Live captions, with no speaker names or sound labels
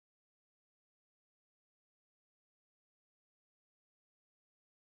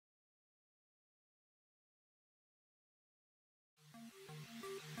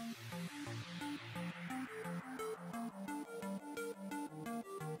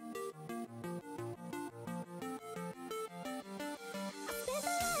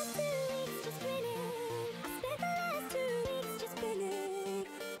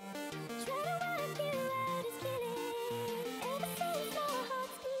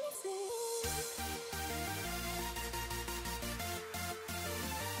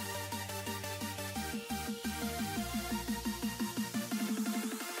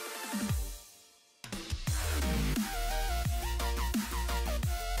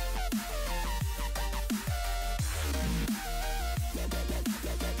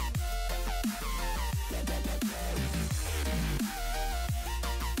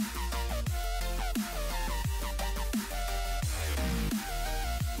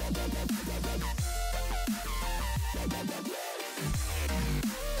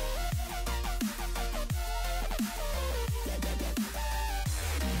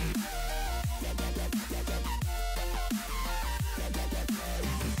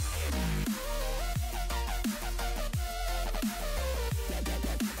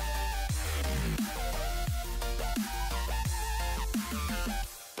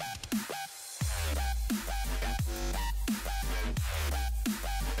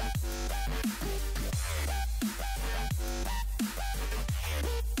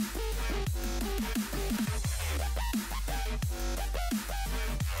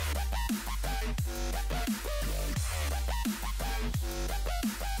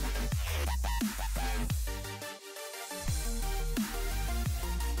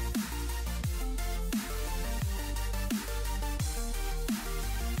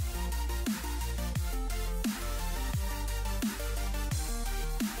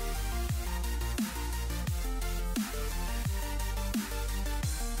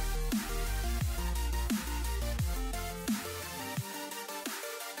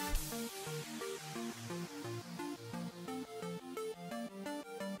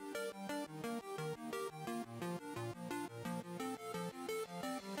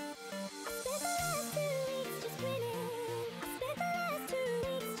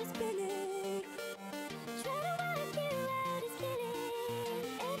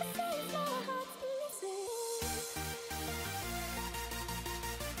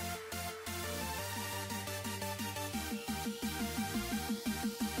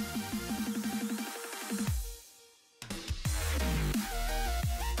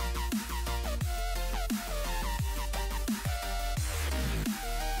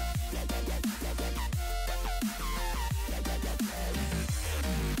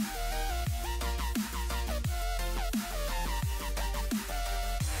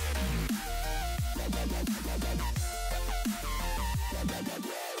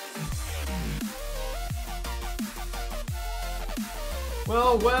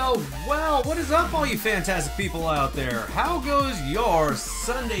Well, what is up all you fantastic people out there? How goes your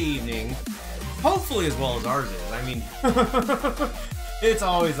Sunday evening? Hopefully as well as ours is. I mean, it's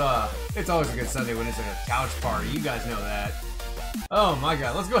always a good Sunday when it's a couch party. You guys know that. Oh my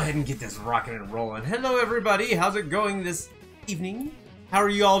god, let's go ahead and get this rocking and rolling. Hello everybody, how's it going this evening? How are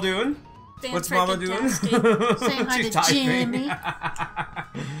you all doing? What's Mama doing? Saying hi to Jimmy.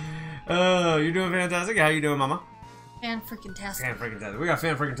 Oh, you're doing fantastic. How you doing, Mama? Fan-freaking-tastic. Fan-freaking-tastic. We got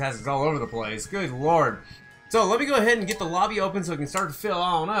fan-freaking-tastics all over the place. Good lord. So, let me go ahead and get the lobby open so we can start to fill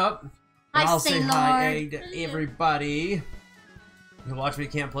on up. And I'll say hi to everybody. You watch me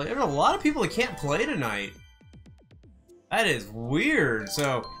can't play. There's a lot of people that can't play tonight. That is weird.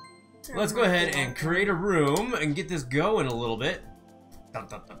 So, let's go ahead and create a room and get this going a little bit.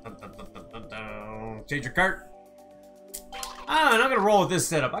 Change your cart. Ah, and I'm gonna roll with this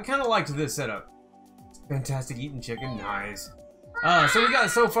setup. I kind of liked this setup. Fantastic eating chicken, nice. So we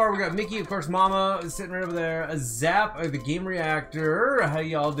got Mickey, of course, Mama is sitting right over there. A Zap, the Game Reactor. How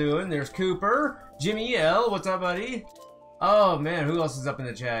y'all doing? There's Cooper, Jimmy L. What's up, buddy? Oh man, who else is up in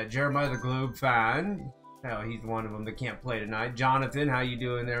the chat? Jeremiah the Globe fan. Oh, he's one of them that can't play tonight. Jonathan, how you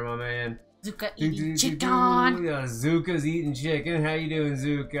doing there, my man? Zuka eating chicken. Yeah, Zuka's eating chicken. How you doing,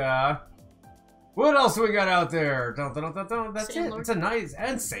 Zuka? What else we got out there? That's it. It's a nice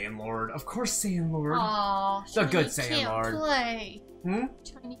and Saiyan Lord, of course, Saiyan Lord. Oh, the good Saiyan Lord. Play.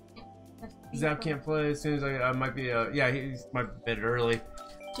 Zap can't play as soon as I might be. Yeah, he's might be a bit early.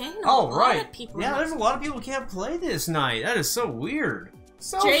 Dang, right. Yeah, there's a lot of people who can't play this night. That is so weird.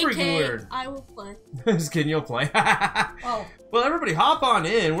 So freaking weird. I will play. Just kidding, you'll play. Oh. Well, everybody, hop on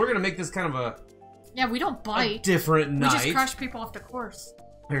in. We're gonna make this kind of a. Yeah, we don't bite. Different night. We just crush people off the course.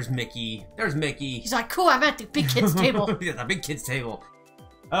 There's Mickey. There's Mickey. He's like, cool, I'm at the big kids table. Yeah, the big kids table.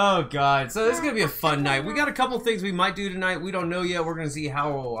 Oh god, so this is gonna be a fun night. We got a couple things we might do tonight. We don't know yet. We're gonna see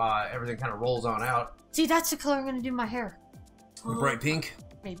how everything kind of rolls on out. See, that's the color I'm gonna do my hair. Bright pink.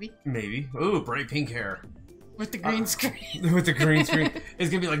 Maybe. Maybe. Ooh, bright pink hair. With the green screen. With the green screen. It's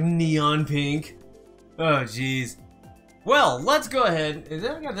gonna be like neon pink. Oh jeez. Well, let's go ahead. Is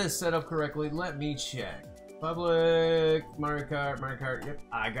I got this set up correctly? Let me check. Public, Mario Kart, yep,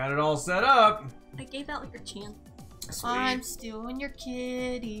 I got it all set up. I gave out your chance. Sweet. I'm stealing your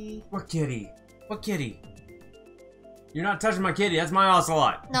kitty. What kitty? What kitty? You're not touching my kitty, that's my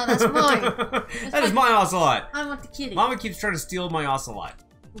ocelot. No, that's mine. That is my ocelot. I want the kitty. Mama keeps trying to steal my ocelot.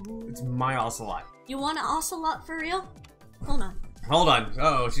 Ooh. It's my ocelot. You want an ocelot for real? Hold on. Hold on.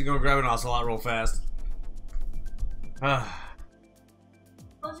 Uh oh, she's gonna grab an ocelot real fast. Close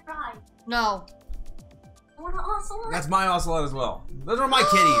your eyes. No. I want an ocelot. That's my ocelot as well. Those are my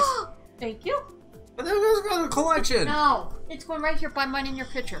kitties. Thank you. But there goes the collection. No, it's going right here by mine in your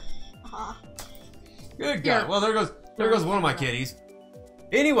picture. Good God. Well, there goes one of my kitties.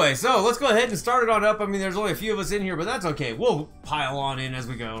 Anyway, so let's go ahead and start it on up. I mean, there's only a few of us in here, but that's okay. We'll pile on in as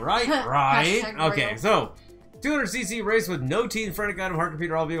we go, right? Right. Okay, so 200cc race with no team, frantic item, hard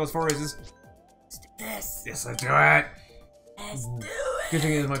computer, all vehicles, 4 races. Let's do this. Yes, let's do it. Let's do it. Good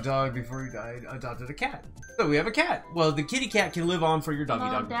thing is my dog, before he died, adopted a cat. So we have a cat. Well, the kitty cat can live on for your doggy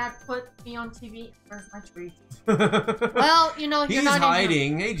dog. Dad put me on TV. Where's my treat? Well, you know, he's not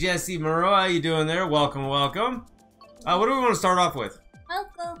hiding. Hey, Jesse Murrow, how you doing there? Welcome, welcome. What do we want to start off with?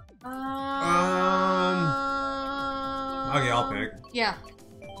 Welcome. Okay, I'll pick. Yeah,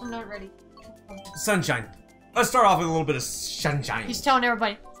 I'm not ready. Sunshine. Let's start off with a little bit of sunshine. He's telling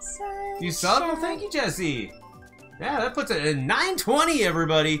everybody. Sunshine. You saw it? Oh, thank you, Jesse. Yeah, that puts it at 920,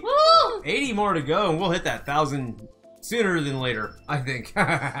 everybody. Woo! 80 more to go, and we'll hit that 1,000 sooner than later, I think.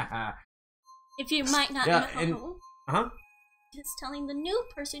 If you might not know. Just telling the new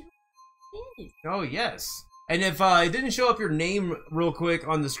person who it is. Oh, yes. And if it didn't show up your name real quick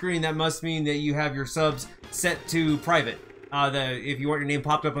on the screen, that must mean that you have your subs set to private. If you want your name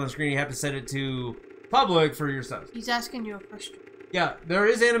popped up on the screen, you have to set it to public for your subs. He's asking you a question. Yeah, there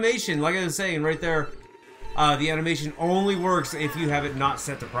is animation, like I was saying right there. The animation only works if you have it not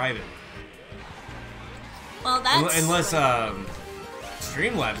set to private. Well, that's... Unless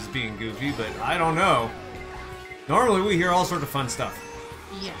Streamlabs is being goofy, but I don't know. Normally we hear all sorts of fun stuff.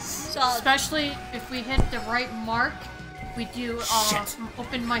 Yes. So, especially if we hit the right mark, we do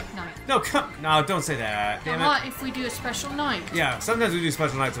open mic night. No, no, don't say that. Damn it. If we do a special night. Yeah, sometimes we do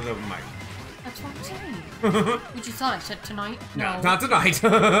special nights with open mic. That's what I'm saying. What you thought I said tonight? No, not tonight.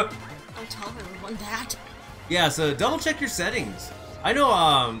 don't tell everyone that. Yeah, so double check your settings. I know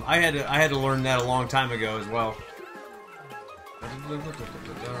I had to learn that a long time ago as well.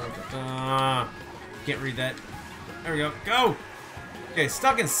 Can't read that. There we go. Go! Okay,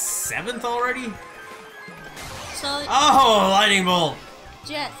 stuck in 7th already? So... Oh, lightning bolt!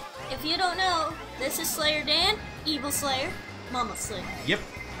 Jeff, if you don't know, this is Slayer Dan, EvilSlayer, MamaSlayer. Yep.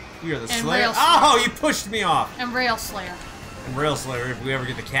 We are the And Slayer. Rail Oh, you pushed me off. And RailSlayer. And RailSlayer, if we ever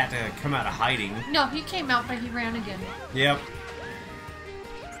get the cat to come out of hiding. No, he came out, but he ran again. Yep.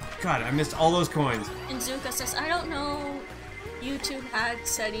 God, I missed all those coins. And Zuka says, I don't know YouTube had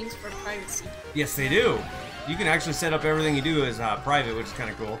settings for privacy. Yes, they do. You can actually set up everything you do as private, which is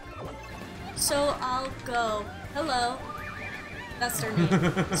kind of cool. So I'll go, hello. That's their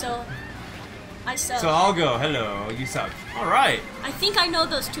name. So, I suck. So I'll go, hello, you suck. Alright. I think I know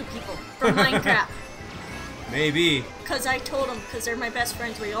those two people from Minecraft. Maybe. Because I told them, because they're my best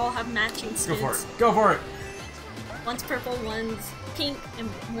friends. We all have matching skins. Go for it. Go for it. One's purple, one's pink, and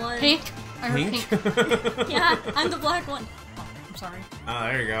one... Pink? I heard pink. Yeah, I'm the black one. Oh, I'm sorry. Oh,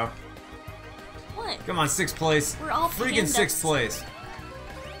 there you go. What? Come on, 6th place. We're all freaking pandas. 6th place.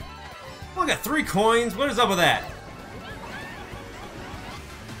 Oh, I got 3 coins. What is up with that?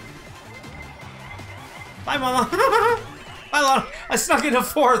 Bye, Mama. Bye, Lana. I snuck into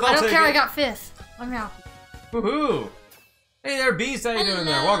 4th. I don't care. It. I got 5th. I'm out. Woohoo! Hey there, Beast. How you doing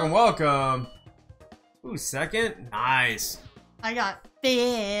there? Welcome, welcome. Ooh, 2nd. Nice. I got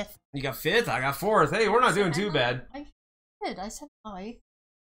 5th. You got 5th. I got 4th. Hey, we're not doing too bad. I did. I said hi.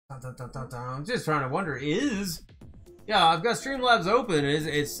 I'm just trying to wonder, yeah, I've got Streamlabs open.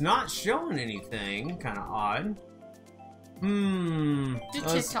 It's not showing anything. Kind of odd. Do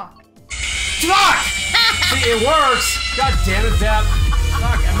TikTok. Fuck! See, it works. God damn it, Zap.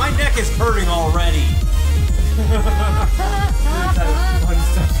 Fuck, and my neck is hurting already.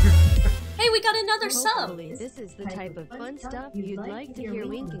 Hey, we got another sub. Hopefully this is the type of fun stuff you'd like to hear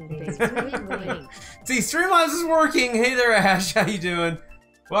winking face. Wink. See, Streamlabs is working. Hey there, Ash. How you doing?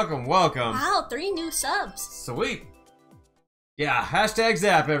 Welcome, welcome. Wow, 3 new subs. Sweet. Yeah, hashtag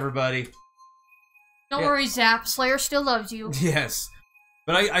Zap, everybody. Don't worry, Zap. Slayer still loves you. Yes.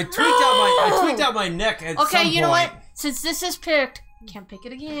 But I tweaked out my neck at some point. Okay, you know what? Since this is picked, can't pick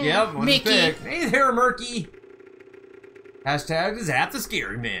it again. Yep, one's Mickey. picked. Hey there, Murky. Hashtag Zap the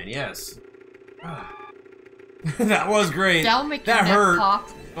Scary Man, yes. That was great. That'll make that your neck hurt. pop.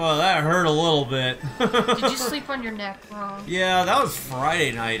 Well, that hurt a little bit. Did you sleep on your neck wrong? Yeah, that was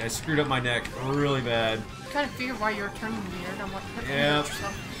Friday night. I screwed up my neck really bad. I kind of figured why you were turning weird. I'm like, Yep.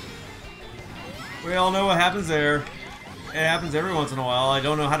 We all know what happens there. It happens every once in a while. I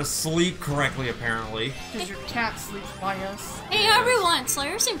don't know how to sleep correctly, apparently. Because your cat sleeps by us. Hey everyone,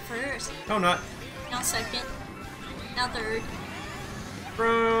 Slayer's in first. No, not. Now 2nd. Now 3rd.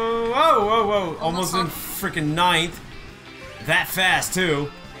 Bro, whoa, whoa, whoa. Almost in freaking 9th. That fast,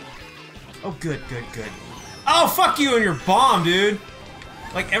 too. Oh, good, good, good. Oh, fuck you and your bomb, dude.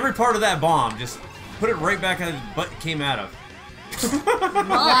 Like, every part of that bomb, just put it right back at the butt it came out of.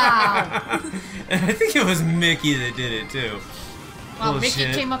 Wow. And I think it was Mickey that did it, too. Wow, Mickey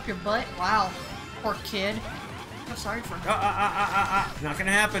shit. came up your butt? Wow. Poor kid. I'm sorry for him. Not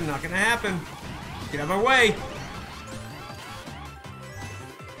gonna happen, not gonna happen. Get out of my way.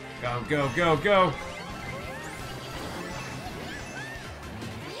 Go, go, go, go.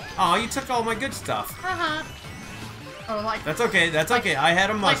 Oh, you took all my good stuff. Uh-huh. Oh, like... That's okay, that's okay. I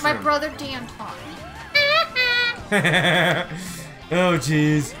had a mushroom. Like my brother Dan taught me. Oh,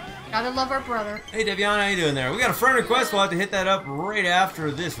 jeez. Gotta love our brother. Hey, Deviana, how you doing there? We got a friend request. We'll have to hit that up right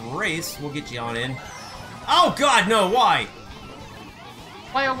after this race. We'll get you on in. Oh, God, no, why?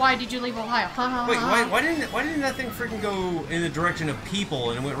 Why did you leave Ohio? Wait, why didn't that thing freaking go in the direction of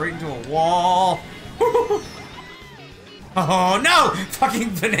people and it went right into a wall? Oh, no!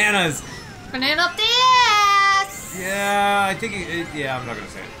 Fucking bananas! Banana up the ass! Yeah, I think yeah, I'm not gonna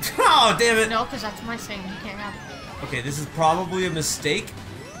say it. Oh, damn it! No, because that's my saying. You can't have it. Okay, this is probably a mistake.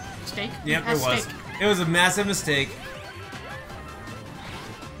 Steak? Yep, it was. Steak. It was a massive mistake.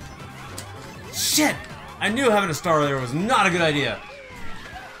 Shit! I knew having a star there was not a good idea.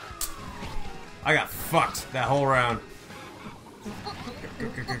 I got fucked that whole round.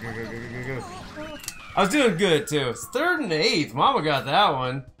 Go. I was doing good too. It's 3rd and 8th. Mama got that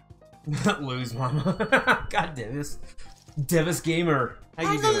one. Lose, Mama. God damn this. Devis Gamer.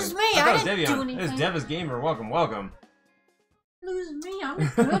 How you doing? Lose me. I I thought it was didn't do Devion. anything. It's Devis Gamer. Welcome, welcome. Lose me. I'm a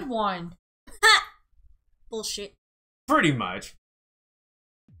good one. Ha! Bullshit. Pretty much.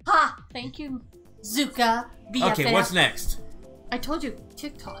 Ha! Thank you, Zuka. BFF. Okay, what's next? I told you,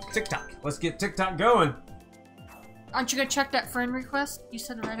 TikTok. TikTok. Let's get TikTok going. Aren't you gonna check that friend request? You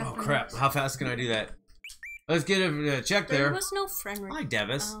said it right Oh after. crap! this. How fast can I do that? Let's get a check there. There was no friend request. Hi,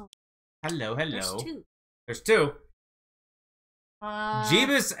 Devis. Oh, Hello, hello. there's 2. There's 2.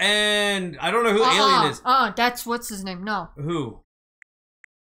 Jeebus and I don't know who Alien is. That's what's his name? No. Who?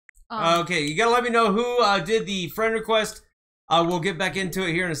 Okay, you gotta let me know who did the friend request. We'll get back into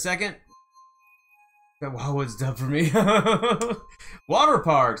it here in a second. That Wildwood's done for me. Water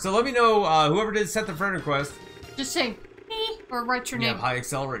park. So let me know, whoever did set the friend request. Just say me or write your name. Yeah, high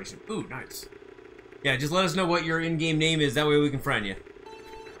acceleration. Ooh, nice. Yeah, just let us know what your in-game name is. That way we can friend you.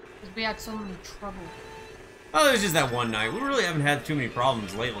 Because we had so many trouble. Oh, it was just that one night. We really haven't had too many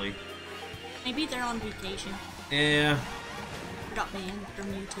problems lately. Maybe they're on vacation. Yeah. Got banned from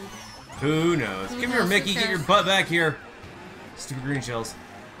YouTube. Who knows? Come here, Mickey. Get your butt back here. Stupid green shells.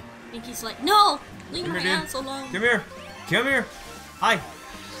 Mickey's like, no! Leave my dude. ass alone. Come here. Come here. Hi.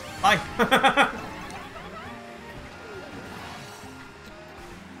 Hi.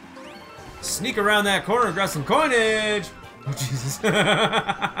 Sneak around that corner and grab some coinage. Oh, Jesus. There's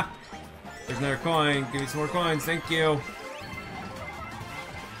another coin. Give me some more coins. Thank you.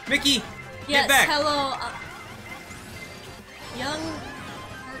 Mickey, yes, get back. Hello. Young.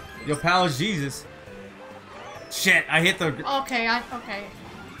 Your pal is Jesus. Shit, I hit the... Okay, okay.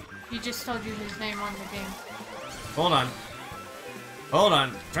 He just told you his name on the game. Hold on. Hold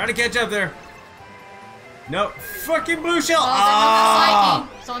on. Try to catch up there. No. Fucking blue shell. Oh,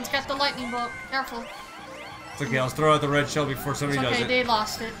 someone's got the lightning bolt. Careful. It's okay, I'll throw out the red shell before somebody does it. They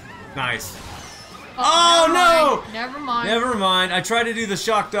lost it. Nice. Oh, no! Never mind. Never mind. I tried to do the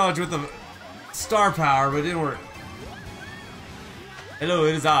shock dodge with the star power, but it didn't work. Hello,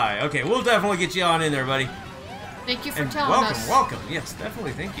 it is I. Okay, we'll definitely get you on in there, buddy. Thank you for And telling us. welcome. Yes,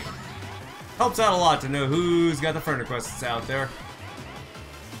 definitely. Thank you. Helps out a lot to know who's got the friend requests out there.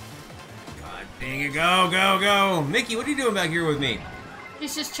 God dang it. Go, go, go. Mickey, what are you doing back here with me?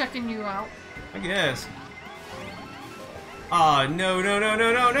 He's just checking you out. I guess. Ah, no, no, no,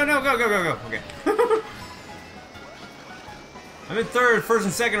 no, no, no, no. Go, go, go, go. Okay. I'm in third. First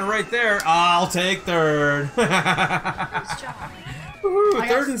and second are right there. I'll take third. Woohoo,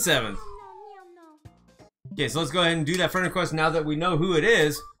 third and seventh. Okay, so let's go ahead and do that friend request now that we know who it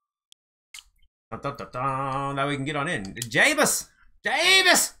is. Dun, dun, dun, dun. Now we can get on in. Jabus!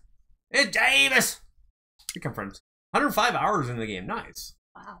 Jabus! It's Jabus! Become friends. 105 hours in the game. Nice.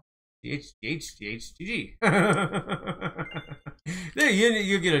 Wow. GG. There,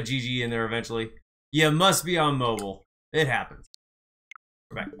 you'll get a GG in there eventually. You must be on mobile. It happens.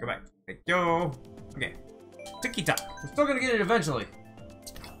 Go back, go back. Thank you. Okay. Tiki-tock. We're still gonna get it eventually.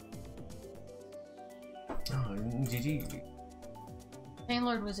 Oh, GG.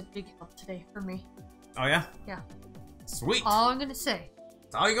 Painlord was a big help today for me. Oh, yeah? Yeah. Sweet. All I'm gonna say.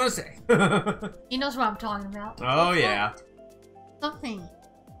 That's all you're gonna say. He knows what I'm talking about. Oh, yeah. Something.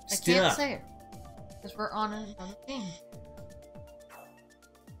 I Still can't up. say it. Because we're on another game.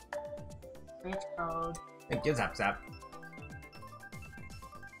 Switch code. Thank you, Zap Zap.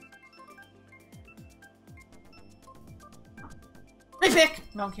 Repick!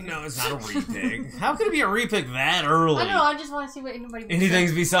 No, I'm kidding. No, it's not a repick. How could it be a repick that early? I don't know, I just want to see what anybody would Anything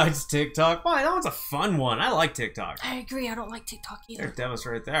say. besides TikTok? Why, that one's a fun one. I like TikTok. I agree, I don't like TikTok either. There's Devis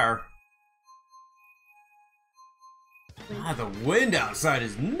right there. Ah, the wind outside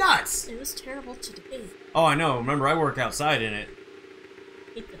is nuts! It was terrible today. Oh, I know. Remember, I work outside in it.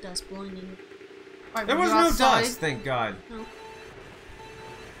 I hate the dust blowing in. Right, There were was you no outside? dust, thank God. No.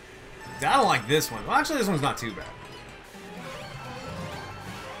 I don't like this one. Well, actually, this one's not too bad.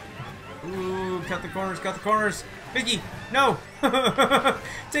 Ooh, cut the corners, cut the corners. Mickey, no!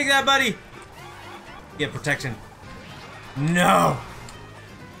 Take that, buddy! Get protection. No!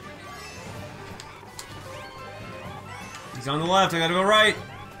 He's on the left, I gotta go right.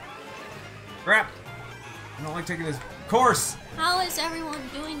 Crap. I don't like taking this course. How is everyone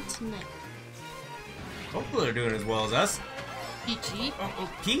doing tonight? Hopefully they're doing as well as us. Peachy. Oh,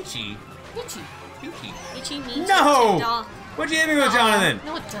 Peachy? Peachy. Peachy. Itchy means No! ticked off. What'd you hit me with, Jonathan?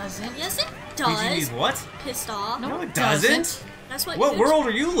 No, it doesn't. Yes, it Peachy does. means what? Pissed off. No, it doesn't. That's what. What you world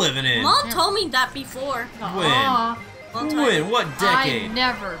are you living in? Mom told me that before. Uh-uh. One time. When? What decade? I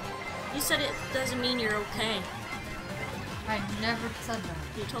never. You said it doesn't mean you're okay. I never said that.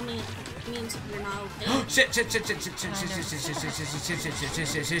 You told me it means you're not okay. Shit, shit, shit, shit, shit, shit, shit, shit, shit, shit, shit, shit, shit, shit,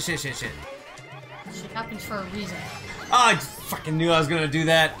 shit, shit, shit, shit, shit. Shit happens for a reason. Oh, I fucking knew I was gonna do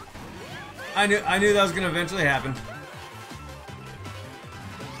that. I knew that was gonna eventually happen.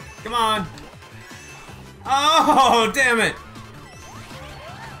 Come on. Oh, damn it.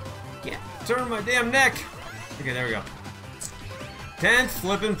 Can't turn my damn neck. Okay, there we go. 10th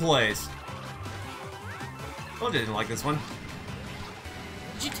flipping place. Oh, didn't like this one.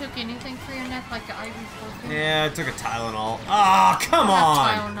 Did you took anything for your neck like an ibuprofen? Yeah, I took a Tylenol. Ah, oh, come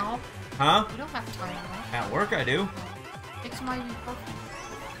on. Tylenol. Huh? You don't have Tylenol. At work, I do. Take some ibuprofen.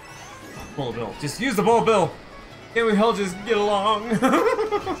 Bull bill. Just use the bull bill. Can't we all just get along?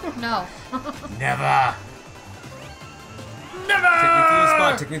 No. Never. Never! Take me through the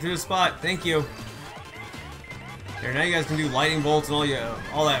spot. Take me through the spot. Thank you. There, now you guys can do lightning bolts and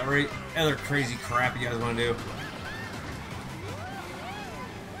all that other crazy crap you guys want to do.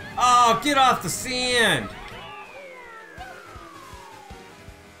 Oh, get off the sand!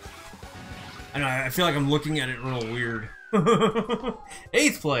 I know, I feel like I'm looking at it real weird.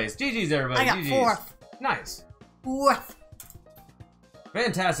 8th place. GG's, everybody. I got GG's. 4th. Nice. 4th.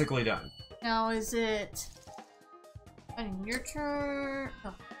 Fantastically done. Now is it... your turn?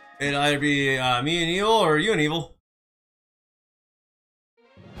 Oh. It'd either be me and Evil or you and Evil.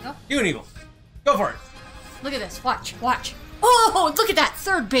 No. You and Evil. Go for it. Look at this. Watch. Watch. Oh, look at that.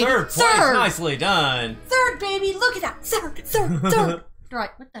 3rd, baby. 3rd place. Nicely done. 3rd, baby. Look at that. 3rd. Right.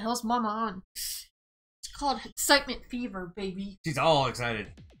 What the hell's Mama on? It's called excitement fever, baby. She's all excited.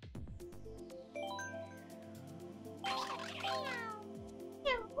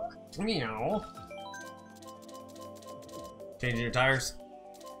 Meow. Changing your tires.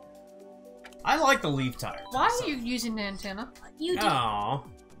 I like the leaf tires. Why are you using the antenna? You do. Oh.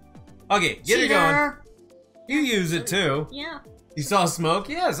 Okay, get it going. You use it too. Yeah. You saw smoke?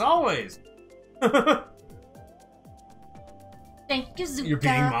 Yes, always. Thank you, Zuka. You're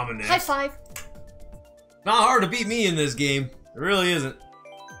beating Mama next. High five. Not hard to beat me in this game. It really isn't.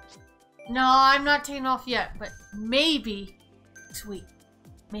 No, I'm not taking off yet, but maybe this week.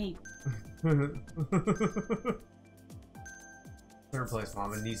 Maybe. 3rd place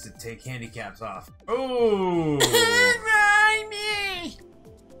Mama needs to take handicaps off. Oh! Me.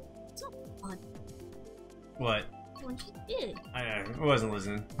 So fun. What? When she did. I wasn't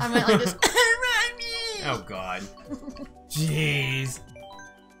listening. I went like this. Oh god. Jeez.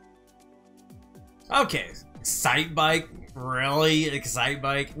 Okay. Excite bike? Really? Excite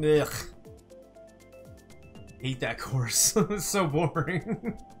bike? Ugh. Hate that course. It's so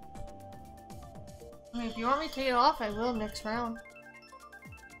boring. I mean, if you want me to take it off, I will next round.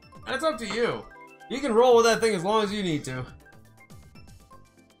 That's up to you. You can roll with that thing as long as you need to.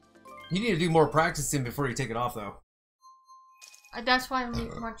 You need to do more practicing before you take it off, though. That's why I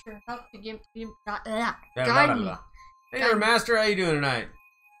want your help to guide me. Hey there, Master. How you doing tonight?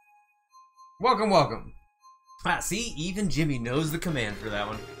 Welcome, welcome. Ah, see? Even Jimmy knows the command for that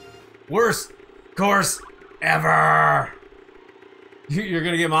one. Worst course ever! You're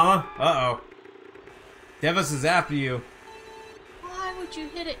gonna get Mama? Uh-oh. Devis is after you. Why would you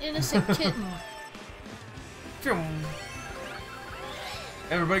hit an innocent kitten?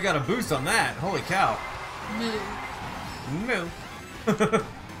 Everybody got a boost on that. Holy cow. Moo. Moo.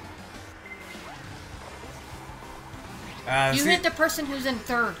 You hit the person who's in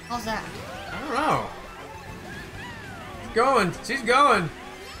 3rd. How's that? I don't know. She's going. She's going.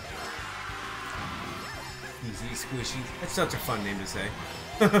 Easy Squishy. That's such a fun name to say.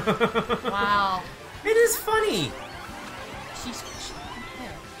 Wow. It is funny. She's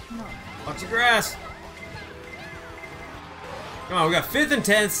no. Watch the grass. Come on, we got 5th and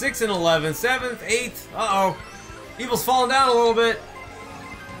 10th, 6th and 11th, 7th, 8th. Uh-oh. Evil's falling down a little bit.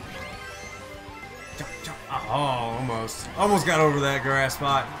 Oh, almost. Almost got over that grass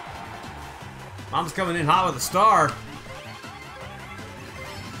spot. Mom's coming in hot with a star.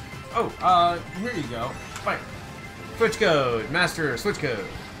 Oh, here you go. Fight. Switch code. Master, switch code.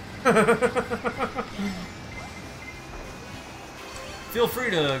 Feel free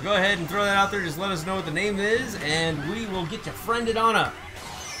to go ahead and throw that out there. Just let us know what the name is, and we will get you friended on up.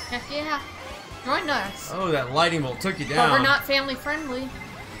 Heck yeah. Join us. Oh, that lighting bolt took you down. But we're not family friendly.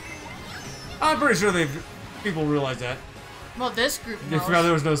 I'm pretty sure people realize that. Well, this group They knows. forgot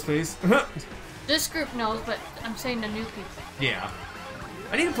there was no space. This group knows, but I'm saying the new people. Yeah.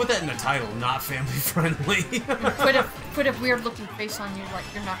 I need to put that in the title, not family friendly. Put a weird looking face on you like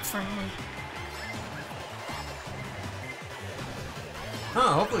you're not friendly.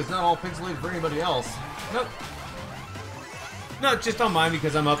 Huh, hopefully it's not all pixelated for anybody else. Nope. No, just on mine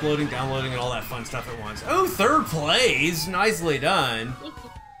because I'm uploading, downloading, and all that fun stuff at once. Oh, 3rd place! Nicely done. Thank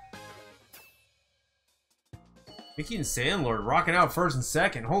you. Mickey and Sandlord rocking out 1st and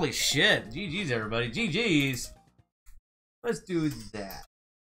 2nd. Holy shit. GG's, everybody. GG's. Let's do that.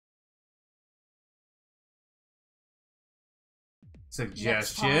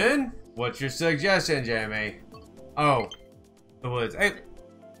 Suggestion? What's your suggestion, Jamie? Oh. The woods. Hey,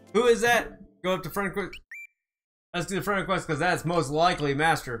 who is that? Go up to friend request. Let's do the friend request because that's most likely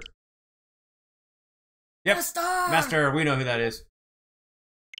Master. Yep. Master, we know who that is.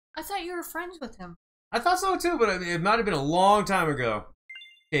 I thought you were friends with him. I thought so too, but it might have been a long time ago.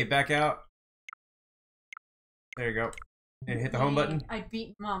 Okay, back out. There you go. And hit the home button. I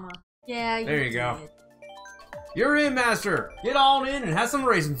beat Mama. Yeah, There you go. You're in, Master. Get on in and have some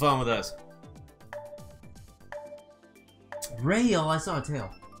racing fun with us. Rail, I saw a tail.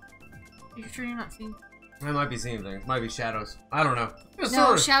 Are you sure you're not seeing? I might be seeing things. Might be shadows. I don't know.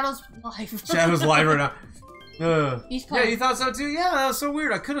 No, Shadow's live. Shadow's live right now. Yeah, you thought so too? Yeah, that was so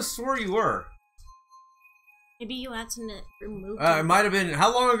weird. I could have swore you were. Maybe you accidentally removed it might have been.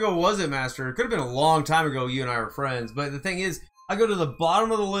 How long ago was it, Master? It could have been a long time ago you and I were friends. But the thing is, I go to the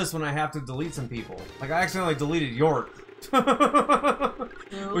bottom of the list when I have to delete some people. Like, I accidentally deleted Yort.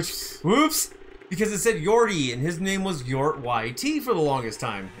 Which, whoops. Because it said Yorty, and his name was Yort YT for the longest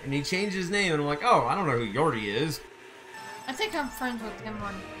time. And he changed his name, and I'm like, oh, I don't know who Yorty is. I think I'm friends with him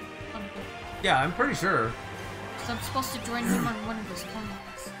on Yeah, I'm pretty sure. So I'm supposed to join him on one of his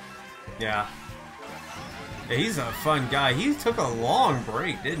tournaments. Yeah. Yeah, he's a fun guy. He took a long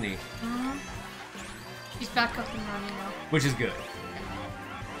break, didn't he? Mm-hmm. He's back up and running now. Which is good.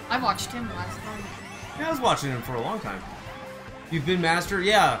 I watched him last night. Yeah, I was watching him for a long time. You've been Master?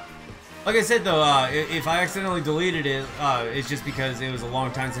 Yeah. Like I said, though, if I accidentally deleted it, it's just because it was a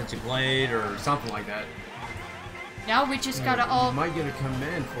long time since you played or something like that. Now we just gotta all... You might get a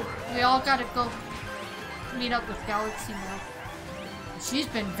command for it. We all gotta go meet up with Galaxy now. She's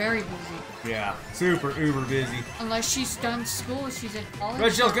been very busy. Yeah, super uber busy. Unless she's done school, she's in college.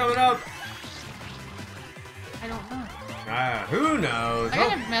 Red Shell's coming up! I don't know. Who knows? I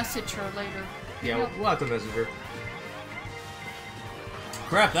gotta message her later. Yeah, we'll have to message her.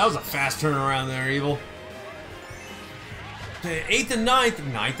 Crap, that was a fast turnaround there, Evil. The 8th and 9th,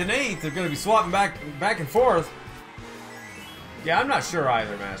 9th and 8th, they're gonna be swapping back and forth. Yeah, I'm not sure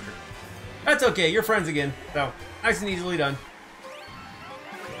either, Master. That's okay, you're friends again. So, nice and easily done.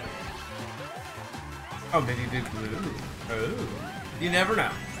 Oh, maybe you did blue. Oh, you never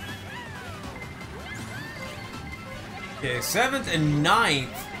know. Okay, 7th and 9th.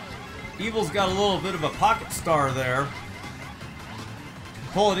 Evil's got a little bit of a pocket star there.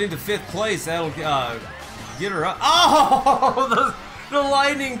 Pull it into 5th place, that'll get her up. Oh, the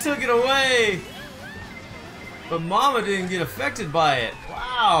lightning took it away. But Mama didn't get affected by it.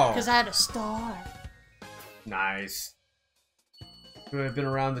 Wow. Because I had a star. Nice. Who have been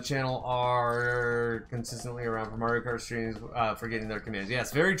around the channel are consistently around for Mario Kart streams for getting their commands.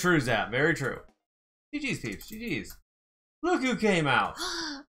 Yes, very true, Zap. Very true. GG's, peeps. GG's. Look who came out.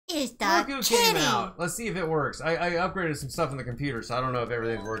 It's the Look who came out. Let's see if it works. I upgraded some stuff in the computer, so I don't know if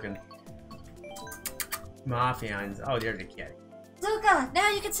everything's working. Mafians. Oh, there's the kitty. Luca, now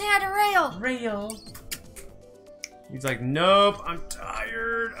you can say hi to Rayo. Rayo. He's like, nope, I'm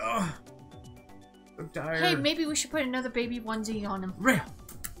tired. Oh, I'm tired. Hey, maybe we should put another baby onesie on him. Rayo.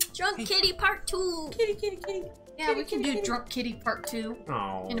 Drunk Kitty Part 2. Kitty, kitty, kitty. Yeah, we can do Drunk Kitty Part 2.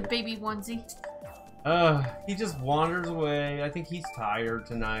 Oh. In a baby onesie. He just wanders away. I think he's tired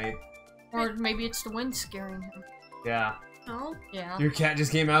tonight. Or maybe it's the wind scaring him. Yeah. Oh, yeah. Your cat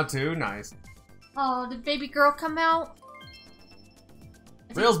just came out too? Nice. Oh, did baby girl come out?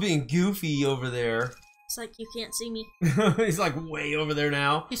 Rail's being goofy over there. It's like you can't see me. He's like way over there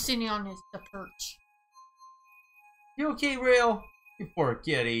now. He's sitting on the perch. You okay, Rail? You poor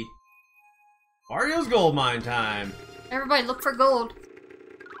kitty. Mario's gold mine time. Everybody look for gold.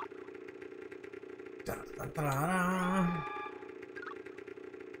 Da, da, da, da.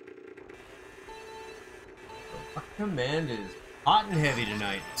 Our command is hot and heavy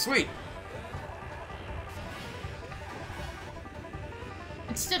tonight. Sweet.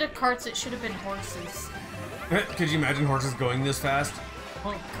 Instead of carts, it should have been horses. Could you imagine horses going this fast?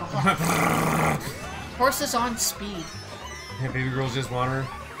 Oh god. Horses on speed. Yeah, baby girl's just wandering.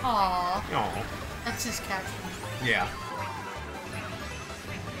 Aww. Aw. That's his caption. Yeah.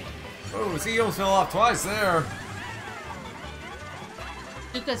 Oh, see, you almost fell off twice there.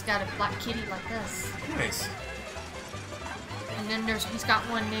 Luca's got a black kitty like this. Nice. And then he's got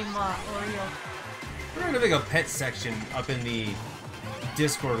one named Oreo. We're gonna make a pet section up in the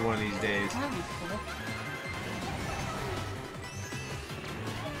Discord one of these days. That'd be cool.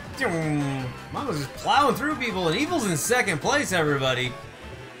 Mama's just plowing through people, and Evil's in 2nd place, everybody.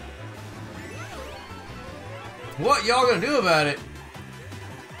 What y'all gonna do about it?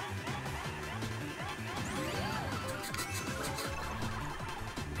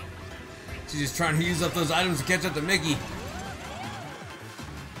 She's just trying to use up those items to catch up to Mickey.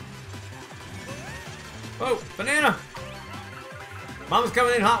 Oh, banana! Mama's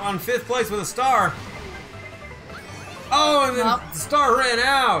coming in hot on 5th place with a star. Oh, and then the star ran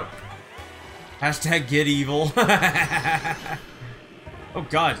out. Hashtag get evil. Oh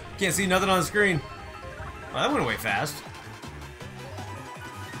god, can't see nothing on the screen. Well, that went away fast.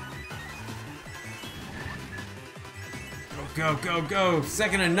 Go, go, go.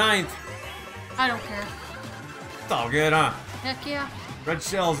 2nd and 9th. I don't care. It's all good, huh? Heck yeah. Red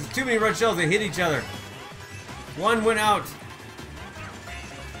shells. Too many red shells. They hit each other. One went out.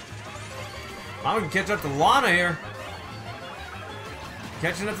 I'm gonna catch up to Lana here.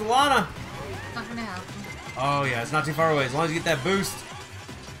 Catching up to Lana. Not gonna happen. Oh yeah, it's not too far away. As long as you get that boost.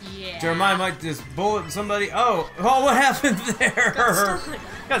 Yeah. Jeremiah might just bullet somebody. Oh, what happened there?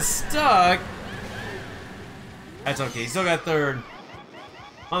 Got stuck. That's okay. You still got third.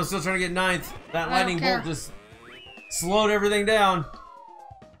 I'm still trying to get ninth. That lightning bolt just slowed everything down.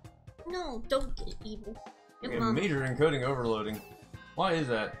 No, don't get evil. Okay, meter encoding overloading. Why is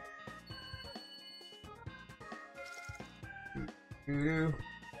that? Anybody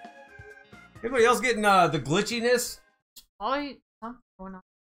else getting the glitchiness? Probably something going on.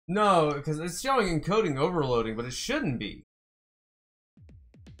 No, because it's showing encoding overloading, but it shouldn't be.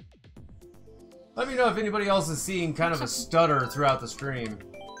 Let me know if anybody else is seeing kind of a stutter throughout the stream.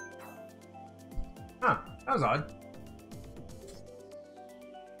 Huh, that was odd.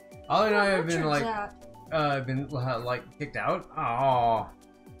 Ollie and I have been like kicked out. Oh,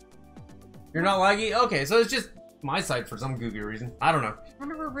 you're not laggy? Okay, so it's just my site for some goofy reason. I don't know. I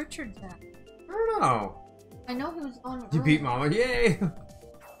wonder where Richard's at. I don't know. I know he was on. You beat Mama, yay!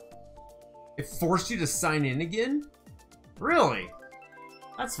 It forced you to sign in again? Really?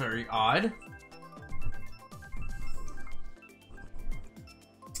 That's very odd.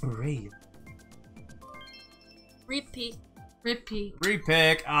 Hooray. Repeat. Repeat.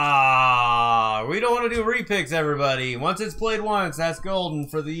 Repick. Ah, we don't want to do repicks, everybody. Once it's played once, that's golden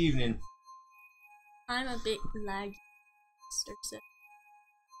for the evening. I'm a bit laggy.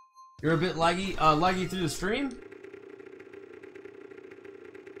 You're a bit laggy, laggy through the stream?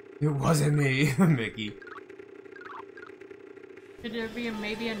 It wasn't me, Mickey. Could there be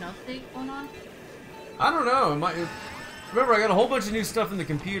maybe an update going on? I don't know. Remember, I got a whole bunch of new stuff in the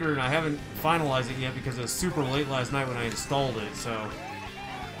computer, and I haven't finalized it yet because it was super late last night when I installed it, so...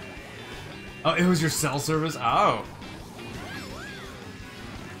 Oh, it was your cell service? Oh.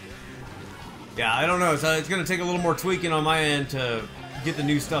 Yeah, I don't know. So it's going to take a little more tweaking on my end to get the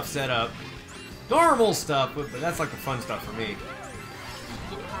new stuff set up. Normal stuff, but that's like the fun stuff for me.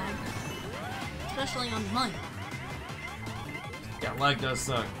 Especially on mine. Yeah, lag does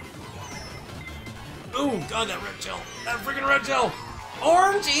suck. Ooh, God, that red gel. That freaking red gel.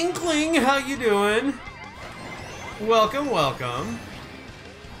 Orange Inkling, how you doing? Welcome, welcome.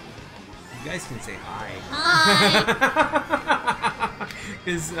 You guys can say hi. Hi.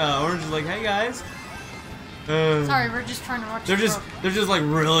 Because Orange is like, hey guys. Sorry, we're just trying to watch. They're just like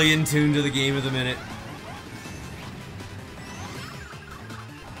really in tune to the game at the minute.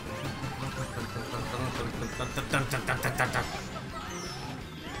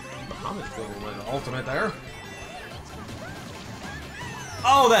 I'm just going with the ultimate there.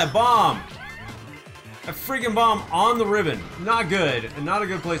 Oh, that bomb! A freaking bomb on the ribbon. Not good, and not a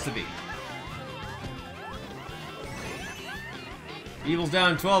good place to be. Evil's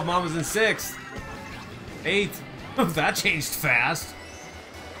down 12, Mama's in 6th. 8th. That changed fast.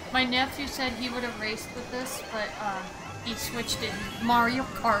 My nephew said he would have raced with this, but he switched it Mario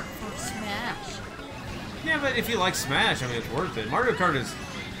Kart for Smash. Yeah, but if you like Smash, I mean, it's worth it. Mario Kart is...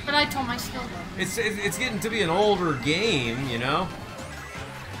 But I told him I still love it. It's getting to be an older game, you know?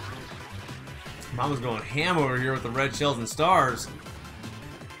 Mama's going ham over here with the red shells and stars.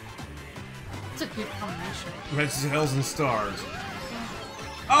 It's a good combination. Red shells and stars.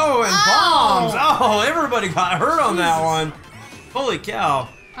 Oh, and bombs! Oh, everybody got hurt on that one. Holy cow.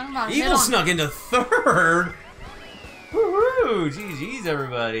 Evil snuck into 3rd. Woohoo! GG's,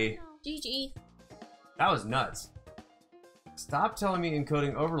 everybody. GG. That was nuts. Stop telling me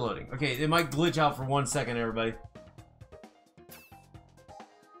encoding overloading. Okay, it might glitch out for 1 second, everybody.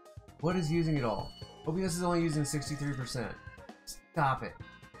 What is using it all? OBS is only using 63%. Stop it.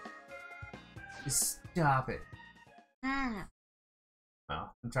 Just stop it. Oh,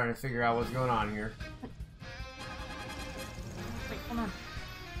 I'm trying to figure out what's going on here. Wait, hold on.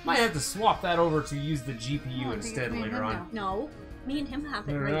 Might have to swap that over to use the GPU instead later on. No, me and him have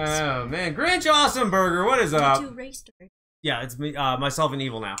it raced. Oh man, Grinch Awesome Burger, what is up? You two raced her. Yeah, it's me, myself and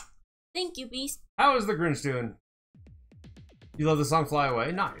Evil now. Thank you, Beast. How is the Grinch doing? You love the song Fly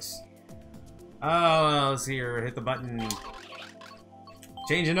Away? Nice. Oh, let's see here. Hit the button.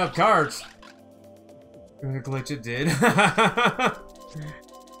 Changing up cards. Gonna glitch it did.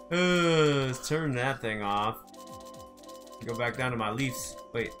 Let's turn that thing off. Go back down to my leaves.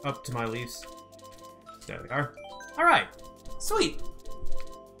 Wait, up to my leaves. There we are. Alright. Sweet.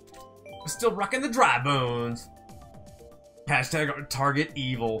 We're still rocking the dry bones. Hashtag target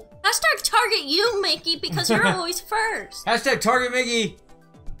evil. Hashtag target you, Mickey, because you're always first. Hashtag target Mickey.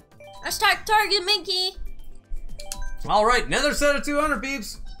 Hashtag target Mickey. Alright, another set of 200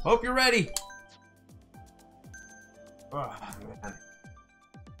 peeps. Hope you're ready. Oh,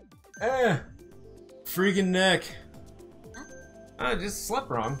 man. freaking neck. I just slept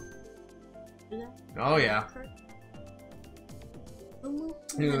wrong. Oh yeah.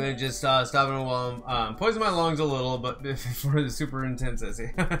 Anyway, just stopping while poison my lungs a little, but before the super intense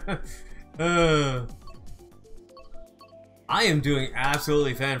essay. I am doing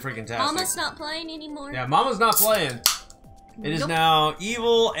absolutely fan-freaking-tastic. Mama's not playing anymore. Yeah, Mama's not playing. It is now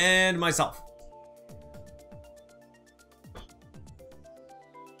Evil and myself.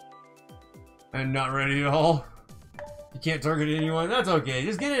 I'm not ready at all. You can't target anyone. That's okay.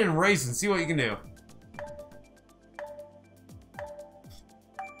 Just get in and race and see what you can do.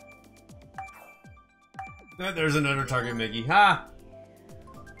 There's another target, Mickey. Ha!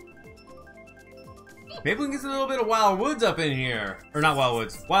 Maybe we can get a little bit of Wild Woods up in here. Or not Wild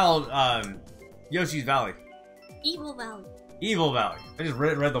Woods. Wild, Yoshi's Valley. Evil Valley. Evil Valley. I just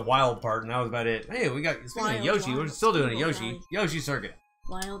read the wild part and that was about it. Hey, we got, speaking of Yoshi, we're still doing a Yoshi. Valley. Yoshi Circuit.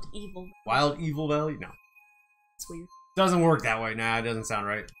 Wild Evil. Wild Evil Valley? No. It's weird. Doesn't work that way. Nah, it doesn't sound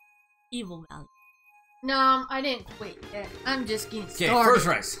right. Evil Valley. No, I didn't quit yet. I'm just getting started. Okay, first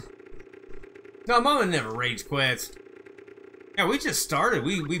race. No, Mama never rage quits. Yeah, we just started.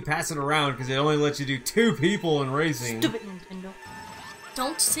 We pass it around because it only lets you do 2 people in racing. Stupid Nintendo.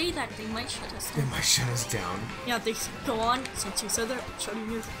 Don't say that. They might shut us They down. might shut us down. Yeah, they go on. Since you said that, shutting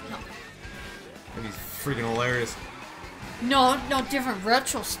you down. That'd be freaking hilarious. No, different.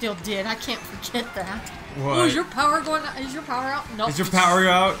 Retro still did. I can't forget that. What? Oh, is your power going out? Is your power out? No. Is your power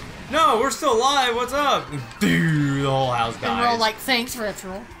out? No, we're still alive. What's up? Dude, the whole house dies. And we're all like, thanks,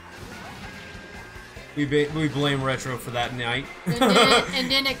 Retro. We blame Retro for that night. And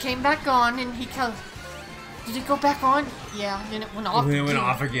then it came back on, and he goes, did it go back on? Yeah, and then it went off And then it again. went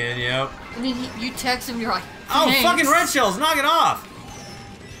off again, yep. And then you text him, you're like, Oh, thanks. fucking red shells, knock it off!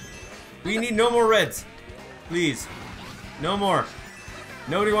 We need no more reds. Please. No more.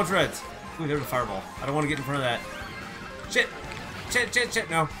 Nobody wants reds. Ooh, there's a fireball. I don't want to get in front of that. Shit. Shit,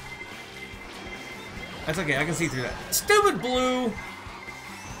 no. That's okay, I can see through that. Stupid blue!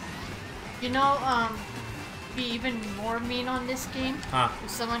 You know, be even more mean on this game. Huh.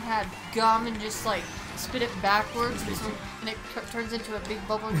 If someone had gum and just like spit it backwards, and it turns into a big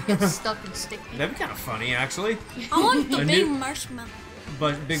bubble and gets stuck and sticky. That'd be kind of funny, actually. I want the A big new- marshmallow.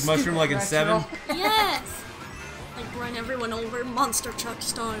 But big mushroom like in Retro. 7. Yes! Like run everyone over, monster truck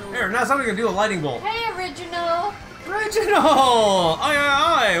style. Here, now somebody can do a lightning bolt. Hey, Original! Reginald!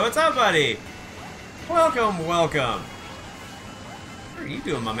 Oi, what's up, buddy? Welcome. What are you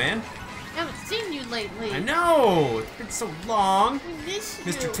doing, my man? I haven't seen you lately. I know! It's been so long. I miss you.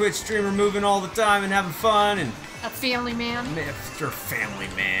 Mr. Twitch streamer moving all the time and having fun and A family man. Mr. Family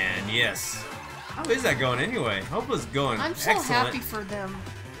Man, yes. How is that going anyway? Hope it's going I'm so excellent. happy for them.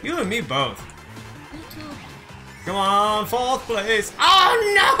 You and me both. Me too. Come on, 4th place.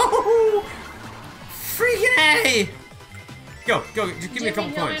 Oh no! Freaking A! Go, just give me a couple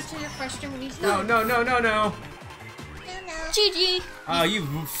He'll points. answer your question when he's No. done. GG. Oh, you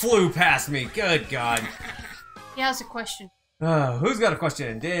flew past me. Good God. He has a question. Who's got a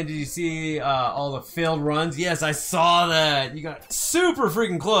question? Dan, did you see all the failed runs? Yes, I saw that. You got super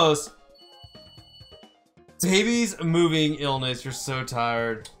freaking close. Baby's moving illness. You're so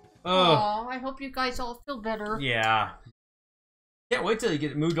tired. Ugh. Aw, I hope you guys all feel better. Yeah. Can't wait till you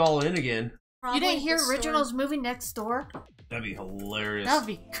get moved all in again. You didn't hear the store. Original's moving next door? That'd be hilarious. That would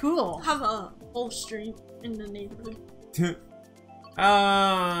be cool. Have a whole stream in the neighborhood.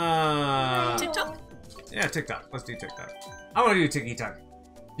 TikTok? Yeah, TikTok. Let's do TikTok. I want to do TikTok.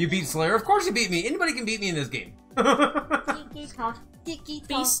 You beat Slayer? Of course you beat me. Anybody can beat me in this game. Tiki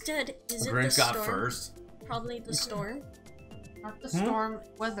Beasted, is it Grinch the got storm? first. Probably the storm. Not the storm,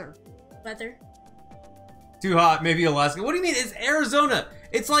 weather. Weather. Too hot, maybe Alaska. What do you mean? It's Arizona.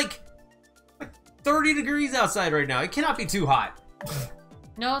 It's like 30 degrees outside right now. It cannot be too hot.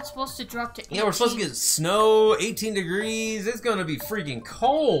 No, it's supposed to drop to 18. Yeah, we're supposed to get snow, 18 degrees. It's gonna be freaking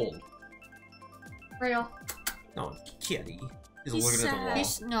cold. Real. Oh, kitty. He's He's looking at the wall.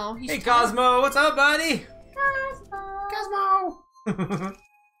 sad. He's Hey, tired. Cosmo, what's up, buddy? Cosmo.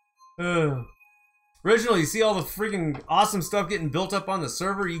 Original, you see all the freaking awesome stuff getting built up on the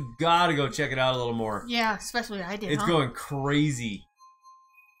server? You gotta go check it out a little more. Yeah, especially I did, It's going crazy.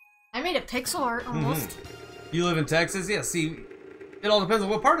 I made a pixel art almost. You live in Texas? Yeah, see, it all depends on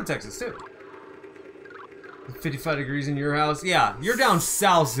what part of Texas, too. 55 degrees in your house? Yeah, you're down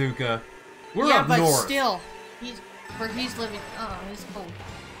south, Zuka. We're yeah, up but north. still, where he's living, it's cold.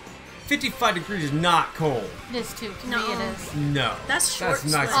 55 degrees is not cold. It is too. To No. me it is. No. That's short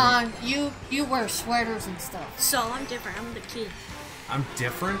nice. sweater. You wear sweaters and stuff. So I'm different. I'm the kid. I'm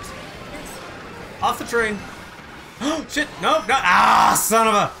different. Yes. Off the train. Oh, shit. Nope. No. Ah, son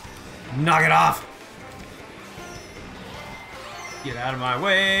of a. Knock it off. Get out of my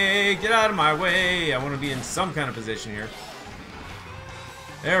way! Get out of my way! I want to be in some kind of position here.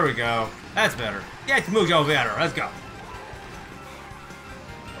 There we go. That's better. That's mucho better. Let's go.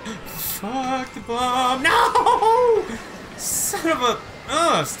 Fuck the bomb! No! Son of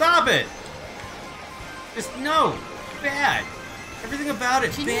a... stop it! Just, no! Bad. Everything about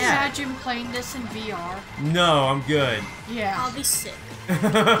it, Can bad. you imagine playing this in VR? No, I'm good. Yeah. I'll be sick.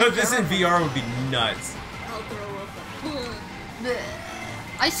 This in VR would be nuts. I'll throw up. Blech.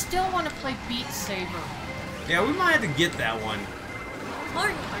 I still want to play Beat Saber. Yeah, we might have to get that one.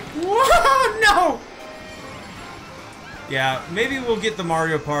 Mario Kart. Whoa, no! Yeah, maybe we'll get the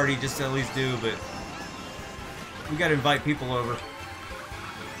Mario Party just to at least do, but we gotta invite people over.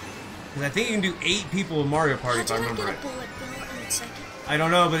 Because I think you can do 8 people in Mario Party if I remember right. I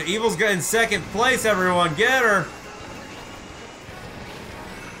don't know, but Evil's got in second place, everyone. Get her!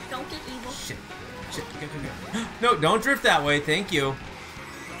 Don't get Evil. Shit. Shit. Go. No, don't drift that way. Thank you.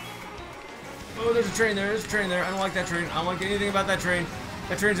 Oh, there's a train there. There's a train there. I don't like that train. I don't like anything about that train.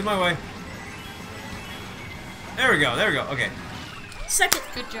 That train's in my way. There we go. There we go. Okay. Second.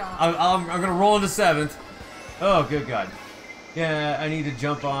 Good job. I'm gonna roll into 7th. Oh, good God. Yeah, I need to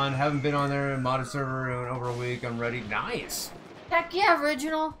jump on. Haven't been on there in modded server in over a week. I'm ready. Nice. Heck yeah,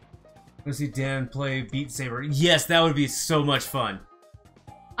 original. I'm gonna see Dan play Beat Saber. Yes, that would be so much fun.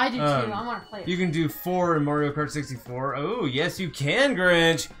 I do too. I want to play it. You can do 4 in Mario Kart 64. Oh, yes, you can,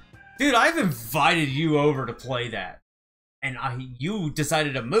 Grinch. Dude, I've invited you over to play that. And you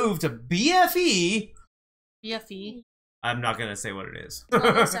decided to move to BFE. BFE. I'm not gonna say what it is.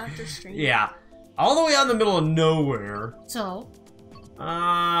 After stream. Yeah. All the way out in the middle of nowhere. So?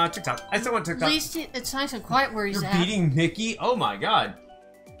 TikTok. I still want TikTok. At least it's nice and quiet where he's You're at. beating Mickey? Oh my God.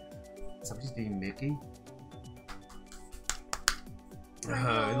 Somebody's beating Mickey? You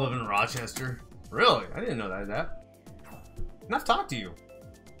live in Rochester. Really? I didn't know that. And I've talked to you.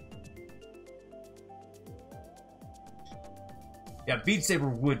 Yeah, Beat Saber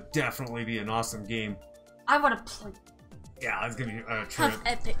would definitely be an awesome game. I want to play. Yeah, it's gonna be a trip. Have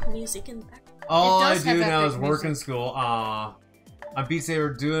epic music in the back. All I do now is work in school. On Beat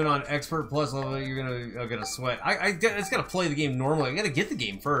Saber, doing on Expert Plus level, you're gonna sweat. I just gotta play the game normally. I gotta get the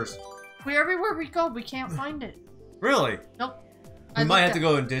game first. Everywhere we go, we can't find it. Really? Nope. I might have to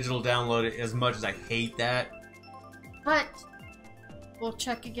go and digital download it. As much as I hate that. But we'll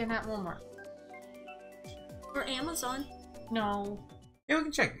check again at Walmart. Or Amazon. No. Yeah, we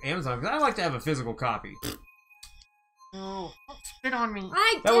can check Amazon because I like to have a physical copy. No. Don't spit on me.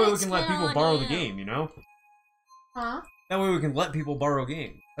 That way we can let people borrow the game, you know? Huh? That way we can let people borrow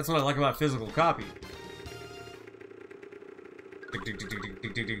game. That's what I like about physical copy. The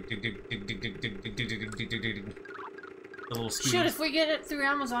little Shoot, if we get it through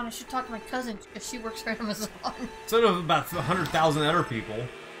Amazon, I should talk to my cousin if she works for Amazon. Instead of about 100,000 other people.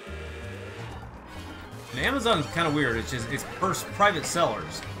 And Amazon is kind of weird. It's just first private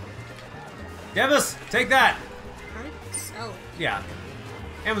sellers. Devis, take that. Private seller. Yeah,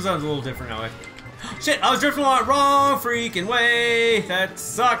 Amazon's a little different that way. Shit, I was drifting along the wrong freaking way. That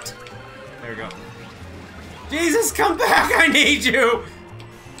sucked. There we go. Jesus, come back! I need you.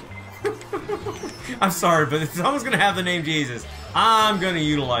 I'm sorry, but if someone's gonna have the name Jesus, I'm gonna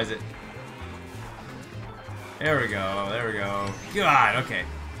utilize it. There we go. There we go. God, okay.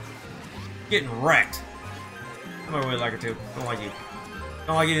 Getting wrecked. I'm gonna really like it too. Don't like you.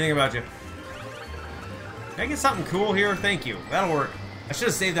 Don't like anything about you. Can I get something cool here? Thank you. That'll work. I should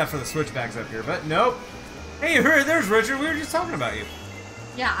have saved that for the switchbacks up here, but nope. Hey, there's Richard. We were just talking about you.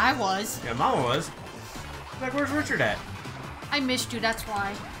 Yeah, I was. Yeah, Mama was. Like, where's Richard at? I missed you, that's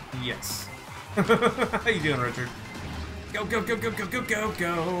why. Yes. How you doing, Richard? Go, go, go, go, go, go, go,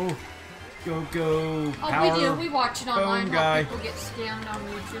 go. Go, go. Oh, Power we do. We watch it online, how guy. people get scammed on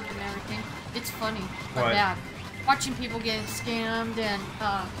YouTube and everything. It's funny, but What? bad. Watching people get scammed and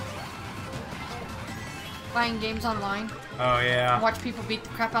buying games online. Oh, yeah. Watch people beat the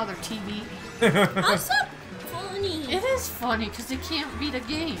crap out of their TV. How's that funny? It is funny because they can't beat a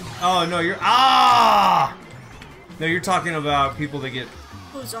game. Oh, no, you're... Ah! No, you're talking about people that get...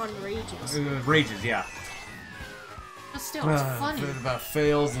 Who's on Rages? Rages, yeah. But still, it's funny. About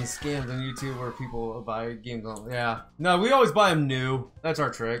fails and scams on YouTube where people buy games on... Yeah. No, we always buy them new. That's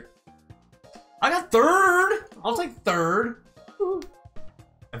our trick. I got 3rd! I'll take 3rd.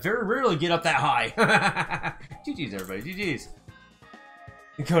 I very rarely get up that high. GG's, everybody. GG's.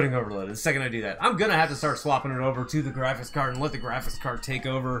 Encoding overload. The second I do that, I'm gonna have to start swapping it over to the graphics card and let the graphics card take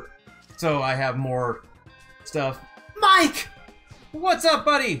over so I have more stuff. Mike! What's up,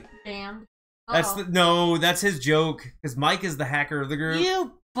 buddy? Damn. That's no, that's his joke. Because Mike is the hacker of the group.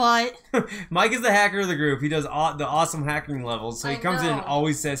 You But Mike is the hacker of the group. He does the awesome hacking levels. So he comes in and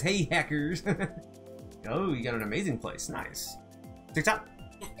always says, "Hey, hackers." Oh, you got an amazing place. Nice. TikTok.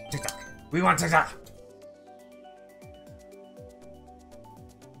 TikTok. We want TikTok.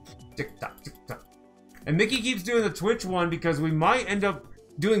 TikTok. TikTok. And Mickey keeps doing the Twitch one because we might end up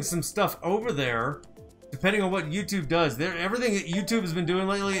doing some stuff over there, depending on what YouTube does. Everything that YouTube has been doing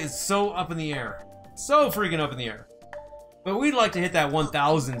lately is so up in the air. So freaking up in the air. But we'd like to hit that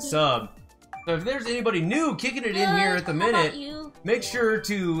 1,000 sub. So if there's anybody new kicking it in here at the minute, make sure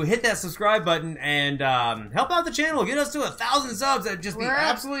to hit that subscribe button and help out the channel. Get us to 1,000 subs. That'd just be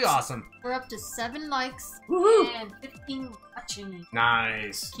absolutely awesome. We're up to 7 likes and 15 watching.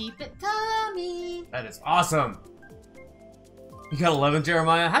 Nice. Keep it coming. That is awesome. You got 11,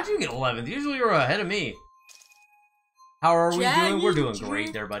 Jeremiah? How'd you get 11th? Usually you're ahead of me. How are we doing? We're doing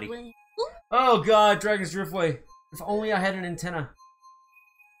great there, buddy. Oh god, Dragon's Driftway. If only I had an antenna.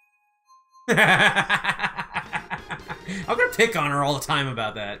 I'm gonna pick on her all the time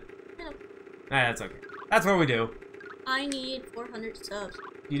about that. That's okay. That's what we do. I need 400 subs.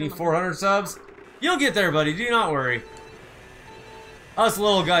 You need 400 subs? You'll get there, buddy. Do not worry. Us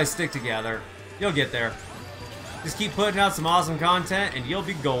little guys stick together. You'll get there. Just keep putting out some awesome content, and you'll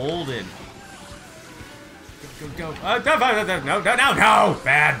be golden. Go. No!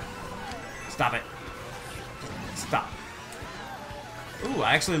 Bad. Stop it. Stop. Ooh,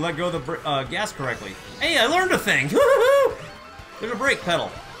 I actually let go of the gas correctly. Hey, I learned a thing! Woo-hoo-hoo! There's a brake pedal.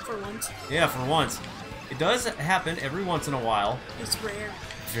 For once. Yeah, for once. It does happen every once in a while. It's rare.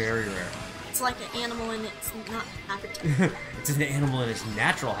 Very rare. It's like an animal in its not habitat. It's an animal in its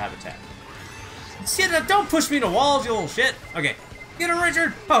natural habitat. Shit, don't push me into walls, you little shit. Okay. Get him,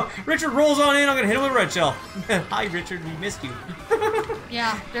 Richard! Oh, Richard rolls on in, I'm gonna hit him with a red shell. Hi, Richard, we missed you.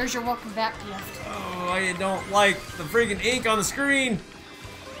 Yeah, there's your welcome back gift. Oh, I don't like the freaking ink on the screen.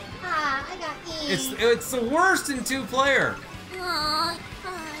 Ah, I got ink. It's the worst in 2-player.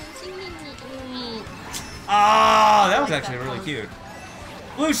 Ah, that was actually really cute.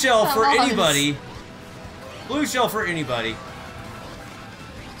 Blue shell for anybody. Blue shell for anybody.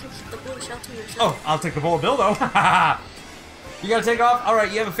 The blue shell to yourself. Oh, I'll take the bullet bill though. You gotta take off?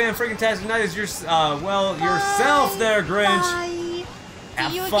 Alright, you have a fan-freaking-tastic night as yourself there, Grinch. Bye.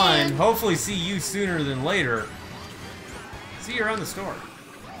 Have fun. Again. Hopefully see you sooner than later. See you around the store.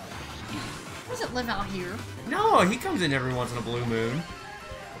 He doesn't live out here. No, he comes in every once in a blue moon.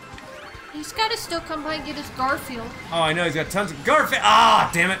 He's gotta still come by and get his Garfield. Oh, I know, he's got tons of Garfield. Ah,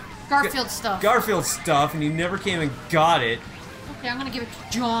 damn it. Garfield stuff. Garfield stuff, and he never came and got it. Okay, I'm gonna give it to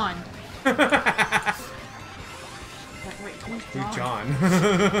John. Who's John?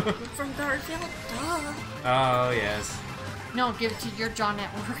 From Garfield? Duh. Oh, yes. No, give it to your John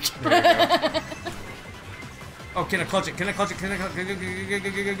at work. Oh, can I clutch it? Can I clutch it? Can I clutch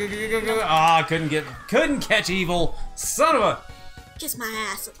it? Ah, couldn't catch Evil. Son of a... Kiss my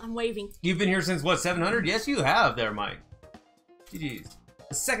ass. I'm waving. You've been here since, what, 700? Yes, you have there, Mike. GG's.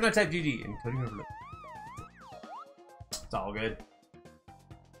 The second I typed GG, including over. It's all good.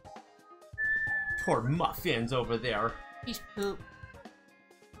 Poor Muffin's over there. He's poop.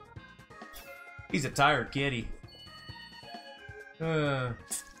 He's a tired kitty.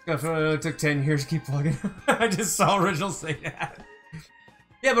 It took 10 years to keep plugging. I just saw Original say that.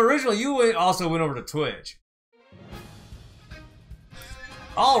 Yeah, but Original, you also went over to Twitch.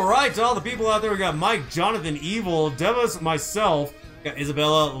 Alright, to all the people out there, we got Mike, Jonathan, Evil, Devas, myself, got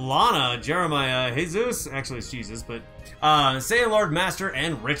Isabella, Lana, Jeremiah, Jesus, actually it's Jesus, but Saiyan Lord Master,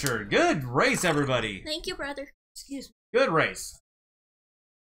 and Richard. Good race, everybody. Thank you, brother. Excuse me. Good race.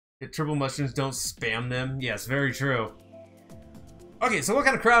 Get triple mushrooms, don't spam them. Yes, very true. Okay, so what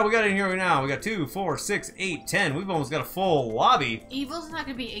kind of crowd we got in here right now? We got 2, 4, 6, 8, 10. We've almost got a full lobby. Evil's not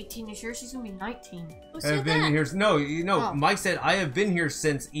gonna be 18 this year. She's gonna be 19. Who said that? Here. No, you know, oh. Mike said I have been here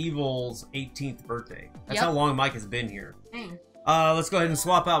since Evil's 18th birthday. That's how long Mike has been here. Dang. Let's go ahead and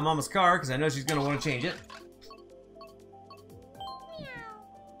swap out Mama's car because I know she's gonna want to change it.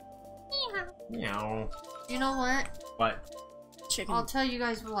 Meow. You know what? What? Chicken. I'll tell you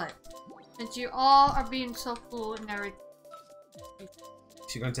guys what. Since you all are being so cool and everything.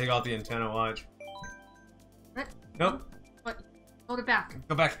 She's gonna take off the antenna, watch. What? Nope. What? Hold it back.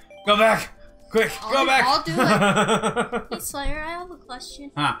 Go back. Go back! Quick, go back! I'll do it. Hey, Slayer, I have a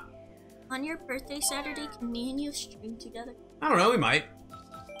question. Huh? On your birthday Saturday, can me and you stream together? I don't know, we might.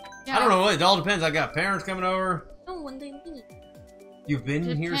 Yeah. I don't know, it all depends. I got parents coming over. No, when they leave. You've been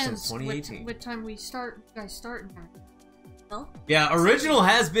here since 2018. What time we start? You guys start in here? No? Yeah, Original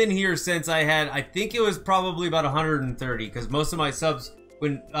has been here since I think it was probably about 130, because most of my subs,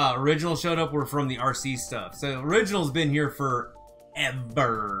 when Original showed up, were from the RC stuff. So Original's been here forever.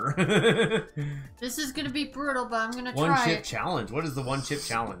 ever. This is gonna be brutal, but I'm gonna try it. One chip challenge. What is the one chip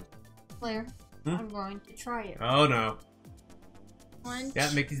challenge? Claire, I'm going to try it. Oh no. Yeah,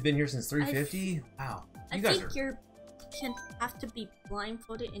 Mickey's been here since 350. Wow. I think you can have to be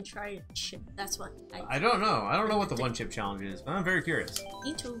blindfolded and try a chip. That's what I don't know. I don't know what the one chip challenge is, but I'm very curious.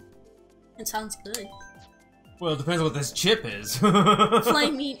 Me too. It sounds good. Well, it depends on what this chip is.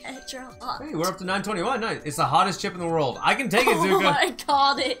 Flaming extra hot. Hey, we're up to 921. Nice. It's the hottest chip in the world. I can take it, Zuka. Oh, I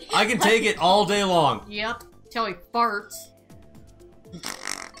got it. I can take it all day long. Yep. Till he farts.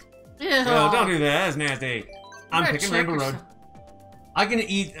 Ew. No, don't do that. That's nasty. I'm picking Rainbow Road. I can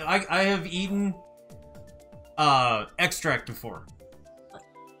eat. I have eaten extract before.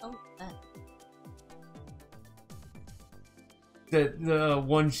 Oh, The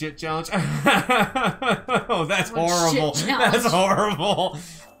one shit challenge. Oh, that's horrible. That's horrible.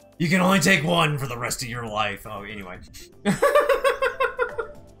 You can only take one for the rest of your life. Oh, anyway.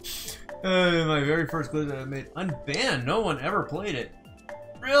 My very first glitch that I made. Unbanned. No one ever played it.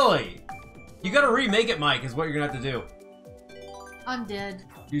 Really? You gotta remake it, Mike, is what you're gonna have to do. I'm dead.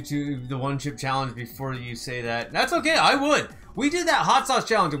 YouTube, the one chip challenge before you say that. That's okay, I would. We did that hot sauce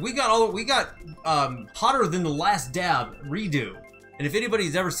challenge. We got hotter than the last dab redo. And if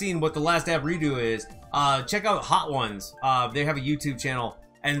anybody's ever seen what the last dab redo is, check out Hot Ones. They have a YouTube channel,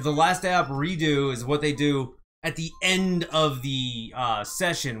 and the last dab redo is what they do at the end of the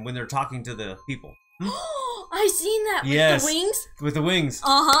session when they're talking to the people. I seen that with the wings. With the wings.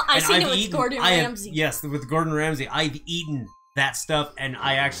 I seen it with Gordon Ramsay. Yes, with Gordon Ramsay. I've eaten that stuff, and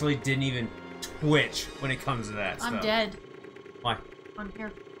I actually didn't even twitch when it comes to that stuff. I'm dead. Why? I'm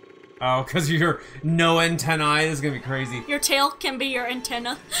here. Oh, because you're no antennae. This is gonna be crazy. Your tail can be your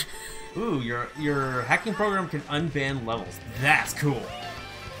antenna. Ooh, your hacking program can unban levels. That's cool.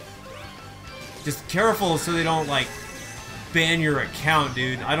 Just careful so they don't like ban your account,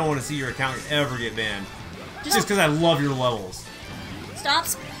 dude. I don't want to see your account ever get banned. Just because I love your levels. Stop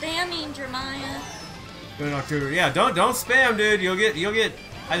spamming, Jeremiah. Yeah, don't spam, dude. You'll get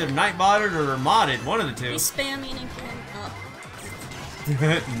either nightbotted or modded, one of the two. He's spamming again.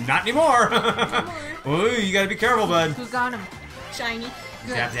 Not anymore. Ooh, you gotta be careful, bud. Who got him? Shiny.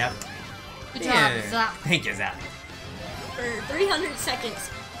 Good. Zap, zap. Good job, Zap. Thank you, Zap. For 300 seconds.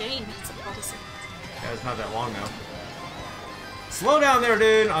 Dang, that's a lot of seconds. Yeah, it's not that long, though. Slow down there,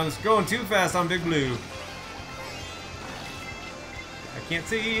 dude. I was going too fast on Big Blue. I can't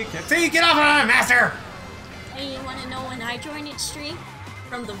see. Can't see. Get off of it, Master! Hey, you want to know when I joined its stream?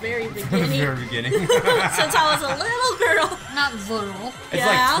 From the very beginning. From the very beginning. Since I was a little girl. Not little. It's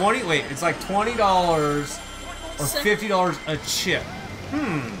like 20. Wait, it's like $20 or $50 a chip.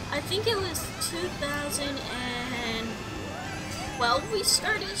 I think it was 2012 we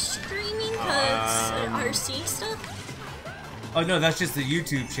started streaming because RC stuff. Oh no, that's just the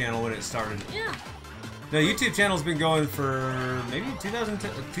YouTube channel when it started. Yeah. The YouTube channel's been going for maybe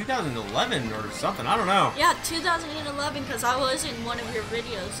 2011 or something. I don't know. Yeah, 2011 because I was in one of your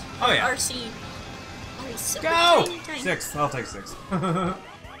videos. Oh yeah. RC. Go! 6. I'll take 6.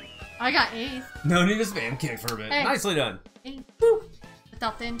 I got 8th. No need to spam kick for a bit. Hey. Nicely done. 8th. Woo!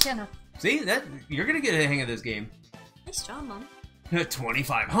 Without the antenna. See that you're gonna get a hang of this game. Nice job, Mom.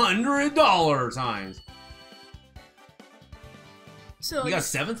 $2,500 times. So you got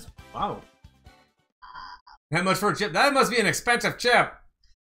 7th? Wow. That much for a chip? That must be an expensive chip.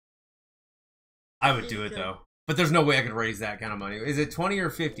 I would do it though, but there's no way I could raise that kind of money. Is it 20 or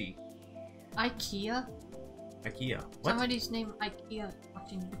 50? IKEA. IKEA. What? Somebody's named IKEA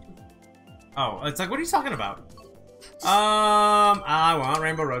watching YouTube. Oh, it's like, what are you talking about? I want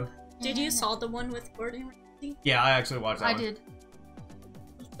Rainbow Road. Did you saw the one with Gordon Ramsay? Yeah, I actually watched that one. I did.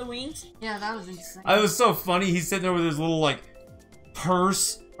 With the wings? Yeah, that was insane. It was so funny. He's sitting there with his little like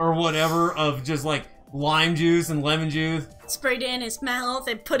purse or whatever of just like lime juice and lemon juice. Sprayed it in his mouth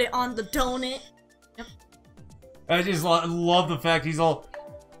and put it on the donut. Yep. I just love the fact he's all,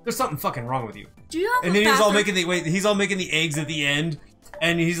 there's something fucking wrong with you. Do you have and then he's all making the eggs at the end.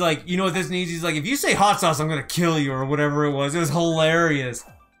 And he's like, you know what this needs? He's like, if you say hot sauce, I'm gonna kill you or whatever it was. It was hilarious.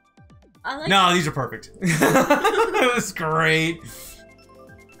 No, these are perfect. It was great.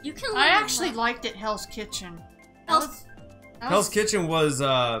 You can. I actually liked it. Hell's Kitchen. Hell's Kitchen was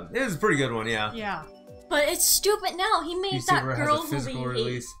it was a pretty good one, yeah. Yeah. But it's stupid now. He made that girl has a physical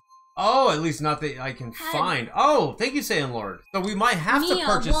release. Oh, at least not that I can find. Oh, thank you, Saiyan Lord. So we might have to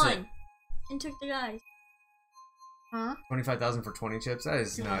purchase it. And took the guys. Huh? 25,000 for 20 chips? That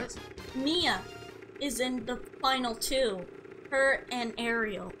is nuts. Mia is in the final 2. Her and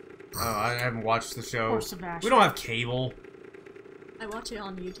Ariel. Oh, I haven't watched the show. Or Sebastian. We don't have cable. I watch it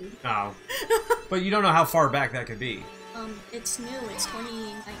on YouTube. Oh. But you don't know how far back that could be. It's new. It's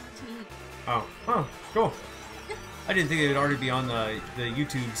 2019. Oh, huh, cool. I didn't think it would already be on the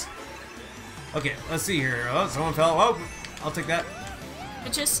YouTubes. Okay, let's see here. Oh, someone fell. Oh, I'll take that.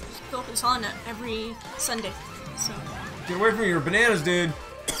 It just goes on every Sunday, so. Get away from your bananas, dude.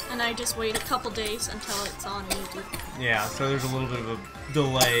 And I just wait a couple days until it's on YouTube. Yeah, so there's a little bit of a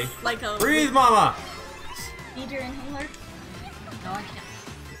delay. Like a. Breathe, mama. Need your inhaler? No, I can't.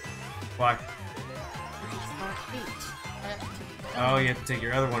 Why? It's 8. Oh, you have to take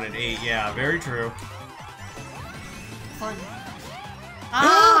your other one at 8. Yeah, very true. Fun.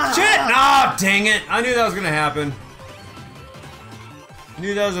 Shit! Ah, dang it! I knew that was gonna happen.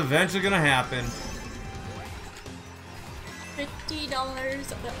 Knew that was eventually gonna happen.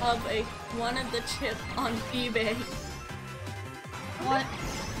 $50 of one of the chip on eBay. What?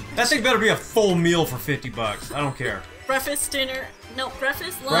 That thing better be a full meal for 50 bucks. I don't care. Breakfast, dinner. No,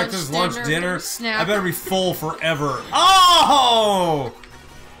 breakfast, lunch. Breakfast, lunch, dinner. Snack. I better be full forever. Oh!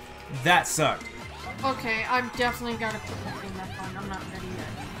 That sucked. Okay, I'm definitely gotta put the thing back on. I'm not ready yet.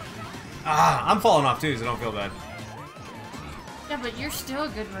 Ah, I'm falling off too, so don't feel bad. Yeah, but you're still a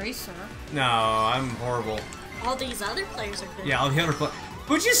good racer. No, I'm horrible. All these other players are good. Yeah, all the other players.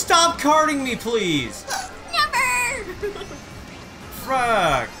 Would you stop carding me, please? Never!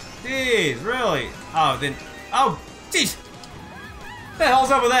 Fuck. Jeez, really? Oh, then. Oh, jeez. What the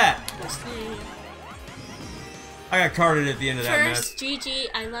hell's up with that? I got carded at the end of that mess. First, GG,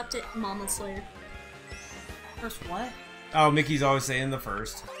 I left it MamaSlayer. First what? Oh, Mickey's always saying the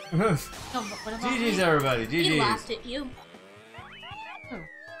first. No, but what about GG's, me? everybody. He GG's. laughed at you. Who?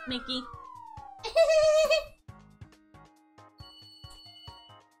 Mickey.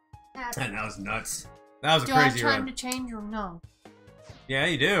 And that was nuts. That was a Do I have crazy time run. to change or no? Yeah,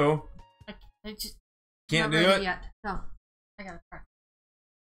 you do. I just Can't not do ready it? yet. No, I gotta try.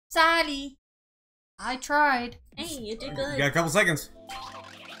 Sally, I tried. Hey, you did You good. got a couple seconds.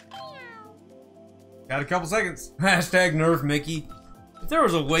 Got a couple seconds. Hashtag nerf Mickey. If there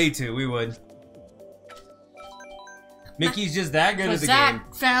was a way to, we would. Mickey's just that good at Was the that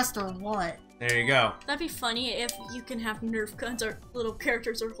game. fast or what? There you go. That'd be funny if you can have Nerf guns or little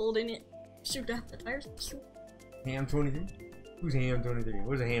characters are holding it. Shoot out the tires. Ham 23? Who's Ham 23?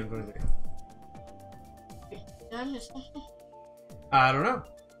 Where's a Ham 23? I don't know.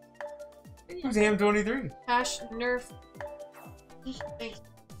 Who's Ham 23? Hash Nerf.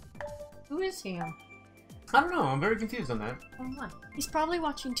 Who is him? I don't know. I'm very confused on that. Oh my. He's probably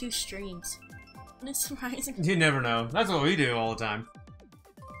watching 2 streams. And it's surprising. You never know. That's what we do all the time.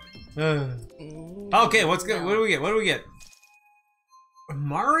 Okay, what's good? What do we get? What do we get?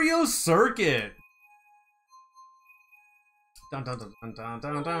 Mario Circuit. Dun dun dun dun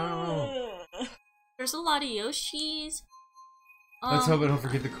dun dun. There's a lot of Yoshis. Let's hope I don't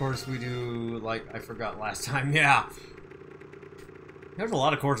forget the course we do, like I forgot last time. Yeah. There's a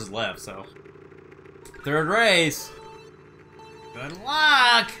lot of courses left, so. 3rd race. Good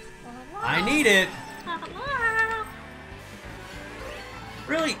luck. I need it.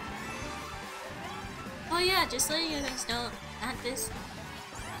 Really? Oh yeah, just so you guys know, at this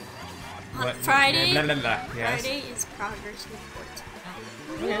What? Friday. Blah, blah, blah. Yes. Friday is progress report.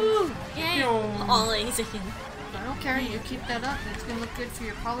 Woo! Yay! Always again. I don't care. You keep that up. It's gonna look good for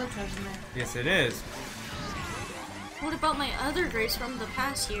your college resume. Yes, it is. What about my other grades from the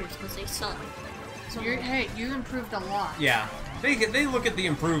past years? Because they suck. So hey, you improved a lot. Yeah. They look at the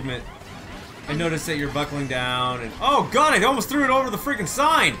improvement and notice that you're buckling down and oh god, I almost threw it over the freaking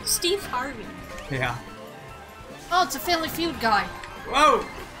sign. Steve Harvey. Yeah. Oh, it's a Family Feud guy. Whoa,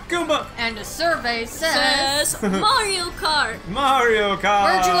 Goomba. And the survey says Mario Kart. Mario Kart.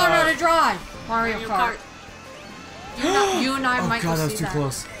 where'd you learn how to drive? Mario Kart. You and I Oh might god, go that was see too that.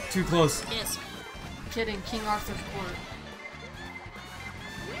 close. Too close. Yes. Kidding, King Arthur's Court.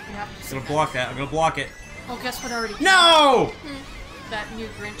 You have to I'm see gonna that. block that. I'm gonna block it. Oh, guess what already? No! That new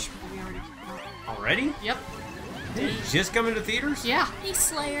Grinch movie already came out. Already? Yep. Did it just come into theaters? Yeah. Hey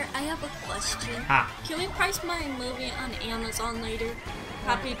Slayer, I have a question. Ha. Can we price my movie on Amazon later?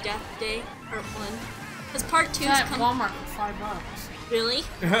 Happy Death Day, Part 1. Because Part 2 It's is at coming. Walmart for $5. Really?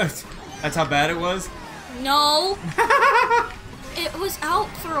 That's how bad it was? No. It was out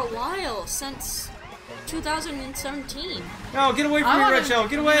for a while, since 2017. No, get away from me, red shell.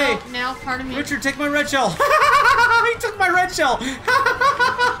 Get away. No, now, pardon me. Richard, take my red shell. He took my red shell.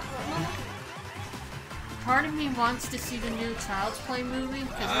 Part of me wants to see the new Child's Play movie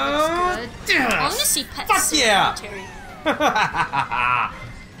because it looks good. Yes. I want to see Pet Fuck yeah. Cemetery.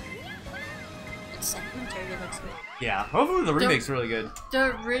 Pet Cemetery looks good. Yeah, hopefully the remake's really good.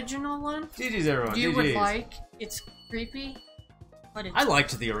 The original one, GG's everyone. you GG's. would like. It's creepy. But it's... I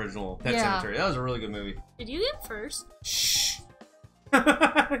liked the original Pet Sematary. That was a really good movie. Did you get first? Shh.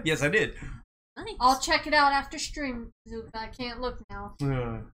 Yes, I did. Nice. I'll check it out after stream. I can't look now.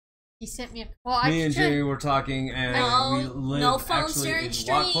 He sent me a... Well, me and Jimmy were talking, and we live actually a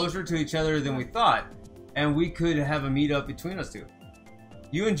lot closer to each other than we thought. And we could have a meetup between us two.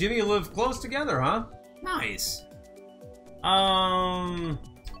 You and Jimmy live close together, huh? Nice.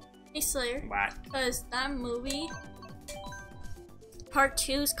 Hey Slayer. What? Because that movie, part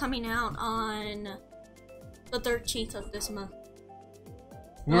 2 is coming out on the 13th of this month.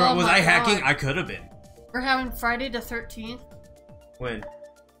 Was I hacking? I could have been. We're having Friday the 13th. When?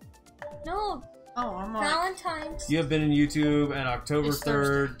 No. Oh, I'm on. Valentine's. You have been in YouTube at October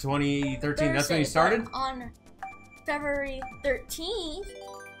 3rd, 2013. That's when you started? On February 13th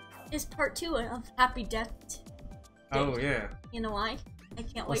is part 2 of Happy Death Day. Oh, yeah. You know why? I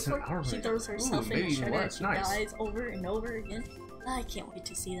can't wait for it. She throws herself in the shredder and she dies over and over again. I can't wait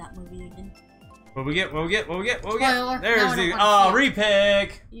to see that movie again. What we get? There's the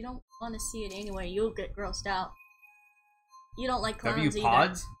repick. You don't want to see it anyway. You'll get grossed out. You don't like clowns either.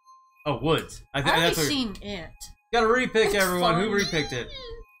 Pods? Oh, Woods. I've already seen it. Gotta repick everyone. Who repicked it?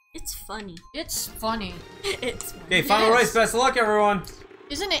 It's funny. It's funny. It's funny. Okay, final race. Best of luck, everyone.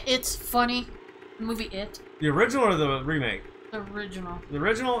 Isn't it? It's funny. The movie It. The original or the remake? The original. The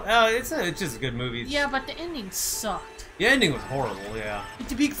original? It's just a good movie. Yeah, but the ending sucked. The ending was horrible. Yeah.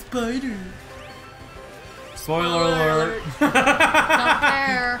 It's a big spider. Spoiler alert. Not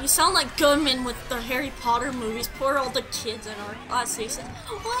fair. You sound like Goodman with the Harry Potter movies. Poor all the kids in our class. They said,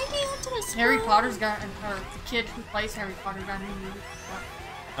 "Why do you have to spoil?" Harry Potter's got, or the kid who plays Harry Potter got a new movie.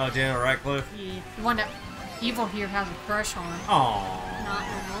 Oh, Daniel Radcliffe. Yeah, the one that Evil here has a crush on. Aww. Not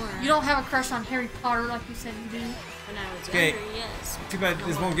no more. You don't have a crush on Harry Potter like you said you do. When I was younger, yes. Too bad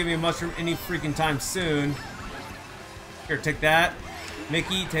this won't give me a mushroom any freaking time soon. Here, take that.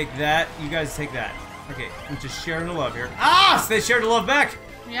 Mickey, take that. You guys take that. Okay, I'm just sharing the love here. Ah! So they shared the love back!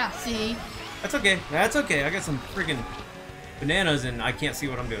 Yeah, see? That's okay. That's okay. I got some freaking bananas and I can't see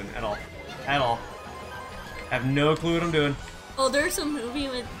what I'm doing at all. At all. I have no clue what I'm doing. Oh, there's a movie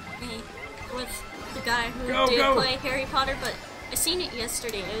with the guy who did play Harry Potter, but I seen it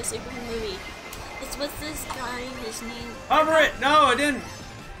yesterday. It was a good movie. It's with this guy, his name... Cover it! No, I didn't!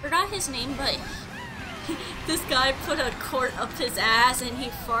 Forgot his name, but this guy put a quart up his ass and he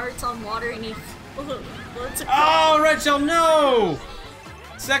farts on water and he floats across. Oh, Red Shell, no!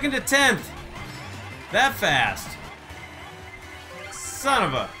 2nd to 10th. That fast. Son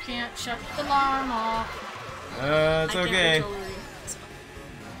of a... Can't shut the alarm off. It's okay.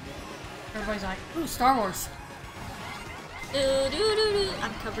 Everybody's like, ooh, Star Wars.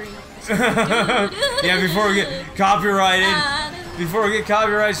 I'm covering up this. Yeah, before we get copyrighted. Before we get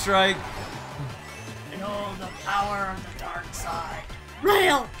copyright strike. I know the power of the dark side.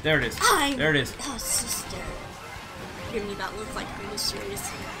 Rail! There it is. There it is. Oh, sister. Give me that look like we were serious.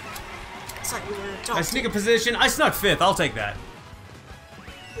 It's like we were adults. I sneak a position. I snuck 5th. I'll take that.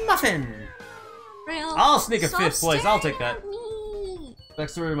 Muffin. Rail, I'll sneak a 5th place. I'll take that. Me.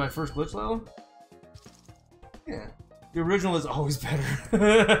 Backstory to my first glitch level? Yeah. The original is always better.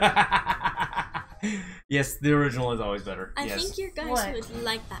 Yes, the original is always better. I think you guys would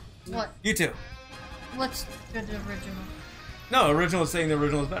like that. What? You too. What's the original? No, original is saying the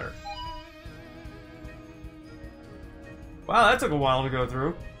original is better. Wow, that took a while to go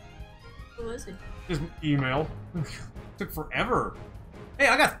through. Who was it? Just email. Took forever. Hey,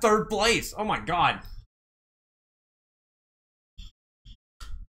 I got 3rd place. Oh my god.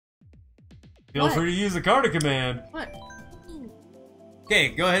 Feel free to use the Carter command. What? Okay,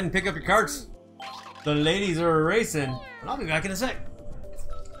 go ahead and pick up your carts. The ladies are racing, but I'll be back in a sec.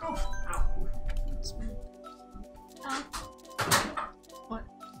 What?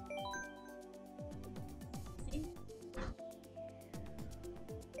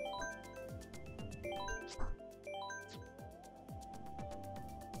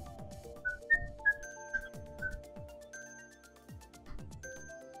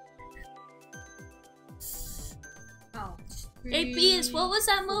 Oh. Hey, Bees, what was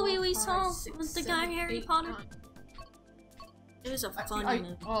that movie we saw with the guy Harry Potter? It was a funny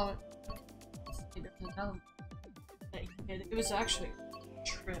movie. It was actually a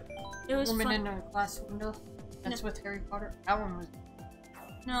trip. It was Woman fun. in a glass window. That's with Harry Potter. That one was.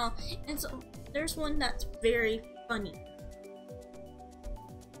 No, and so there's one that's very funny.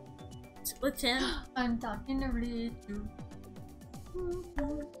 It's with him. I'm talking to little.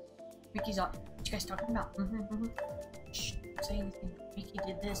 Mickey's like, what you guys talking about? Shh, don't say anything. Mickey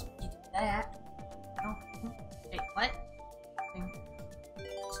did this, Mickey did that. No. Wait, what?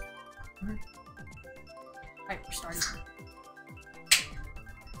 Alright, we're starting.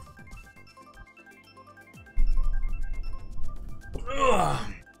 Ugh.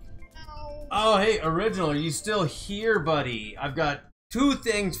 Oh, hey, Original, are you still here, buddy? I've got 2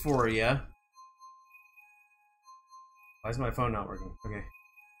 things for you. Why is my phone not working? Okay.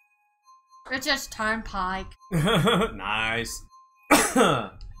 It's just Turnpike. Nice.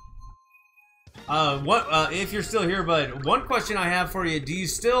 If you're still here, bud, one question I have for you, do you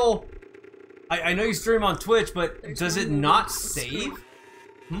still... I know you stream on Twitch, but does it not save?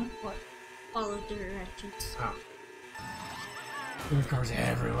 What? Follow directions. Oh. There are cars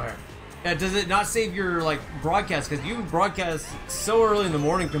everywhere. Yeah, does it not save your, like, broadcast? Because you broadcast so early in the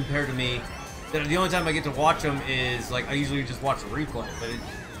morning compared to me that the only time I get to watch them is, like, I usually just watch a replay, but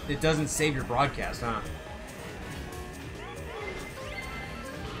it doesn't save your broadcast, huh?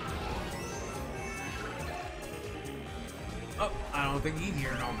 Oh, I don't think he's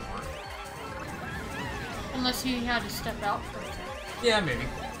here no more. Unless he had to step out for a second. Yeah, maybe.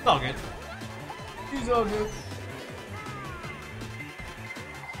 It's all good. He's all good.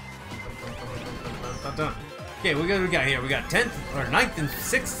 Okay, we got here. We got 10th, or 9th, and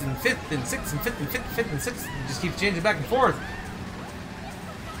 6th, and 5th, and 6th, and 5th, and 5th, 5th, and 6th. It just keeps changing back and forth.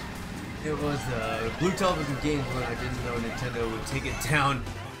 It was Blue Television Games when I didn't know Nintendo would take it down,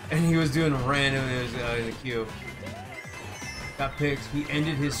 and he was doing random in the queue. Got picked. He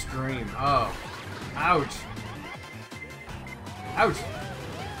ended his stream. Oh. Ouch. Ouch.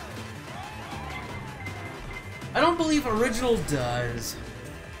 I don't believe Original does.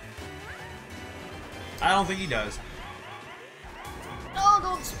 I don't think he does. No,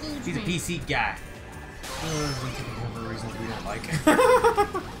 don't spooge He's me. a PC guy. For reasons we don't like.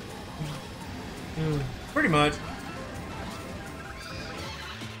 Pretty much.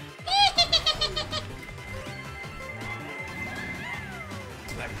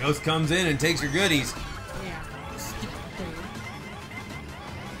 That ghost comes in and takes your goodies. Yeah. Stupid thing.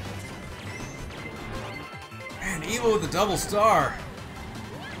 Man, Evil with a double star.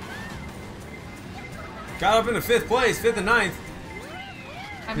 Got up into 5th place, 5th and 9th.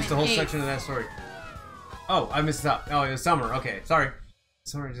 Missed a whole section of that story. Oh, I missed it up. Oh, it was Summer. Okay, sorry.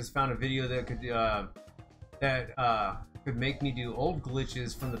 Summer just found a video that could make me do old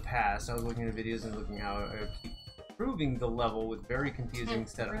glitches from the past. I was looking at videos and looking how I keep improving the level with very confusing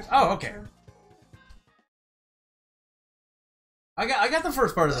setups. Oh, okay. I got the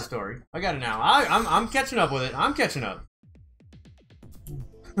first part of the story. I got it now. I'm catching up with it. I'm catching up.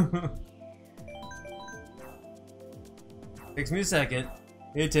 Takes me a second.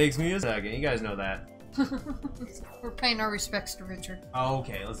 It takes me a second. You guys know that. We're paying our respects to Richard. Oh,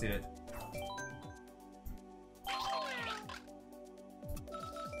 okay, let's do it.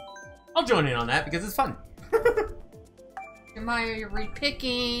 I'll join in on that because it's fun. Jeremiah, you're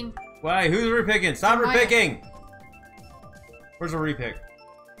repicking. Why? Who's repicking? Stop Jeremiah. repicking! Where's the repick?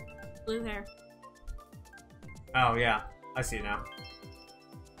 Blue hair. Oh, yeah. I see it now.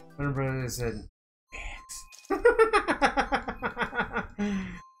 My brother said, X.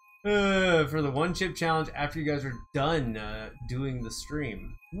 For the 1 chip challenge after you guys are done doing the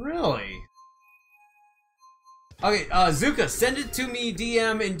stream. Really? Okay, Zuka, send it to me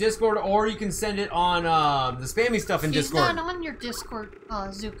DM in Discord, or you can send it on the spammy stuff in Discord. He's not on your Discord,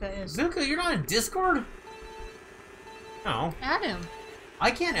 Zuka is. Zuka, you're not in Discord? No. Add him.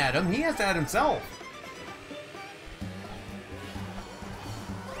 I can't add him. He has to add himself.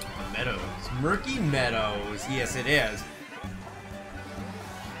 Meadows. Murky Meadows. Yes, it is.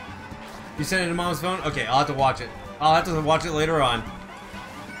 You sent it to Mom's phone? Okay, I'll have to watch it. I'll have to watch it later on.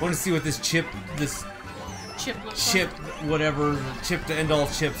 I want to see what this chip whatever, chip to end all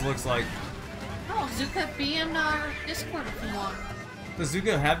chips looks like. Oh, Zuka, be in our Discord if you want. Does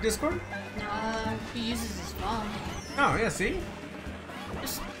Zuka have Discord? He uses his phone. Oh, yeah, see?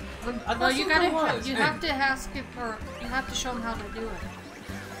 Just, I well, thought you Zuka gotta, was. you have to ask it, or you have to show him how to do it.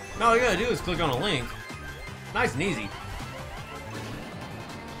 No, all you gotta do is click on a link. Nice and easy.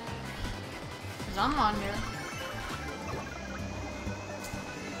 Cause I'm on there.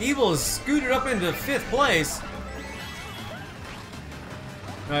 Evil is scooted up into 5th place.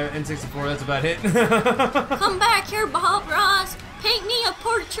 Alright, N64, that's about it. Come back here, Bob Ross. Paint me a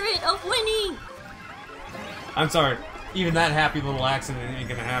portrait of winning. I'm sorry. Even that happy little accident ain't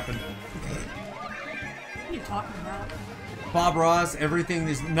gonna happen. What are you talking about? Bob Ross,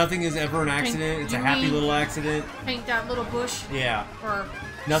 nothing is ever an accident. It's a happy little accident. Paint that little bush? Yeah. Or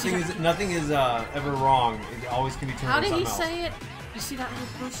Nothing is ever wrong. It always can be turned how into did something he else. say it? You see that little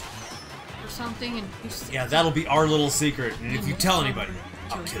bush? Or something? And you see Yeah, that'll be our little secret. And if you tell anybody,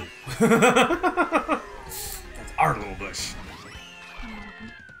 I'll kill you. That's our little bush.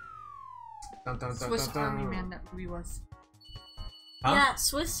 Dun, dun, dun, Swiss dun, dun. Army Man that movie was. Huh? Yeah,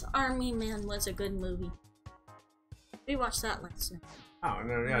 Swiss Army Man was a good movie. We watched that last night. Oh,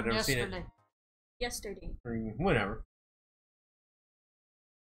 no, yeah, I've never seen it. Yesterday. Whatever.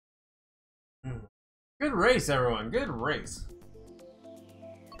 Good race, everyone. Good race.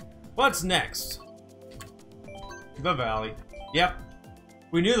 What's next? The Valley. Yep.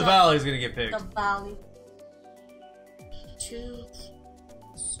 We knew the Valley was going to get picked. The Valley.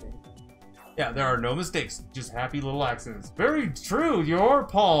 Yeah, there are no mistakes. Just happy little accidents. Very true. You're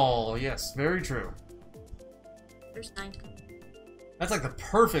Paul. Yes, very true. There's 9. That's like the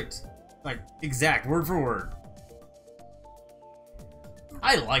perfect, like, exact word for word.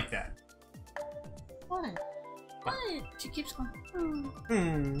 I like that. What? What? She keeps going.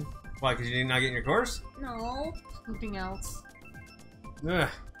 Why? Because you did not get in your course? No. Something else. Ugh.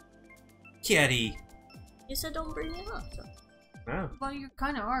 Kitty. You said don't bring it up. So. Oh. Well, you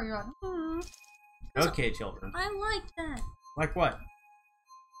kind of are. You're like, Okay, children. I like that. Like what?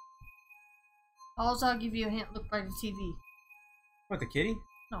 Also, I'll give you a hint. Look by the TV. What, the kitty?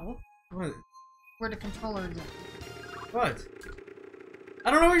 No. What? Where the controller is at. What?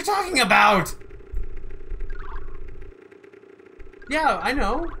 I don't know what you're talking about! Yeah, I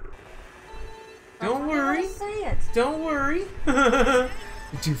know. Don't worry. Say it. Don't worry.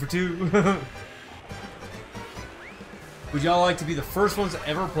 2 for 2. Would y'all like to be the first ones to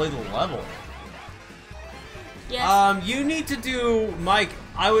ever play the level? Yes. You need to do, Mike,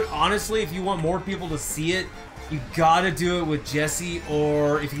 I would honestly, if you want more people to see it, you gotta do it with Jesse,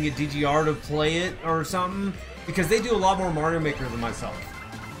 or if you can get DGR to play it or something, because they do a lot more Mario Maker than myself.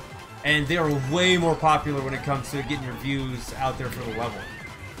 And they are way more popular when it comes to getting your views out there for the level.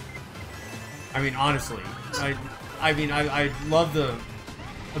 I mean, honestly, I love the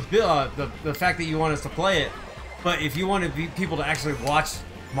fact that you want us to play it, but if you want people to actually watch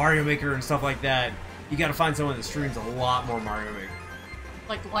Mario Maker and stuff like that, you gotta find someone that streams a lot more Mario Maker.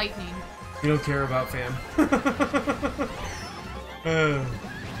 Like lightning. You don't care about fam.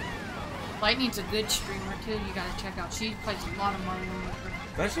 Lightning's a good streamer too. You gotta check out. She plays a lot of Mario Maker.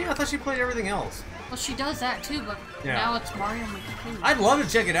 Does she? I thought she played everything else. Well, she does that too, but Yeah. now it's Mario Maker too. I'd love to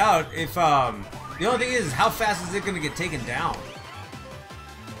check it out. If the only thing is, how fast is it gonna get taken down?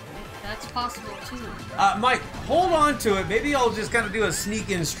 That's possible too. Mike, hold on to it. Maybe I'll just kind of do a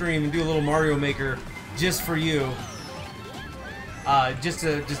sneak-in stream and do a little Mario Maker just for you. Just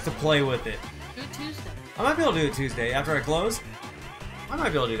to play with it. Do it Tuesday. I might be able to do it Tuesday after I close. I might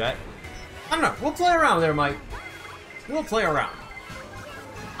be able to do that. I don't know. We'll play around there, Mike. We'll play around.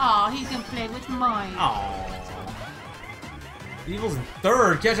 Aw, he can play with mine. Aww. Evil's in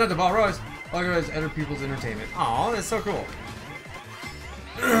 3rd. Catch up to Bob Royce. Organize other people's entertainment. Aw, that's so cool.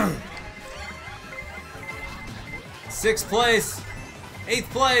 6th place. 8th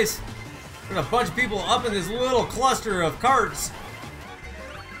place. There's a bunch of people up in this little cluster of carts.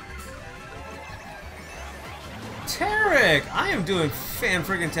 Tarek, I am doing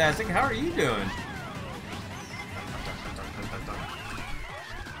fan-friggin-tastic. How are you doing?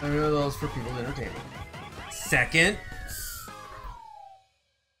 I know those for people's entertainment. 2nd.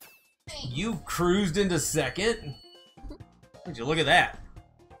 You cruised into 2nd. Would you look at that?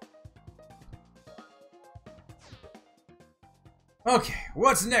 Okay,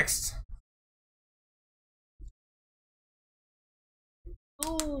 what's next?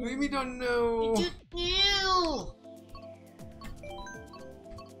 Oh, Maybe don't know. Ew.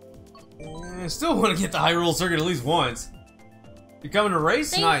 I still want to get the Hyrule Circuit at least once. You coming to race?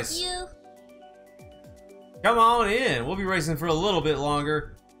 Thank Nice. you. Come on in. We'll be racing for a little bit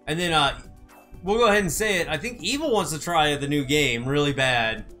longer. And then, we'll go ahead and say it. I think Evil wants to try the new game really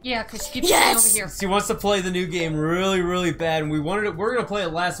bad. Yeah, because she keeps Yes! over here. She wants to play the new game really, really bad. And we wanted it. We're going to play it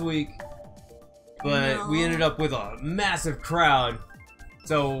last week. But No. we ended up with a massive crowd.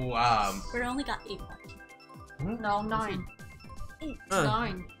 So, We only got 8 points. No, 9. 8.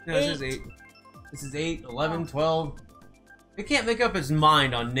 9. No, this is 8. This is 8, 11, 12. It can't make up its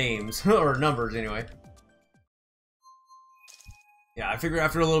mind on names. Or numbers, anyway. Yeah, I figure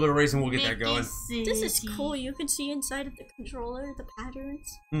after a little bit of racing, we'll get that going. This is cool. You can see inside of the controller the patterns.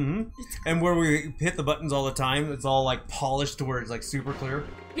 Mm-hmm. And where we hit the buttons all the time, it's all like polished to where it's like super clear.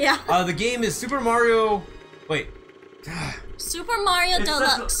 Yeah. The game is Super Mario. Wait. Super Mario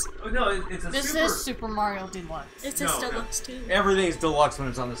Deluxe. It's a This is Super Mario Deluxe. It says Deluxe too. Everything's deluxe when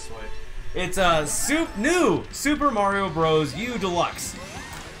it's on the Switch. It's a new Super Mario Bros. U Deluxe.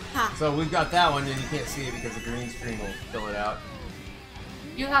 Ha. So we've got that one, and you can't see it because the green screen will fill it out.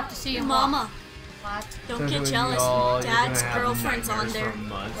 You have to see your Mama, What? don't get jealous. Dad's girlfriend's on there.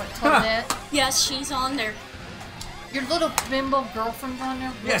 What, Toadette? Yes, she's on there. Your little bimbo girlfriend's on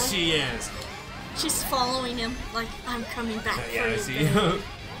there? Really? Yes, she is. She's following him like, I'm coming back Yeah, for I you, see. babe."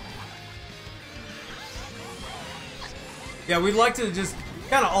 Yeah, we'd like to just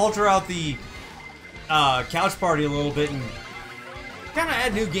kind of alter out the couch party a little bit and kind of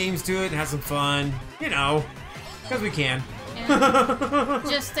add new games to it and have some fun. You know, because we can. And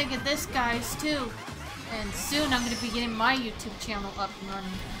just think of this, guys, too. And soon I'm going to be getting my YouTube channel up and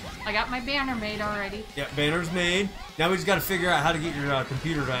running. I got my banner made already. Yeah, banner's made. Now we just got to figure out how to get your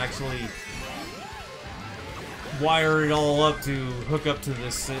computer to actually wire it all up to hook up to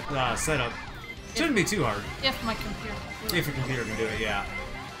this setup. Shouldn't be too hard. If my computer can do it. If your computer can do it, yeah.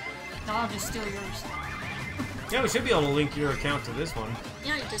 No, I'll just steal yours. Yeah, we should be able to link your account to this one.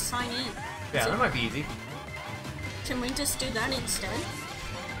 Yeah, you just sign in. Yeah, So, that might be easy. can we just do that instead?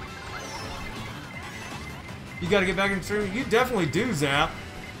 You gotta get back in stream. You definitely do, Zap.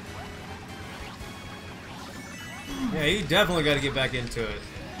 Yeah, you definitely gotta get back into it.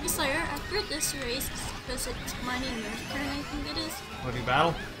 Hey Slayer, after this race, because it's mine and yours turn, I think it is. Wanna do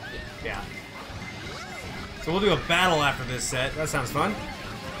battle? Yeah. So we'll do a battle after this set. That sounds fun.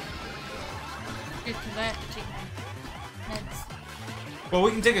 Get to that, take my meds. Well,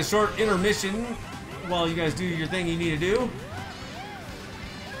 we can take a short intermission while you guys do your thing you need to do.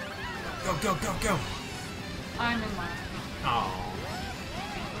 Go, go, go, go. I'm in line. Oh.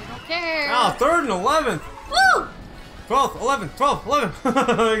 I don't care. Oh, 3rd and 11th. Woo! 12th, 11th, 12th,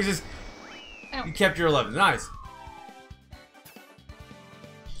 11th. I You kept your 11th. Nice.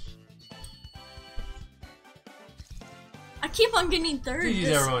 I keep on getting third. GG's,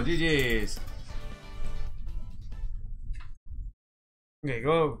 everyone. GG's. Okay,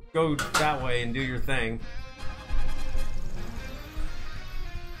 go that way and do your thing.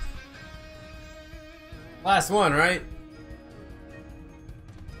 Last one, right?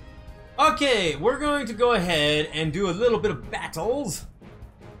 Okay, we're going to go ahead and do a little bit of battles.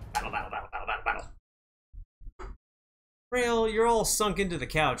 Battle, battle, battle, battle, battle, battle. Rail, you're all sunk into the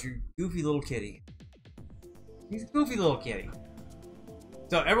couch. You goofy little kitty. He's a goofy little kitty.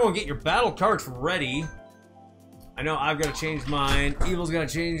 So everyone get your battle carts ready. I know I've got to change mine. Evil's got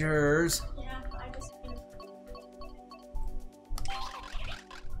to change hers. Yeah, I just.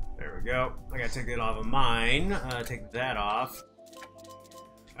 There we go. I got to take that off of mine. Take that off.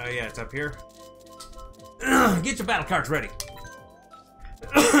 Oh yeah, it's up here. Get your battle carts ready.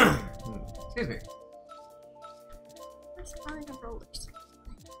 Excuse me. Where's mine the rollers?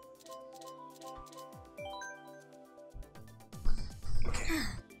 Okay.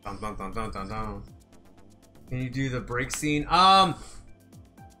 Dun, dun, dun, dun, dun, dun. Can you do the break scene?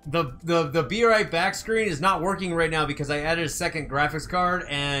 The Be Right Back screen is not working right now because I added a second graphics card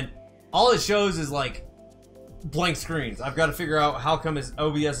and all it shows is like blank screens. I've got to figure out how come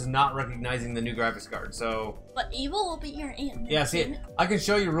OBS is not recognizing the new graphics card. So, But Evil will be your aunt. yeah, see it. I can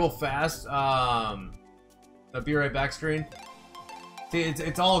show you real fast. The Be Right Back screen. See,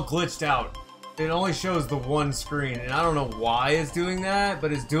 it's all glitched out. It only shows the one screen, and I don't know why it's doing that,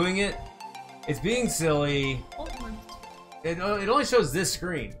 but it's doing it. It's being silly. It only shows this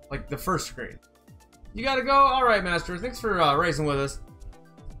screen, like the first screen. You gotta go? Alright, Master. Thanks for racing with us.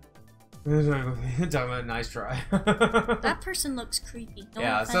 Talking about nice try. That person looks creepy. No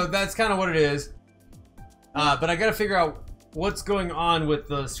yeah, so offense. that's kind of what it is. But I gotta figure out what's going on with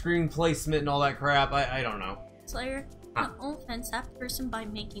the screen placement and all that crap. I don't know. Slayer, no offense, that person by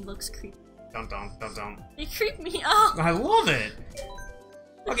making looks creepy. Don't. They creep me out. I love it.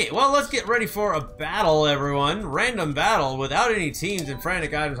 Okay, well, let's get ready for a battle, everyone. Random battle without any teams and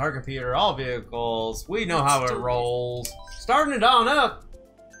frantic items, hard computer, all vehicles. We know how it rolls. Starting it on up.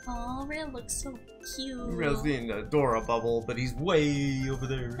 Oh, Rail looks so cute. Rail's being adorable, but he's way over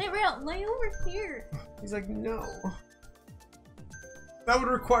there. Hey, Rail, lay over here. He's like, no. That would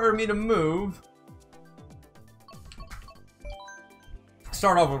require me to move.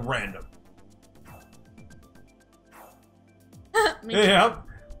 Start off with random. Yep.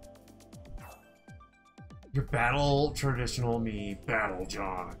 Your battle traditional me, Battle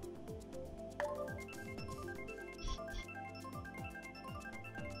John.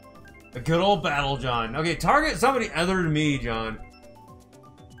 A good old Battle John. Okay, target somebody other than me, John.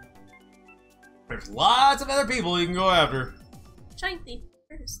 There's lots of other people you can go after. Shine Thief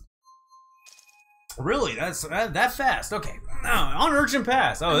first. Really? That's that fast? Okay. On Urchin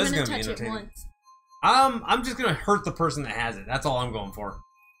Pass. Oh, this is gonna be entertaining. Once. I'm just gonna hurt the person that has it. That's all I'm going for.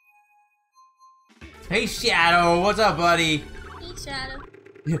 Hey Shadow, what's up, buddy? Hey, Shadow.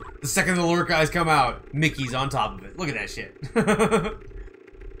 Yeah, the second the lure guys come out, Mickey's on top of it. Look at that shit.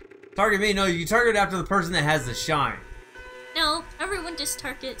 Target me? No, you target after the person that has the shine. No, everyone just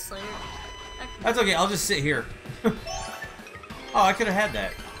target Slayer. That's okay, I'll just sit here. Oh, I could have had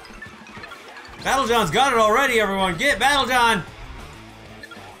that. Battlejohn's got it already, everyone. Get Battlejohn!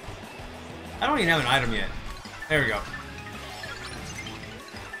 I don't even have an item yet. There we go.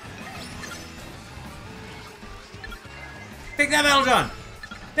 Take that, Battle John!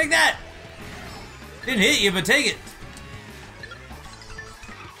 Take that! Didn't hit you, but take it.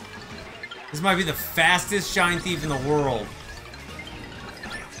 This might be the fastest Shine Thief in the world.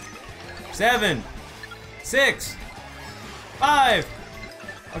 7, 6, 5.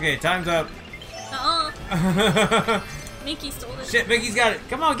 Okay, time's up. Mickey stole it. Shit, Mickey's got it.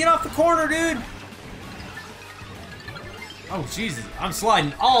 Come on, get off the corner, dude. Oh, Jesus. I'm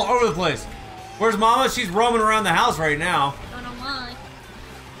sliding all over the place. Where's Mama? She's roaming around the house right now. Don't know why.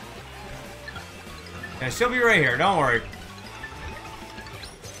 Yeah, she'll be right here. Don't worry.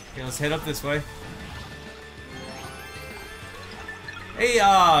 Okay, let's head up this way. Hey,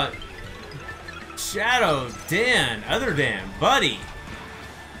 Shadow, Dan, other Dan, buddy.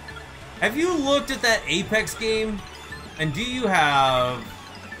 Have you looked at that Apex game? And do you have...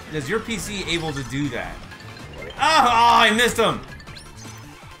 Is your PC able to do that? Oh, I missed him!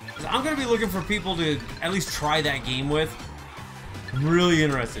 I'm gonna be looking for people to at least try that game with. I'm really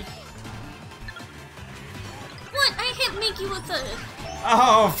interested. What? I hit Mickey with a...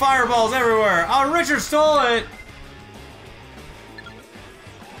 Oh, fireballs everywhere! Oh, Richard stole it!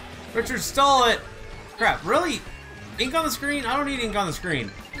 Richard stole it! Crap, really? Ink on the screen? I don't need ink on the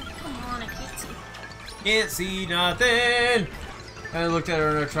screen. Come on, I can't see. Can't see nothing! I looked at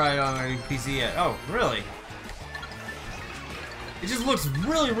her and I tried it on my PC yet. Oh, really? It just looks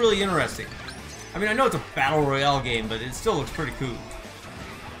really, really interesting. I mean, I know it's a battle royale game, but it still looks pretty cool.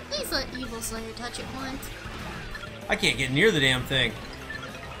 Please let EvilSlayer touch it once. I can't get near the damn thing.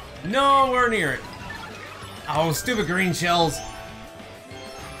 Nowhere near it. Oh, stupid green shells.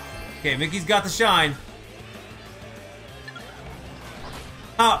 Okay, Mickey's got the shine.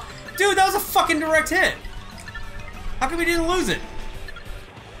 Oh, dude, that was a fucking direct hit. How come we didn't lose it?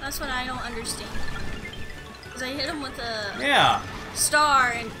 That's what I don't understand. Because I hit him with a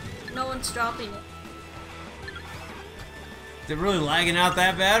star and no one's dropping it. Is it really lagging out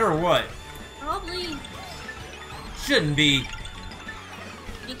that bad or what? Probably. Shouldn't be.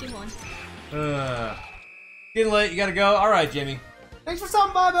 Mickey won. Getting late, you gotta go. Alright, Jimmy. Thanks for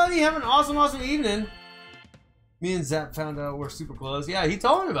stopping by, buddy. Have an awesome, awesome evening. Me and Zap found out we're super close. Yeah, he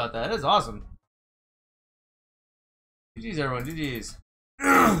told me about that. That's awesome. GG's, everyone. GG's.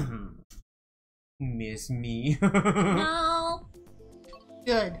 Miss me. No.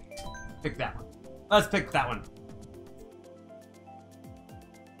 Good. Pick that one. Let's pick that one.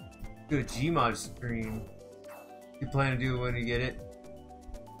 Do a Gmod stream. You plan to do it when you get it?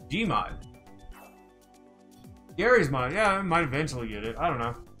 Gmod. Gary's mod. Yeah, I might eventually get it. I don't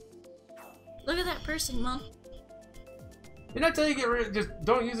know. Look at that person, Mom. Didn't I tell you to get rid? Just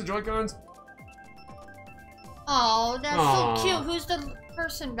don't use the Joy-Cons. Oh, that's Aw. so cute. Who's the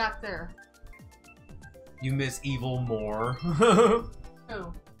person back there? You miss Evil more. Who?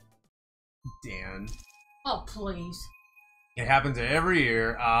 Dan. Oh, please. It happens every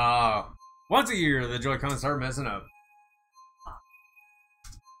year. Once a year, the Joy-Cons start messing up.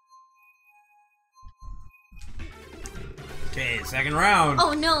 Okay, second round.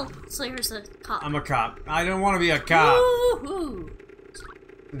 Oh no, Slayer's a cop. I'm a cop. I don't want to be a cop. Woohoo!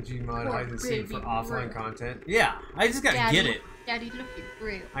 Gmod Poor hide and seek for baby offline Rick. content. Yeah, I just gotta Daddy, get it. Daddy, look at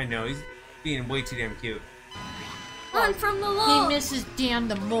Real. I know, he's being way too damn cute. Run from the He law. misses Dan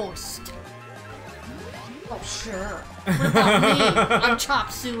the most. Oh, sure. What about me? I'm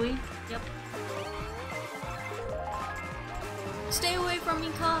Chop Suey. Yep. Stay away from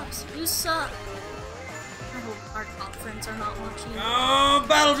me, cops. You suck. I hope our cop friends are not watching. Oh,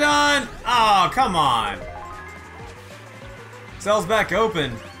 Battle John! Oh, come on. Cell's back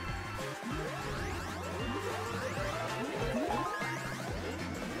open.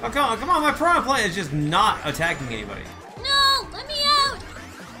 Oh, come on, my prime plant is just not attacking anybody. No, let me out.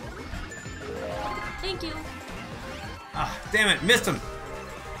 Thank you. Ah, damn it, missed him.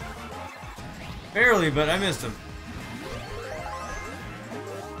 Barely, but I missed him.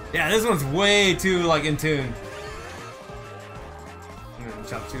 Yeah, this one's way too, like, in tune. I'm gonna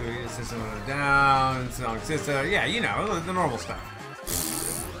chop 2, system down, song sister. Yeah, you know, the normal stuff.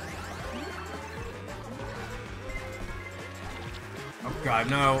 Oh god,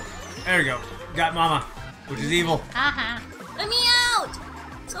 no. There we go. Got Mama, which is evil. Let me out.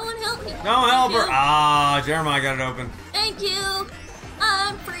 Someone help me. Don't help her. Thank you. Ah, Jeremiah got it open. Thank you.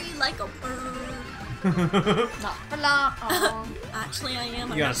 I'm free like a bird. Not for long. Actually, I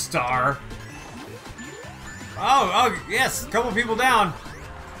am. You got a star. Oh, yes, a couple people down.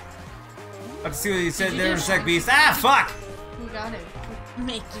 Let's see what he said you there in a do, sec, Sean? beast. Ah, fuck! Who got it?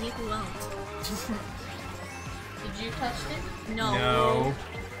 Mickey, who else? Did you touch it? No. No.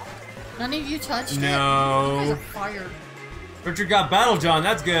 None of you touched it? No. You guys are fired. Richard got Battle John,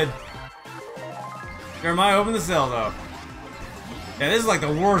 that's good. Jeremiah, open the cell, though. Yeah, this is like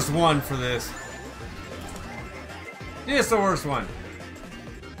the worst one for this. It's the worst one.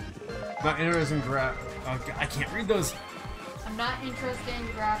 Not interested in oh, I can't read those. I'm not interested in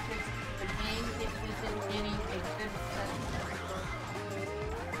graphics. The game isn't getting a good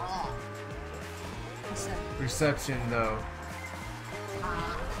reception though.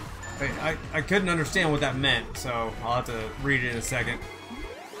 Wait, I couldn't understand what that meant, so I'll have to read it in a second.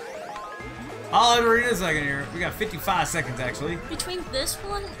 I'll have to read it in a second here. We got 55 seconds actually. Between this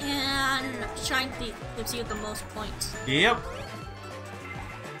one and Shine Thief gives you the most points. Yep.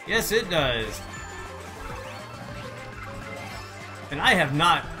 Yes, it does. And I have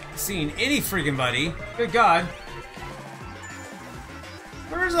not seen any freaking buddy. Good God.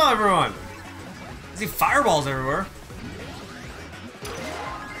 Where's everyone? I see fireballs everywhere.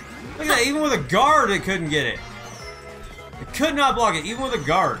 Look at that, even with a guard it couldn't get it. It could not block it, even with a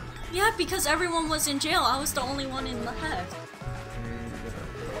guard. Yeah, because everyone was in jail. I was the only one in the head.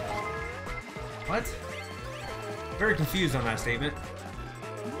 What? Very confused on that statement.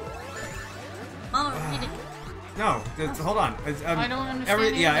 Oh, read it. No, hold on. I don't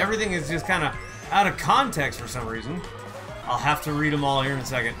understand yeah, either. everything is just kind of out of context for some reason. I'll have to read them all here in a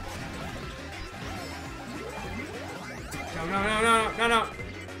second. No.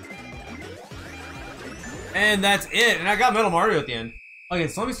 And that's it. And I got Metal Mario at the end. Okay,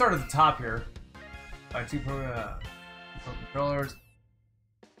 so let me start at the top here. Two pro controllers.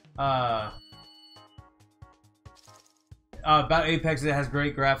 About Apex, it has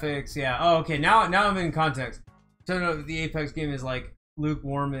great graphics. Yeah. Oh, okay. Now I'm in context. So no, the Apex game is like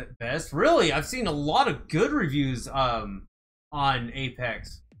lukewarm at best. Really, I've seen a lot of good reviews on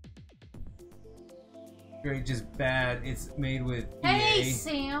Apex. Great, just bad. It's made with Hey, EA.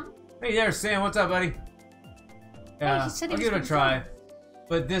 Sam. Hey there, Sam. What's up, buddy? Yeah, he said he I'll was give it a gonna try. play.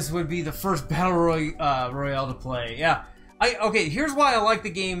 But this would be the first battle royale to play. Yeah. Okay, here's why I like the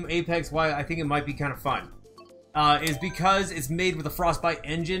game Apex. Why I think it might be kind of fun. Is because it's made with a Frostbite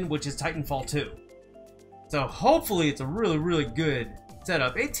engine, which is Titanfall 2. So hopefully it's a really, really good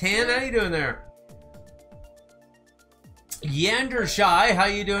setup. Hey Tan, how you doing there? Yander Shy, how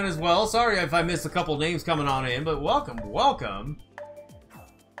you doing as well? Sorry if I missed a couple names coming on in, but welcome.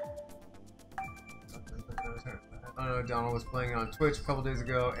 I know Donald was playing on Twitch a couple days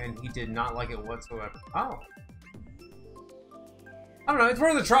ago, and he did not like it whatsoever. Oh. I don't know, it's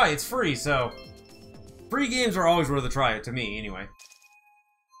worth a try. It's free, so... Free games are always worth a try, to me, anyway.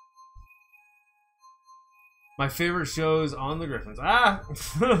 My favorite shows on the Griffins. Ah!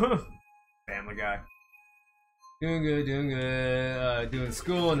 Family Guy. Doing good. Doing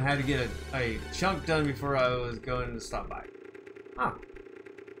school and had to get a chunk done before I was going to stop by. Huh.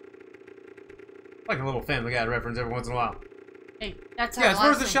 Like a little Family Guy reference every once in a while. Hey, that's yeah, it's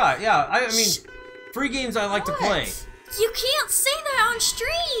worth a shot. Yeah, I mean, free games I like to play. You can't say that on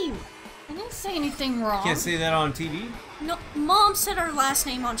stream! I didn't say anything wrong. Can't say that on TV? No, Mom said our last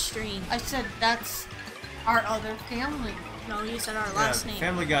name on stream. I said that's our other family. No, you said our last name.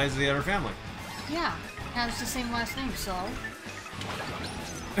 Family Guy is the other family. Yeah, has the same last name, so...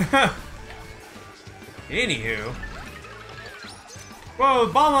 Anywho.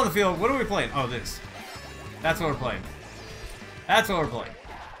 Whoa, bomb on the field. What are we playing? Oh, this. That's what we're playing.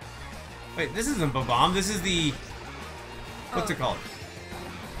 Wait, this isn't a bomb. This is the... What's it called?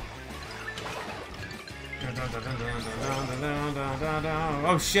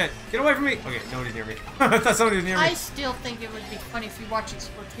 Oh shit! Get away from me! Okay, nobody's near me. I thought somebody was near me. I still think it would be funny if you watch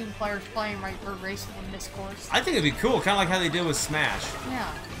Splatoon players playing right or racing in this course. I think it'd be cool, kind of like how they did with Smash.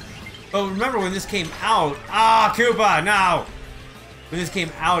 Yeah. But remember when this came out? Ah, Koopa, no! When this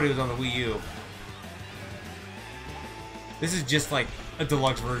came out, it was on the Wii U. This is just like a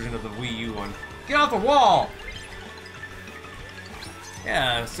deluxe version of the Wii U one. Get off the wall!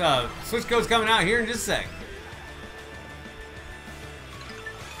 Yeah, so Switch code's coming out here in just a sec.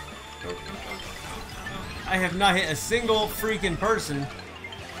 I have not hit a single freaking person.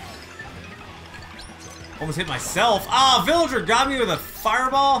 Almost hit myself. Ah, Villager got me with a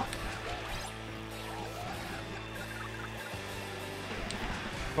fireball.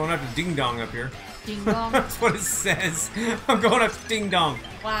 Going after Ding Dong up here. Ding Dong? That's what it says. I'm going after Ding Dong.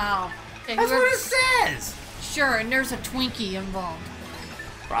 Wow. Okay, That's what it says. Sure, and there's a Twinkie involved.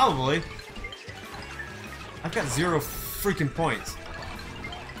 Probably. I've got 0 freaking points.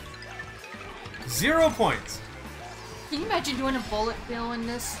 0 points. Can you imagine doing a bullet bill in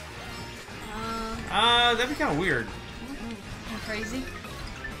this? That'd be kind of weird. Crazy.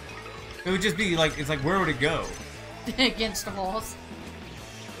 It would just be like, it's like, where would it go? Against the walls.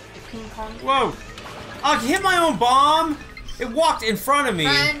 The ping pong. Whoa! I hit my own bomb! It walked in front of me.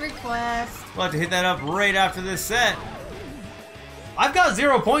 Friend request. We'll have to hit that up right after this set. I've got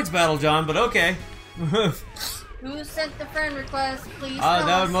 0 points, Battle John, but okay. Who sent the friend request? Please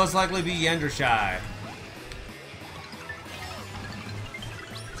That would most likely be Yendershy. I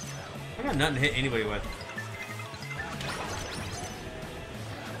got nothing to hit anybody with.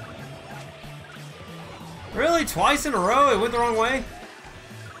 Really? Twice in a row? It went the wrong way?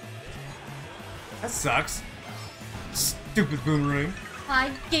 That sucks. Stupid boomerang.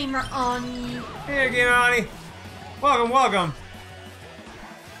 Hi, Gamer Ani. Hey, Gamer Ani. Welcome, welcome.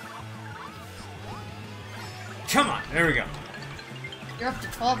 Come on, there we go. You're up to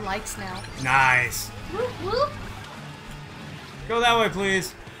 12 likes now. Nice. Whoop, whoop. Go that way,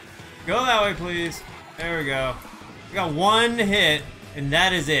 please. Go that way, please. There we go. We got 1 hit, and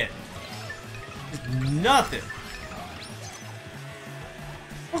that is it. Just nothing.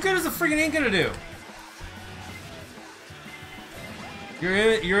 What good is the freaking ink gonna do?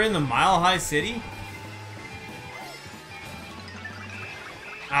 You're in the Mile High City?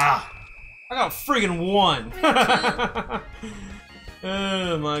 Ah. I got friggin' 1.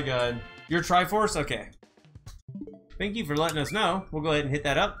 Oh my god. You're Triforce? Okay. Thank you for letting us know. We'll go ahead and hit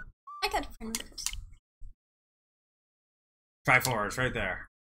that up. I got a friend. Triforce, right there.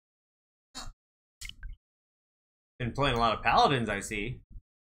 Been playing a lot of Paladins, I see.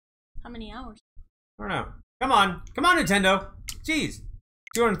 How many hours? I don't know. Come on. Come on, Nintendo. Jeez.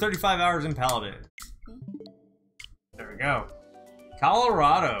 235 hours in Paladin. There we go.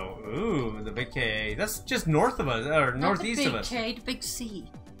 Colorado. Ooh, the big K. That's just north of us, or northeast of us. The big K, the big C.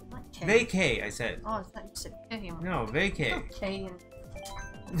 What K? Vacay, I said. Oh, I thought you said K. No, vacay. Okay.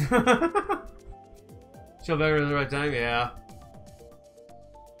 Show better at the right time, yeah.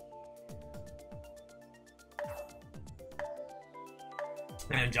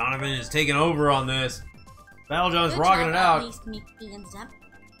 And Jonathan is taking over on this. Battle John's rocking it out.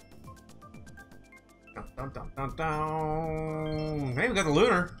 Dun, dun, dun, dun. Hey, we got the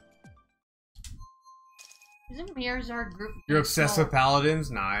Lunar. Isn't Mirror's our group? You're obsessed with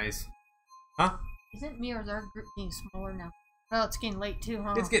Paladins? Nice. Huh? Isn't Mirror's our group being smaller now? Well, it's getting late too,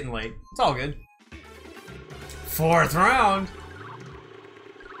 huh? It's getting late. It's all good. 4th round.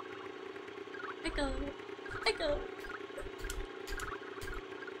 I go. I go.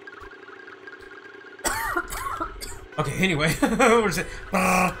 Okay, anyway. We're just,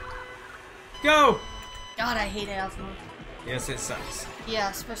 go! God, I hate asthma. Yes, it sucks.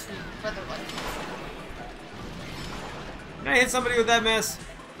 Yeah, especially weather like this. Can I hit somebody with that mess?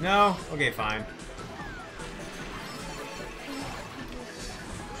 No? Okay, fine.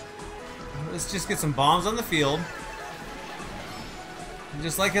 Let's just get some bombs on the field.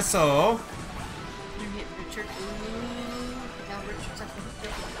 Just like a so. You hit Richard. Ooh. Now Richard's up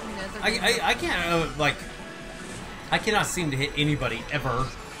in I can't, like... I cannot seem to hit anybody, ever.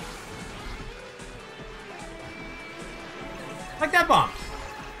 Like that bomb.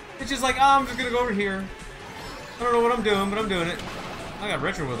 It's just like, oh, I'm just gonna go over here. I don't know what I'm doing, but I'm doing it. I got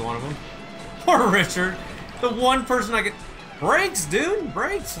Richard with one of them. Poor Richard. The one person I get... Brakes, dude!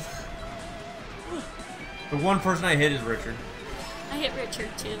 Brakes! The one person I hit is Richard. I hit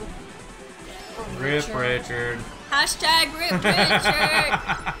Richard too. Rip Richard. Hashtag Rip Richard!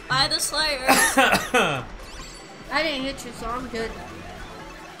 By the Slayer. I didn't hit you, so I'm good.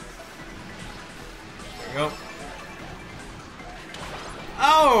 There we go.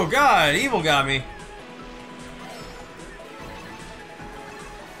 Oh god, Evil got me.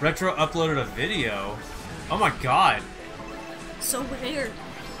 Retro uploaded a video. Oh my god. So weird.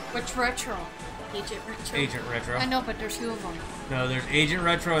 Which Retro? Agent Retro. Agent Retro. I know, but there's 2 of them. No, there's Agent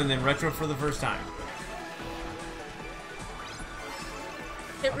Retro and then Retro for the first time.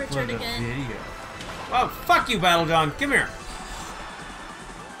 Hit Richard Uploaded a again. Video. Oh, fuck you, Battle John. Come here.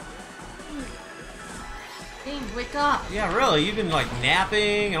 Dang, wake up. Yeah, really. You've been like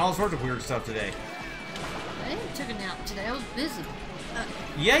napping and all sorts of weird stuff today. I didn't took a nap today. I was busy.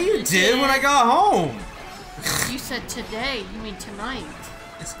 Yeah, you did when I got home. You said today. You mean tonight.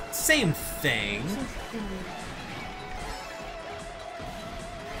 It's the same thing.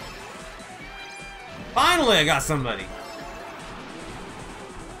 Finally, I got somebody.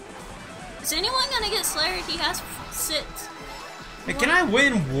 Is anyone gonna get Slayer? He has 6. Hey, can I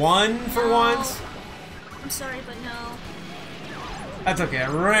win one for No. once? I'm sorry, but no. That's okay.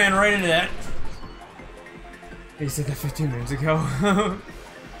 I ran right into that. He said that 15 minutes ago.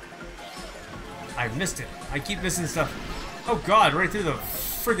 I missed it. I keep missing stuff. Oh god, right through the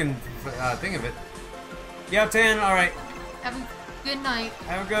friggin' thing of it. Yeah, 10. All right. Have a good night.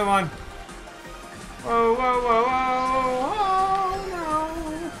 Have a good one. Whoa, whoa, whoa, whoa, whoa, no.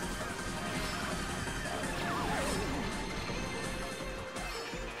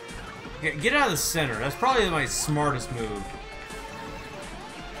 Get out of the center. That's probably my smartest move.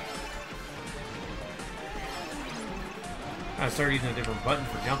 I started using a different button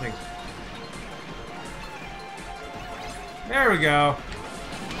for jumping. There we go.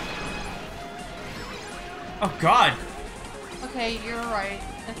 Oh God. Okay, you're right.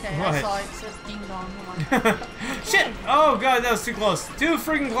 Okay, What? I saw it. It says ding dong. Hold on. Shit! Oh God, that was too close. Too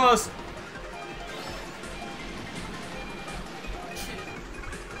freaking close.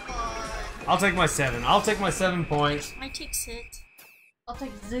 I'll take my 7. I'll take my 7 points. I take 6. I'll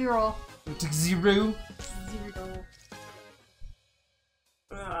take 0. I'll take 0. 0.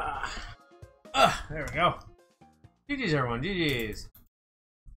 There we go. GG's everyone, GG's.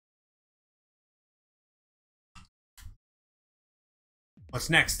 What's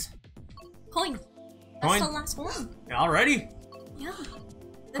next? Coin. That's Coin? the last one. Already? Yeah.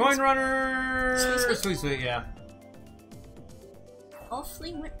 Coin runner! Sweet, Sweet, sweet, yeah.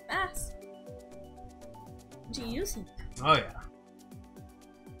 Awfully went fast. What are you using? Oh yeah.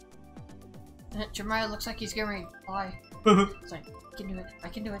 Jeremiah looks like he's getting ready to fly. It's like, I can do it, I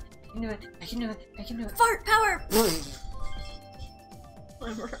can do it, I can do it, I can do it, I can do it. Fart power!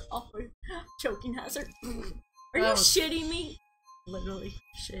 We're awfully choking hazard. Are you shitting me? Literally,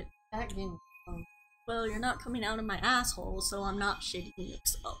 shit. That game. Well, you're not coming out of my asshole, so I'm not shitting you,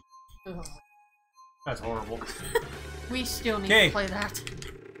 so. Ugh. That's horrible. We still need Okay. to play that.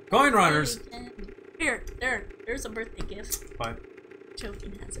 Coin runners. There's a birthday gift. Fine.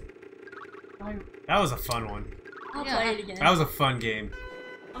 Choking hazard. That was a fun one. I'll Yeah. play it again. That was a fun game.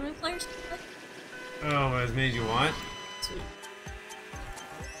 How many players? Oh, as many as you want. Sweet.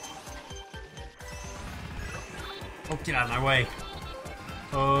 Oh, get out of my way.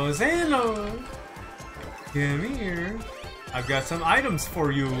 Oh, Zeno. Come here. I've got some items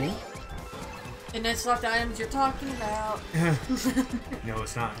for you. And it's not the items you're talking about. No,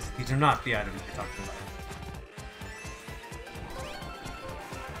 it's not. These are not the items you're talking about.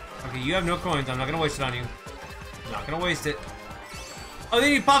 Okay, you have no coins. I'm not gonna waste it on you. I'm not gonna waste it. Oh,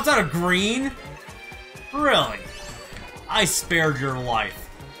 then he pops out a green? Really? I spared your life.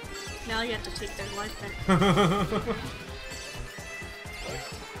 Now you have to take their life back.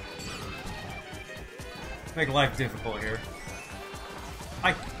 Make life difficult here.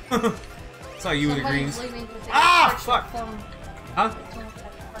 I saw you with the greens. Ah, fuck! Huh?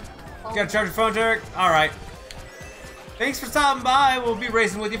 You gotta charge your phone, Derek? Alright. Thanks for stopping by. We'll be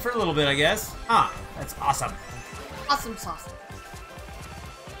racing with you for a little bit, I guess. Huh. That's awesome. Awesome sauce.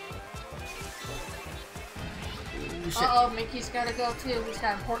 Ooh, shit. Uh oh, Mickey's gotta go too. He's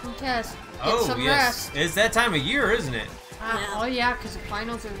got an important test. Get Oh, some yes. rest. It's that time of year, isn't it? Yeah. Oh yeah, because the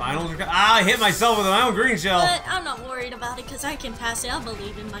finals are. Finals are Ah, I hit myself with my own green shell. But I'm not worried about it because I can pass it. I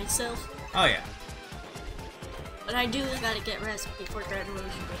believe in myself. Oh, yeah. But I do gotta get rest before graduation.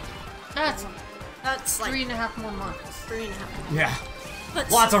 That's That's like 3.5 more months. 3.5 months. Yeah. But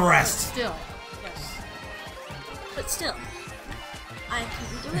Lots of rest. Still, yes. But still, I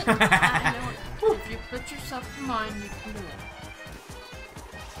can do it. I know it. If you put yourself in mind, you can do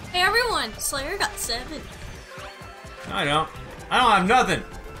it. Hey everyone, Slayer got 7. No, I don't. I don't have nothing.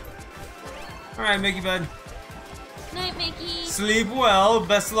 Alright, Mickey bud. Night, Mickey. Sleep well.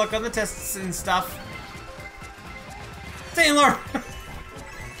 Best of luck on the tests and stuff. Taylor!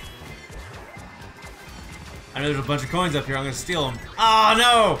 I know there's a bunch of coins up here. I'm gonna steal them. Ah,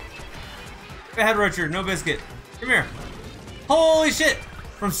 no! Go ahead, Richard. No biscuit. Come here. Holy shit!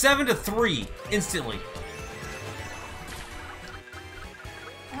 From 7 to 3 instantly.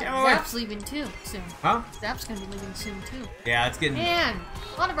 Get away. Zap's leaving too soon. Huh? Zap's gonna be leaving soon too. Yeah, it's getting A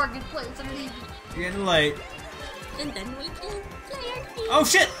lot of our good players are leaving. getting late. And then we can play our game. Oh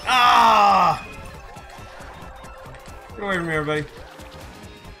shit! Ah! Get away from me, everybody.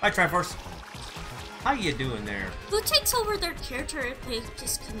 Bye, Triforce. How you doing there? Who takes over their character if they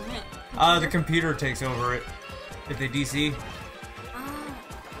just commit? The computer takes over it if they DC. Ah.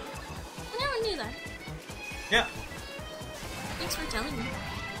 I never knew that. Yeah. Thanks for telling me.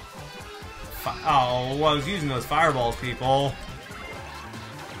 Oh, well, I was using those fireballs, people.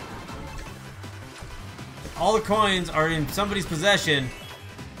 All the coins are in somebody's possession.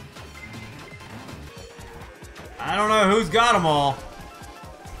 I don't know who's got them all.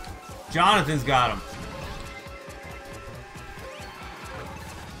 Jonathan's got them.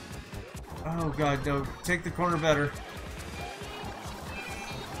 Oh god, no. Take the corner better.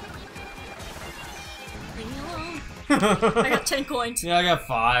 Leave me alone. I got 10 coins. Yeah, I got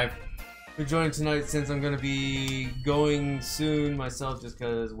 5. We're joining tonight since I'm gonna be going soon myself just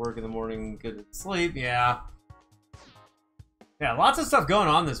because work in the morning, good sleep. Yeah. Yeah, lots of stuff going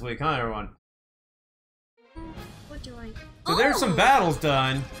on this week, huh, everyone? What do I... So there's some battles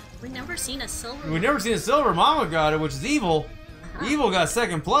done. We've never seen a silver. We've never seen a silver. Mama got it, which is Evil. Evil got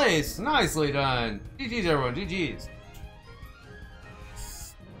 2nd place. Nicely done. GG's, everyone. GG's.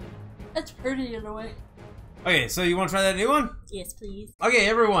 That's pretty in a way. Okay, so you want to try that new one? Yes, please. Okay,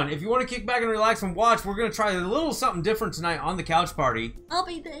 everyone, if you want to kick back and relax and watch, we're going to try a little something different tonight on the couch party. I'll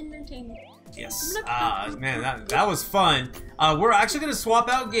be the entertainment. Yes. Man, that was fun. We're actually going to swap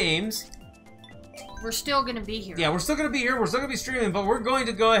out games. We're still gonna be here. Yeah, we're still going to be here. We're still going to be streaming, but we're going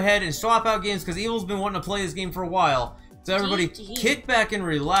to go ahead and swap out games because Evil's been wanting to play this game for a while. So everybody, kick back and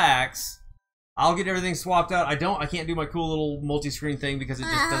relax. I'll get everything swapped out. I can't do my cool little multi-screen thing because it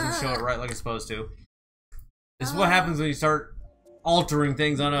just doesn't show it right like it's supposed to. This is what happens when you start altering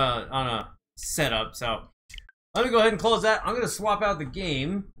things on a setup. So let me go ahead and close that. I'm gonna swap out the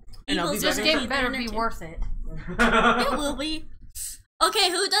game, and I'll be back. This game better be worth it. It will be.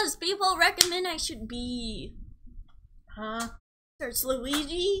 Okay, who does people recommend I should be? Huh? There's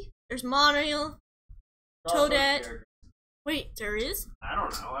Luigi. There's Mario. Toadette. Wait, there is? I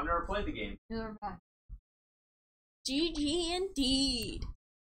don't know. I've never played the game. Neither have GG indeed.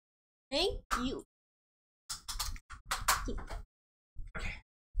 Thank you. Okay.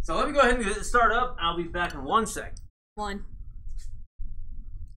 So let me go ahead and get it start up. I'll be back in 1 sec. One.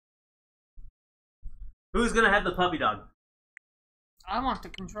 Who's gonna have the puppy dog? I want the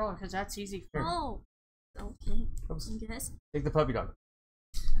controller because that's easy. Oh. Okay. Oops. I guess. Take the puppy dog.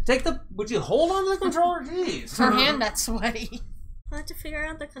 Would you hold on to the controller? Jeez. It's her hand that's sweaty. I'll have to figure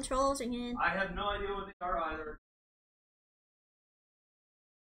out the controls again. I have no idea what they are either.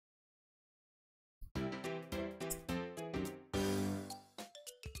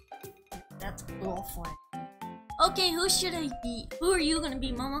 That's awful. Okay, who should I be? Who are you gonna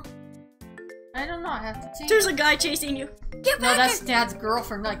be, Mama? I don't know. I have to see. There's a guy chasing you. Get No, back that's here. Dad's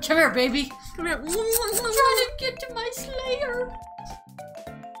girlfriend. Like, come here, baby. Come here. I'm trying to get to my Slayer.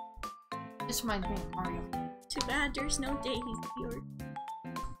 This reminds me of Mario. Too bad there's no dating here.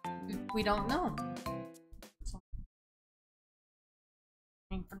 We don't know.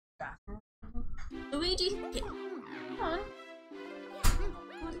 From the bathroom. Luigi, get. Come on.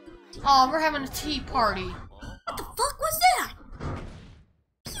 Oh, we're having a tea party. What the fuck was that?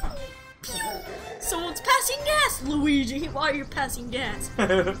 Someone's passing gas, Luigi. Why are you passing gas?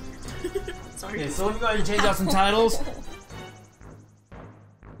 Sorry. Okay, so let me go ahead and change out some titles.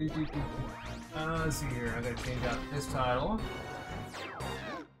 Let's see here. I gotta change out this title.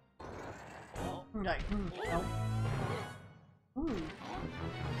 Like, Ooh.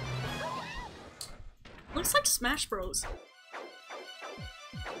 Looks like Smash Bros.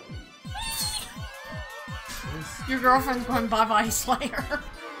 Your girlfriend's going bye-bye, Slayer.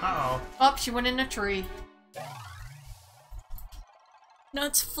 Uh-oh. Oh, she went in a tree.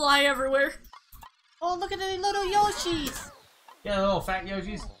 Nuts fly everywhere. Oh, look at the little Yoshis. Yeah, the little fat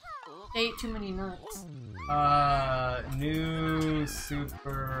Yoshis. They ate too many nuts. New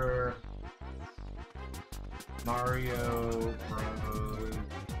Super Mario Bros.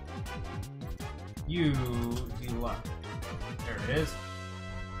 Deluxe. There it is.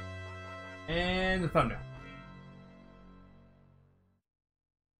 And the thumbnail.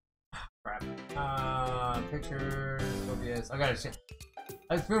 Crap. Pictures, OBS. I gotta check.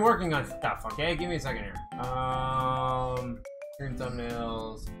 I've been working on stuff, okay? Give me a second here. Screen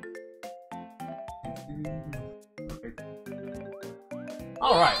thumbnails.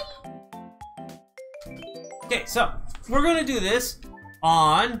 Alright. Okay, so we're gonna do this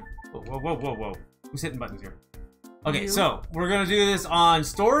on. Whoa. Who's hitting buttons here? Okay, so we're gonna do this on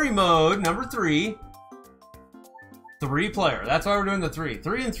story mode number 3. 3-player. That's why we're doing the 3.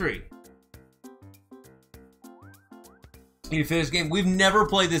 3 and 3. You need to finish the game. We've never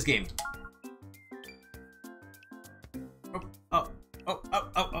played this game. Oh.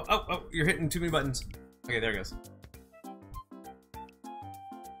 You're hitting too many buttons. Okay, there it goes.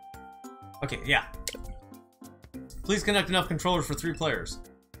 Okay, yeah. Please connect enough controllers for 3 players.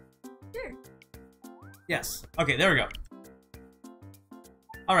 Sure. Yes. Okay, there we go.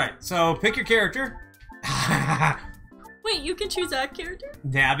 Alright, so pick your character. Wait, you can choose that character?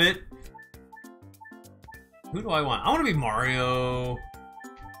 Nabbit. Who do I want? I want to be Mario.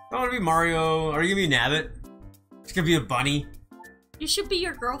 I want to be Mario. Are you gonna be Nabbit? It's gonna be a bunny. You should be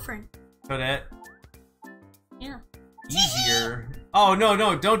your girlfriend. Toadette. Yeah. Easier. Oh no,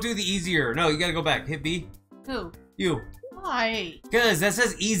 don't do the easier. No, you gotta go back. Hit B. Who? You. Why? Cause that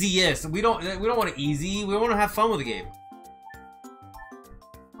says easiest. We don't want it easy. We want to have fun with the game.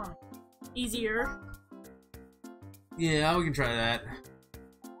 Easier. Yeah, we can try that.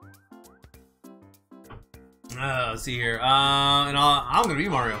 Let's see here. And I'm gonna be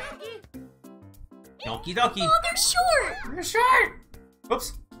Mario. Donkey donkey. Oh, they're short. You're short.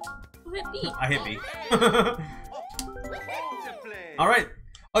 Oops. Who hit B? I hit B. All right.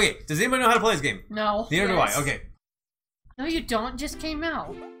 Okay. Does anybody know how to play this game? No. Neither do I. Okay. No, you don't. It just came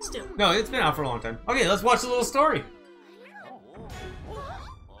out. Still. No, it's been out for a long time. Okay, let's watch the little story.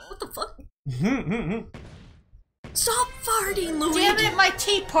 What the fuck? Stop farting, Luigi! Damn it, my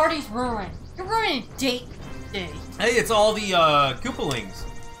tea party's ruined. You're ruining date day. Hey, it's all the Koopalings.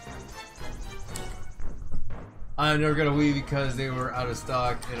 I never got a Wii because they were out of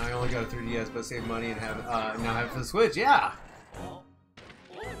stock, and I only got a 3DS, but saved money and have now have it for the Switch. Yeah.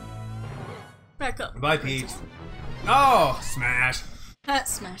 Back up. Bye, Peach. Oh, Smash.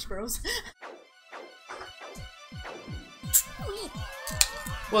 That's Smash Bros.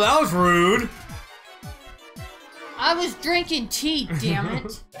 Well, that was rude. I was drinking tea, damn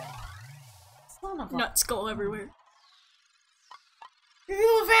it. Son of a... Nuts go everywhere. You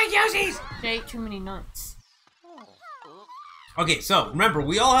little fake Yoshis! I ate too many nuts. Okay, so remember,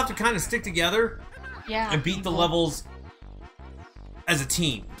 we all have to kind of stick together Yeah. and beat the levels as a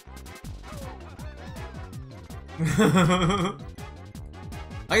team.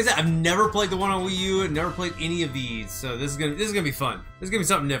 Like I said, I've never played the one on Wii U and never played any of these, so this is gonna be fun. This is gonna be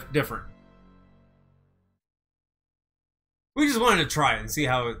something different. We just wanted to try it and see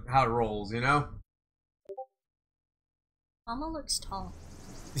how it rolls, you know? Mama looks tall.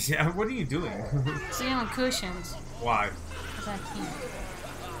 Yeah, what are you doing? Sitting on cushions. Why? Because I can't.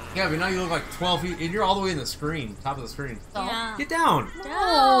 Yeah, but now you look like 12 feet, and you're all the way in the screen, top of the screen. So, Yeah. Get down!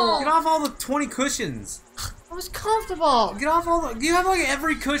 No! Get off all the 20 cushions! I was comfortable. Get off all the... You have like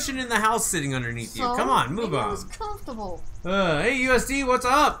every cushion in the house sitting underneath you. So, Come on, move maybe I on. was comfortable. Hey, USD, what's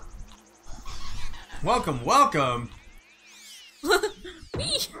up? Welcome, welcome.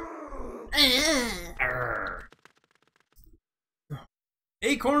 Arr.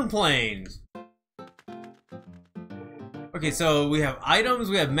 Acorn Plains. Okay, so we have items,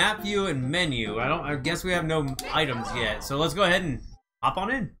 we have map view and menu. I guess we have no items yet. So let's go ahead and hop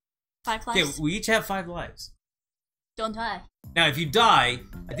on in. 5 Okay, lives. we each have 5 lives. Don't die. Now, if you die,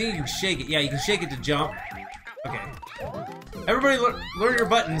 I think you can shake it. Yeah, you can shake it to jump. Okay. Everybody learn your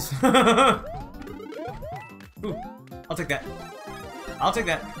buttons. Ooh, I'll take that. I'll take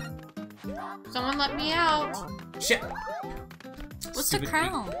that. Someone let me out. Shit. What's Stupid the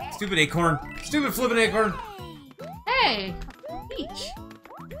crown? Stupid acorn. Stupid flipping acorn. Hey, Peach.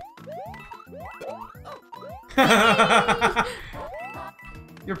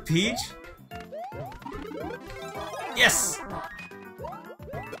 You're Peach? Yes!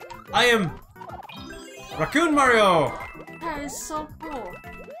 I am Raccoon Mario! That is so cool.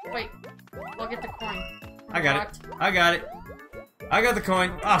 Wait, I'll get the coin. I got it. I got it. I got the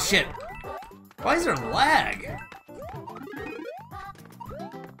coin. Oh shit. Why is there lag?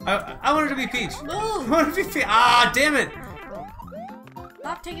 I wanted to be Peach. I Move! wanted to be Peach. Ah, damn it!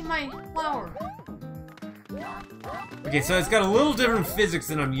 Stop taking my flower. Okay, so it's got a little different physics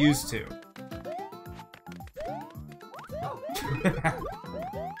than I'm used to.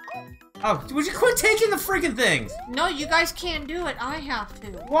 Oh, would you quit taking the freaking things? No, you guys can't do it. I have to.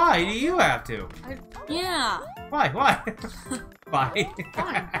 Why do you have to? Yeah. Why? Why? Why?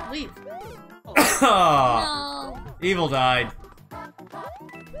 Fine, leave. Oh, No. Evil died.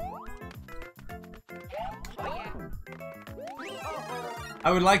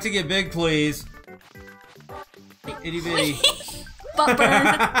 I would like to get big, please. Itty bitty. Butt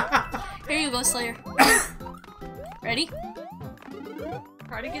burn. Here you go, Slayer. Ready?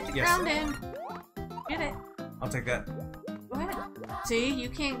 Try to get the Yes. ground in. Get it. I'll take that. Go ahead. See, you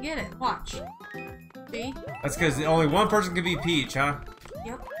can't get it. Watch. See? That's because only one person can be Peach, huh?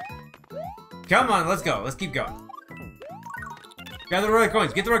 Yep. Come on, let's go. Let's keep going. Gather the right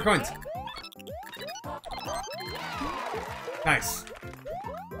coins. Get the right coins. Nice.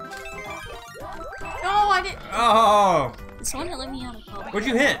 No, I didn't. Oh, This one that let me out of power. what'd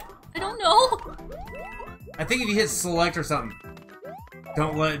you hit? I don't know. I think if you hit select or something.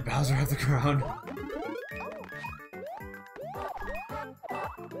 Don't let Bowser have the crown.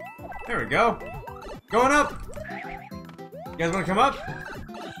 There we go. Going up. You guys want to come up?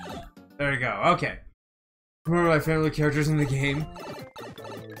 There we go. Okay. Remember my family characters in the game?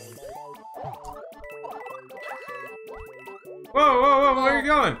 Whoa, whoa, whoa, where are you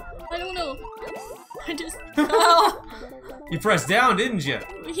going? I don't know. I just. Oh. You pressed down, didn't you?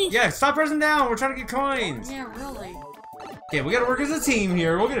 Yeah, stop pressing down. We're trying to get coins. Yeah, really. Yeah, we gotta work as a team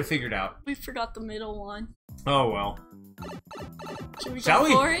here. We'll get it figured out. We forgot the middle one. Oh, well. Should we Shall go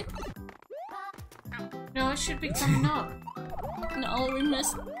we? for it? No, it should be coming up. No, we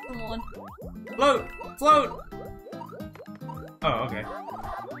missed the one. Float! Float! Oh, okay.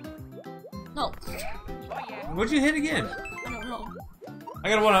 No. What'd you hit again? I don't know. I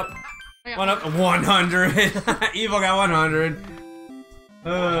got a 1 up. Yeah. 1 up. 100. Evil got 100.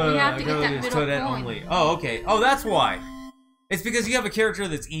 You have to get that it's middle Toadette coin. only. Oh, okay. Oh, that's why. It's because you have a character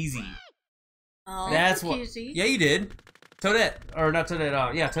that's easy. Oh. That's took what. easy. Yeah, you did. Toadette, or not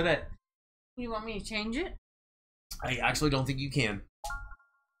Toadette? Yeah, Toadette. You want me to change it? I actually don't think you can.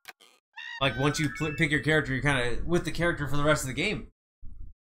 Like once you pick your character, you're kind of with the character for the rest of the game.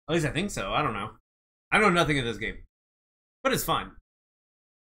 At least I think so. I don't know. I know nothing of this game, but it's fun.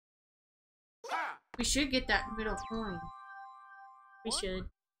 We should get that middle coin. We should.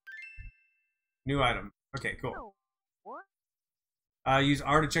 New item. Okay, cool. Use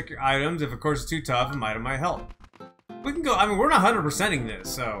R to check your items. If a course is too tough, an item might help. We can go. I mean, we're not 100%ing this,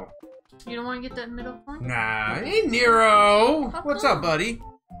 so. You don't want to get that middle coin? Nah. Hey, Nero. How What's come? up, buddy?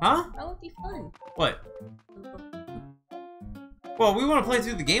 Huh? That would be fun. What? Well, we want to play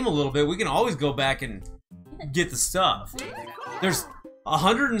through the game a little bit. We can always go back and get the stuff. There's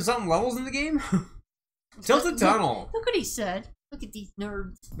 100 and something levels in the game. Tilted Tunnel. Look what he said. Look at these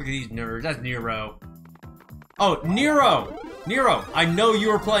nerds. Look at these nerds. That's Nero. Oh, Nero! Nero, I know you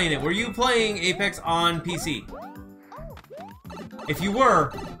were playing it. Were you playing Apex on PC? If you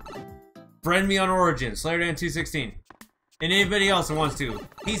were, friend me on Origin, SlayerDan216. And anybody else who wants to.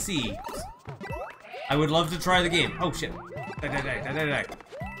 PC. I would love to try the game. Oh, shit.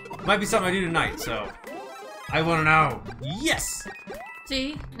 Might be something I do tonight, so. I want to know. Yes!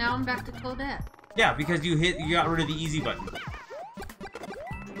 See? Now I'm back to Toadette. Yeah, because you got rid of the easy button.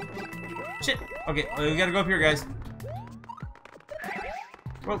 Shit. Okay, we gotta go up here, guys.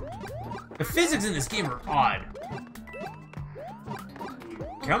 Well, the physics in this game are odd.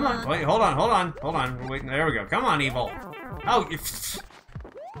 Come on. Wait, hold on. We're waiting. There we go. Come on, Evil. Oh,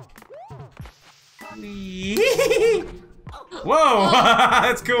 whoa!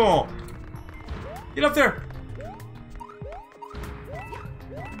 That's cool. Get up there.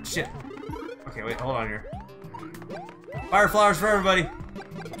 Shit. Okay, wait, hold on here. Fire flowers for everybody.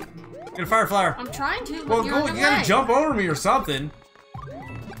 Get a fire flower. I'm trying to, but Well, you're in go, the you gotta way. jump over me or something.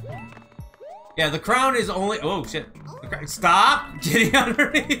 Yeah, the crown is only. Oh shit! Stop getting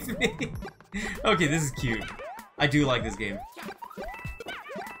underneath me. Okay, this is cute. I do like this game.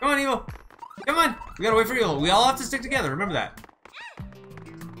 Come on, Evil. Come on. We gotta wait for Evil. We all have to stick together. Remember that.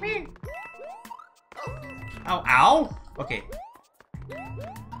 Ow! Ow! Okay. You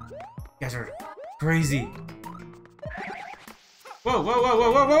guys are crazy. Whoa! Whoa! Whoa!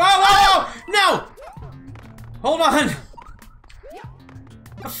 Whoa! Whoa! Whoa! Whoa! Whoa! No! Hold on.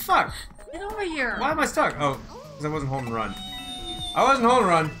 The fuck? Get over here. Why am I stuck? Oh, because I wasn't holding run. I wasn't holding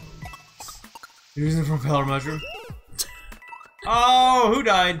run. Using the propeller mushroom. Oh, who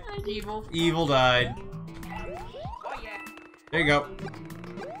died? Evil. Evil died. There you go.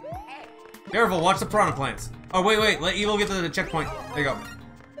 Careful, watch the piranha plants. Oh, wait. Let Evil get to the checkpoint. There you go.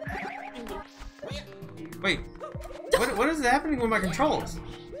 Wait. What is happening with my controls?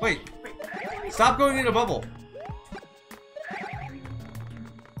 Wait. Stop going in a bubble.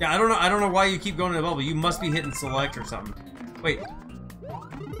 Yeah, I don't know why you keep going in a bubble. You must be hitting select or something. Wait.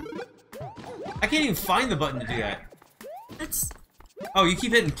 I can't even find the button to do that. That's... Oh, you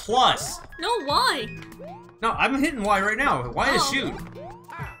keep hitting plus. No, why? No, I'm hitting Y right now. Y is shoot.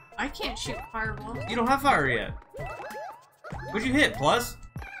 I can't shoot fireballs. You don't have fire yet. What'd you hit? Plus?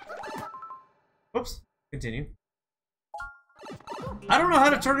 Oops. Continue. I don't know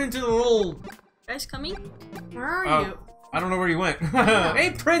how to turn into the little... Guys coming? Where are you? I don't know where you went.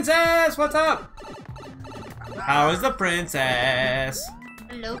 Hey, princess! What's up? How is the princess?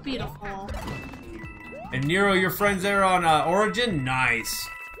 Hello, beautiful. And Nero, your friends there on Origin? Nice.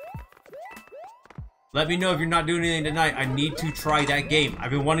 Let me know if you're not doing anything tonight. I need to try that game.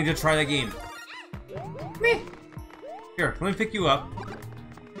 I've been wanting to try that game. Me. Here, let me pick you up.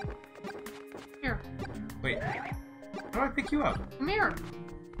 Here. Wait. How do I pick you up? Come here.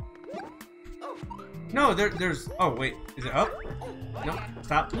 No, there's... Oh, wait. Is it up? No.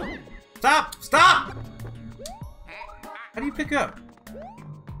 Stop. Stop! Stop! How do you pick up?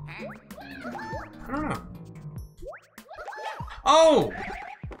 I don't know. Oh!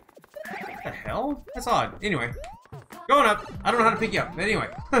 What the hell? That's odd. Anyway. Going up. I don't know how to pick you up. But anyway.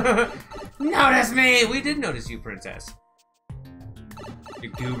 Notice me! We did notice you, princess.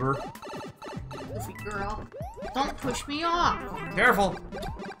 You goober. Goofy girl. Don't push me off. Careful.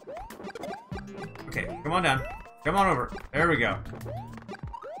 Okay, come on down. Come on over. There we go.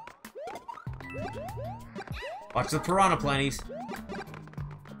 Watch the piranha planties.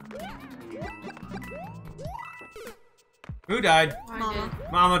 Who died? I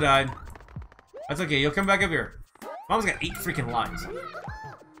did. Mama died. That's okay, you'll come back up here. Mama's got 8 freaking lives.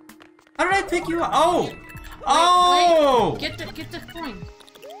 How did I pick you up? Oh! Oh! Wait. Get the coin.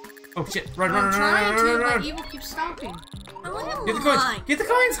 Oh shit. Run, I'm run, run, trying run, run, to, run, but run. Evil keeps stopping. I want Get the coins! Get the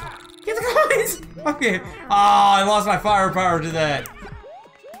coins! Get the coins! Okay. Ah, I lost my firepower to that.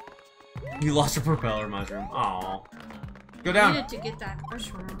 You lost your propeller mushroom. Aw. Go down. I needed to get that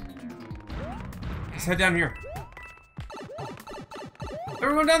mushroom. Let's head down here.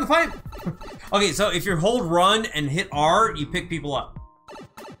 Everyone down the pipe! Okay, so if you hold run and hit R, you pick people up.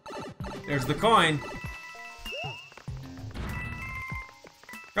 There's the coin.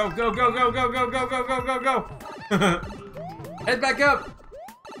 Go, go, go, go, go, go, go, go, go, go, go! Head back up!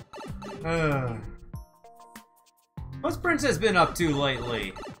 What's Princess been up to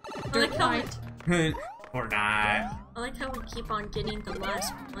lately? I like how we, Fortnite. I like how we keep on getting the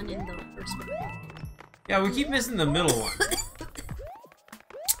last one in the first one. Yeah, we keep missing the middle one.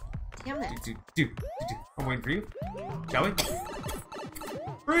 Damn it. I'm waiting for you. Shall we?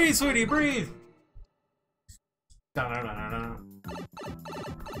 Breathe, sweetie, breathe!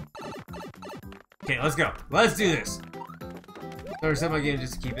 Okay, let's go. Let's do this. So reset my game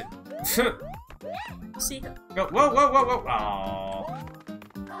just to keep it. See? Go. Whoa, whoa, whoa, whoa. Oh.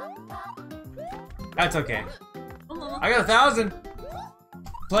 That's okay. Oh, I got 1,000.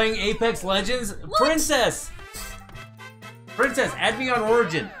 Playing Apex Legends. What? Princess! Princess, add me on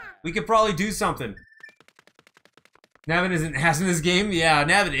Origin. We could probably do something. Navin isn't ass in this game? Yeah,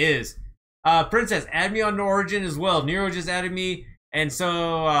 Navin is. Princess, add me on Origin as well. Nero just added me. And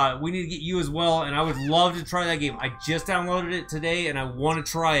so, we need to get you as well. And I would love to try that game. I just downloaded it today and I want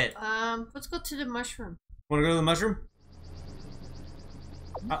to try it. Let's go to the mushroom. Want to go to the mushroom?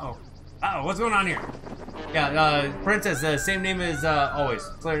 Uh-oh. Uh-oh, what's going on here? Yeah, Princess, same name as, always.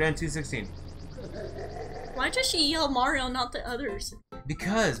 Slayer N216. why does she yell Mario, not the others?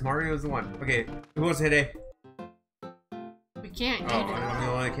 Because Mario's the one. Okay, who wants to hit A? We can't. Oh, I'm the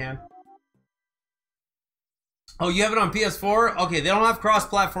only one that can. Oh, you have it on PS4? Okay, they don't have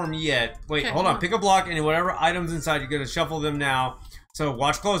cross-platform yet. Wait, Okay, hold on. Pick a block and whatever items inside, you're gonna shuffle them now. So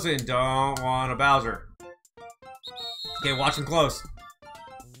watch closely and don't want a Bowser. Okay, watch them close.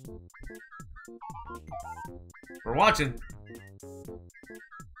 We're watching.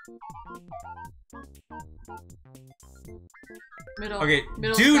 Middle. Okay,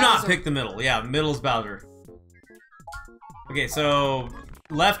 Middle's do not Bowser. pick the middle. Yeah, middle's Bowser. Okay, so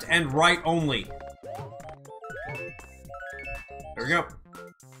left and right only. There we go.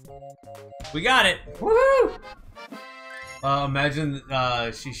 We got it. Woohoo! Imagine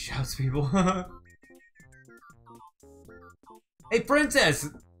she shouts people. Hey, Princess!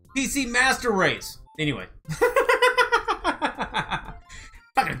 PC Master Race! Anyway. I'm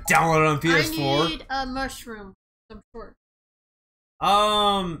not gonna download it on PS4. I need a mushroom. I'm short.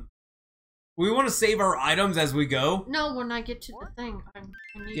 We want to save our items as we go. No, when I get to the thing, I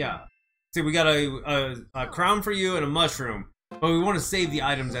need Yeah. See, we got a crown for you and a mushroom. But we want to save the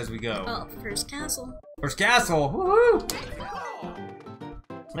items as we go. Oh, first castle. First castle! Woohoo!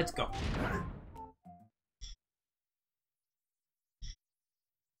 Let's go.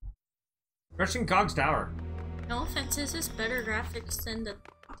 Crushing Cog's Tower. No offense, this is better graphics than the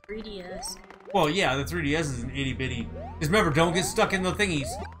 3DS. Well, yeah, the 3DS is an itty bitty. Just remember, don't get stuck in the thingies.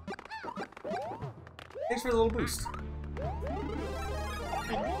 Thanks for the little boost.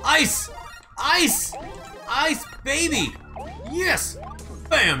 Ice! Ice! Ice, baby! Yes!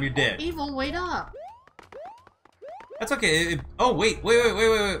 Bam, you're dead. Evil, wait up. That's okay. Oh, wait.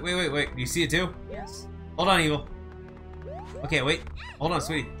 Do you see it too? Yes. Hold on, Evil. Okay, wait. Hold on,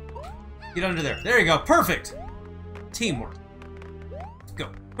 sweetie. Get under there. There you go. Perfect. Teamwork. Let's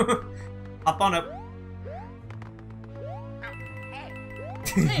go. Hop on up.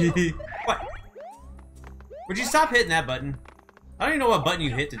 What? Would you stop hitting that button? I don't even know what button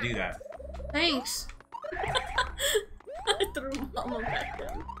you hit to do that. Thanks. I threw Mama back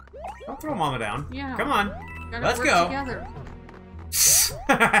down. Don't throw Mama down. Yeah. Come on. Gotta Let's work go. Together.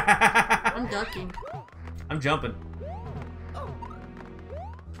 I'm ducking. I'm jumping.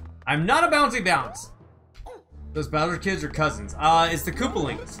 I'm not a bouncy bounce. Those Bowser kids are cousins. It's the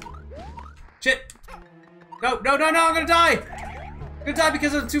Koopalings. Shit. No, I'm gonna die. I'm gonna die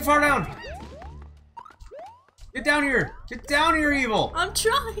because I'm too far down. Get down here. Get down here, Evil. I'm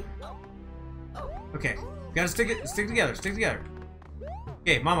trying. Okay. Gotta stick together. Stick together.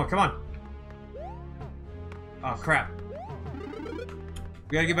 Okay, Mama, come on. Oh, crap.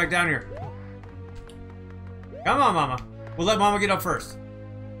 We gotta get back down here. Come on, Mama. We'll let Mama get up first.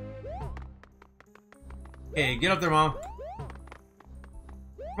 Okay, get up there, Mama.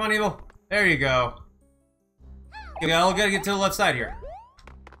 Come on, Evil. There you go. Okay, we all gotta get to the left side here.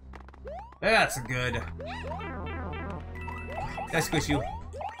 That's good. Can I squish you?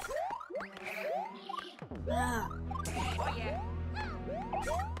 Ah.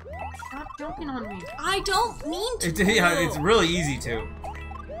 Stop jumping on me. I don't mean to. Yeah, it's really easy to.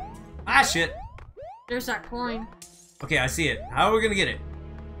 Ah, shit. There's that coin. Okay, I see it. How are we gonna get it?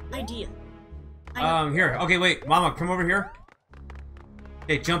 Idea. Here. Okay, wait. Mama, come over here.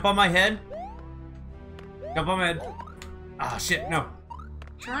 Okay, jump on my head. Jump on my head. Ah, shit, no.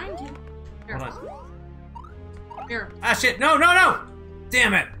 Trying to. Here. Hold on. Here. Ah, shit, no, no, no!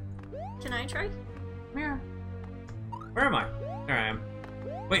 Damn it! Can I try? Here. Where am I? There I am.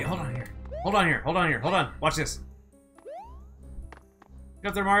 Wait, hold on here. Hold on here, hold on here, hold on. Watch this. Get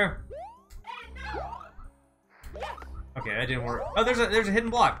up there, Mario. Okay, that didn't work. Oh, there's a hidden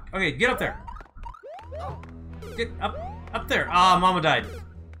block. Okay, get up there. Get up there. Ah, Mama died.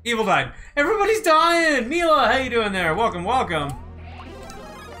 Evil died. Everybody's dying. Mila, how you doing there? Welcome, welcome.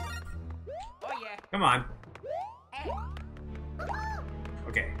 Come on.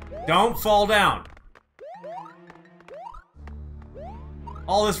 Okay, don't fall down.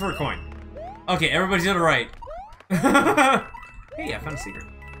 All this for a coin. Okay, everybody's to the right. Hey, I found a secret.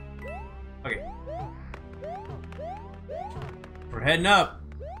 Okay. We're heading up.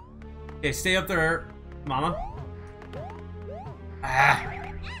 Okay, stay up there, Mama. Ah.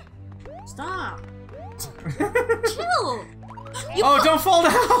 Stop. Chill. Oh, don't fall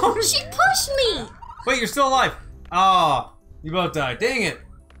down! She pushed me. Wait, you're still alive. Oh, you both died. Dang it.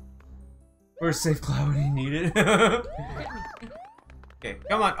 Where's safe cloud when you need it? Okay,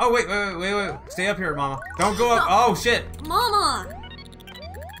 come on. Oh, wait. Stay up here, Mama. Don't go up. Oh, shit. Mama.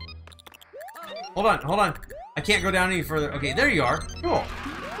 Hold on. I can't go down any further. Okay, there you are. Cool.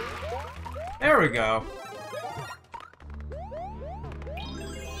 There we go.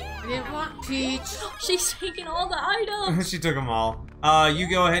 I didn't want Peach. She's taking all the items. She took them all. You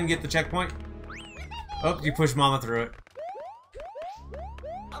go ahead and get the checkpoint. Oh, you pushed Mama through it.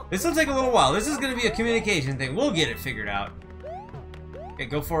 This will take a little while. This is going to be a communication thing. We'll get it figured out. Okay,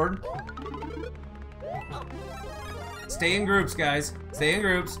 go forward. Stay in groups, guys. Stay in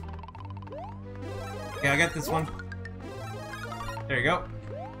groups. Okay, I got this one. There you go.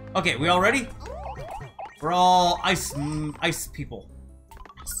 Okay, we all ready? We're all ice people.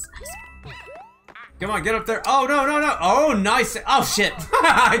 Come on, get up there. Oh, no. Oh, nice. Oh, shit.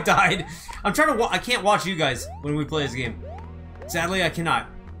 I died. I'm trying to I can't watch you guys when we play this game. Sadly, I cannot.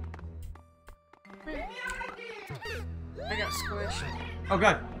 I got squished. Oh,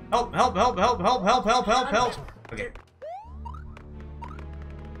 God. Help. Okay.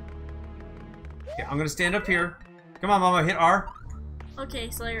 Okay, I'm gonna stand up here. Come on, Mama, hit R. Okay,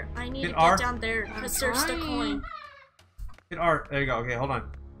 Slayer, I need Hit to R. get down there because there's the coin. Hit R. There you go. Okay, hold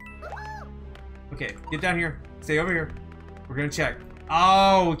on. Okay, get down here. Stay over here. We're gonna check.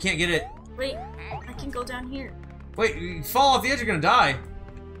 Oh, we can't get it. Wait, I can go down here. Wait, you fall off the edge, you're gonna die.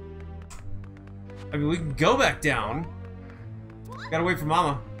 I mean, we can go back down. Gotta wait for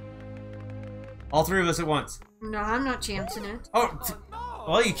Mama. All three of us at once. No, I'm not chancing it. Oh,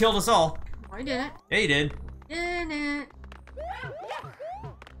 well, you killed us all. I didn't. Yeah, you did. Didn't.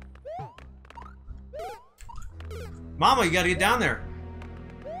 Mama, you gotta get down there.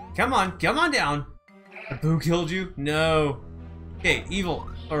 Come on down. Boo killed you? No. Okay, Evil,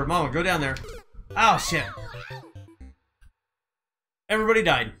 or Mama, go down there. Oh, shit. Everybody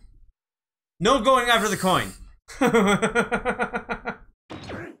died. No going after the coin.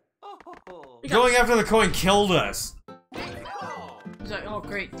 Going after the coin killed us. It's like, oh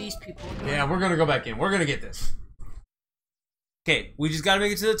great, these people. Yeah, we're gonna go back in. We're gonna get this. Okay, we just gotta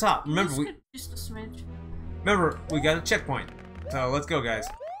make it to the top. Remember, just a smidge. Remember, we got a checkpoint. So let's go, guys.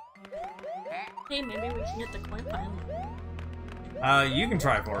 Hey, maybe we can get the coin finally. You can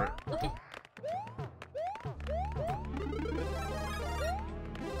try for it. Okay.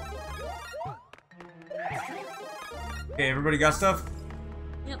 Okay, everybody got stuff?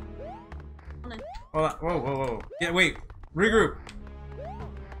 Yep. Hold on. Hold on. Whoa. Yeah, wait. Regroup.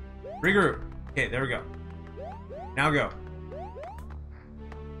 Okay, there we go. Now go.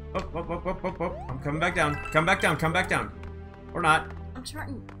 Oh. I'm coming back down. Come back down. Or not. I'm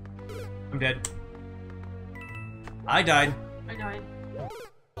trying. I'm dead. I died. I died.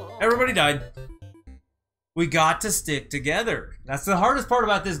 Everybody died. We got to stick together. That's the hardest part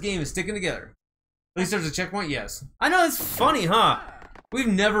about this game, is sticking together. At least there's a checkpoint, yes. I know, it's funny, huh? We've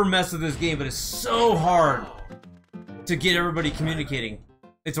never messed with this game, but it's so hard to get everybody communicating.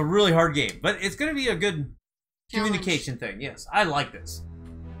 It's a really hard game, but it's gonna be a good communication thing. Yes, I like this.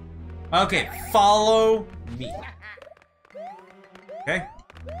 Okay, follow me. Okay.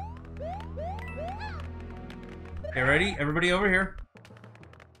 Okay, ready? Everybody over here.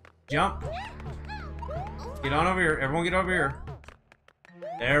 Jump. Get on over here. Everyone get over here.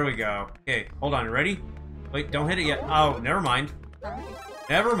 There we go. Okay, hold on. Ready? Wait, don't hit it yet. Oh, never mind. Sorry.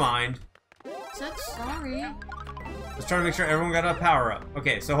 Never mind. Said sorry. Let's try to make sure everyone got a power up.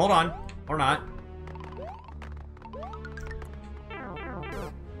 Okay, so hold on. Or not.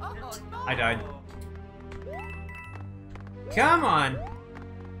 I died. Come on.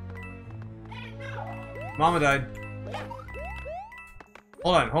 Mama died.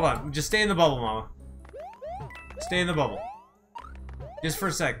 Hold on. Just stay in the bubble, Mama. Stay in the bubble. Just for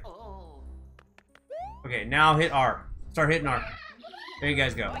a sec. Okay, now hit R. Start hitting R. There you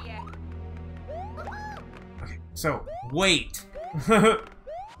guys go. Okay, so, wait.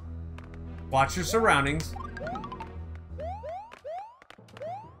 Watch your surroundings.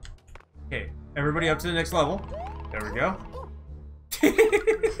 Okay, everybody up to the next level. There we go.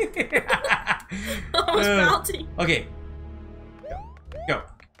 I was bounty. Okay. Go.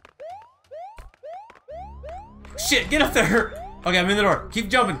 Shit, get up there! Okay, I'm in the door. Keep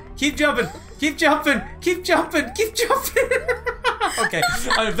jumping. Keep jumping. Keep jumping. Keep jumping. Keep jumping. Okay,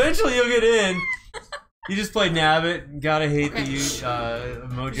 eventually you'll get in. You just played Nabbit. Gotta hate the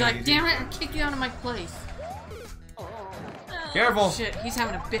emoji. He's like, damn it, I kicked you out of my place. Careful. Shit, he's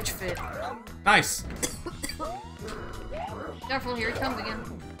having a bitch fit. Nice. Careful, here he comes again.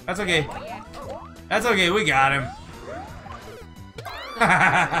 That's okay. That's okay, we got him.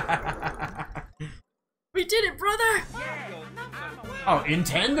 We did it, brother! Oh, in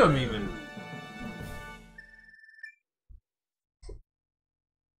tandem even.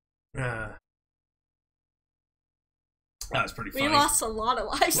 That was pretty funny. We lost a lot of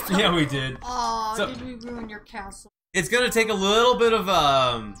lives though. Yeah, we did. Oh, So- did we ruin your castle? It's gonna take a little bit of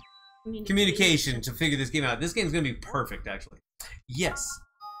communication to figure this game out. This game's gonna be perfect, actually. Yes.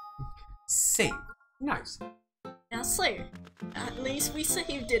 Save. Nice. Now, Slayer, at least we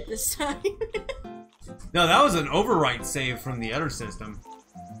saved it this time. No, that was an overwrite save from the other system.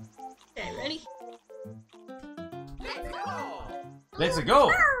 Okay, ready? Let's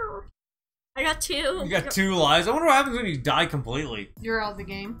go. I got 2. You got 2 lives. I wonder what happens when you die completely. You're out of the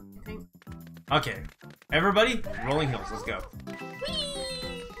game, I think. Okay. Everybody, rolling hills. Let's go.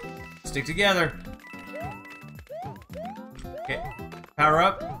 Whee! Stick together. Okay. Power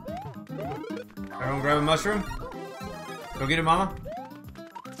up. Everyone grab a mushroom. Go get it, Mama.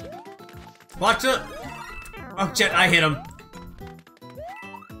 Watch it. Oh, shit. I hit him.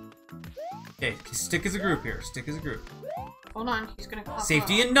 Okay. Stick as a group here. Stick as a group. Hold on, he's gonna pop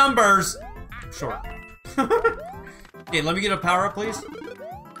Safety up. in numbers. Sure. Okay, let me get a power up, please.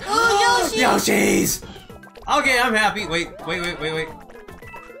 Oh, Yoshi! Yoshi's! Okay, I'm happy. Wait.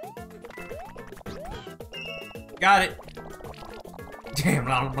 Got it. Damn.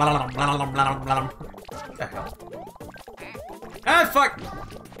 What the hell? Ah, fuck!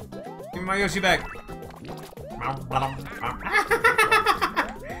 Give me my Yoshi back.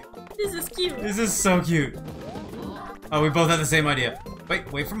 This is cute. This is so cute. Oh, we both have the same idea.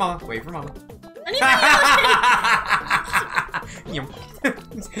 Wait for Mama. Wait for Mama. I need my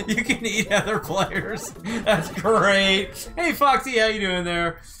You can eat other players. That's great. Hey Foxy, how you doing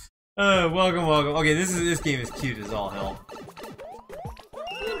there? Welcome. Okay, this game is cute as all hell.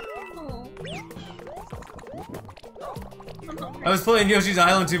 I was playing Yoshi's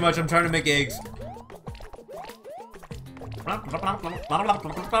Island too much. I'm trying to make eggs. I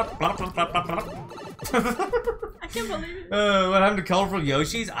can't believe it. What happened to colorful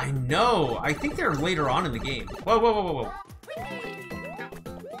Yoshis? I know. I think they're later on in the game. Whoa.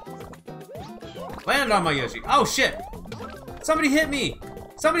 Landed on my Yoshi. Oh shit! Somebody hit me!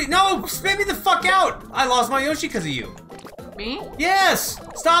 Somebody— no! Spit me the fuck out! I lost my Yoshi because of you. Me? Yes!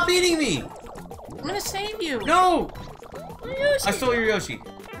 Stop eating me! I'm gonna save you! No! Yoshi. I stole your Yoshi.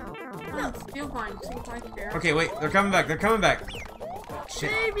 Oh, steal mine, see if I care. Okay, wait. They're coming back.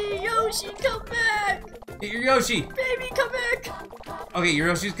 Shit. Baby Yoshi, come back! Get your Yoshi! Baby, come back! Okay, your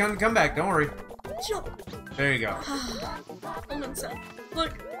Yoshi's come back. Don't worry. Jump. There you go. Hold on, son.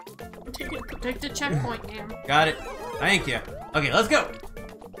 Look. I'm taking a Take the checkpoint, man. Got it. Thank you. Okay, let's go.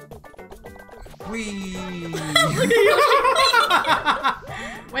 Whee!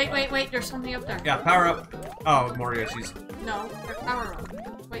 Wait, there's something up there. Yeah, power up. Oh, more Yoshis. No, power up.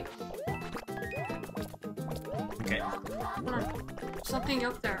 Wait, Okay. hold on. Something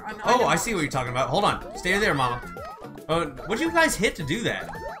up there. An Oh, item. I see what you're talking about. Hold on. Stay there, Mama. Oh, what did you guys hit to do that?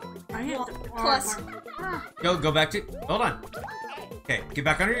 I hit the Plus. Ah, Go back to— hold on. Okay, get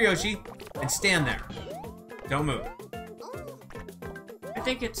back on your Yoshi and stand there. Don't move. I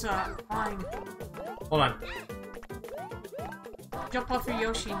think it's fine. Hold on. Jump off your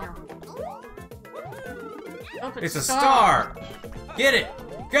Yoshi now. Oh, It's a star. Get it.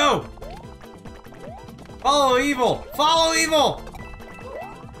 Go. Follow evil. Follow evil.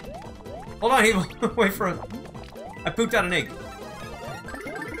 Hold on, evil. Wait for it. I pooped out an egg.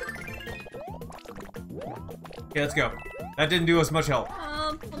 Okay, let's go. That didn't do us much help.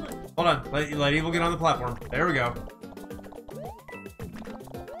 Hold on. Hold on. Let Evil get on the platform. There we go.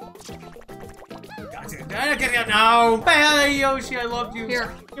 No! Hey, Yoshi, I loved you.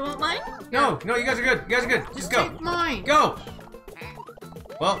 Here. You want mine? No, you guys are good. You guys are good. Just go. Take mine. Go!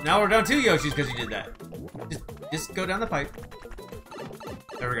 Well, now we're down 2 Yoshis because you did that. Just go down the pipe.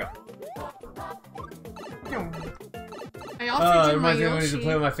 There we go. I offered you my Reminds me Yoshi. to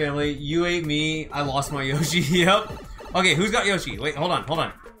play with my family. You ate me. I lost my Yoshi. Yep. Okay, who's got Yoshi? Wait, hold on.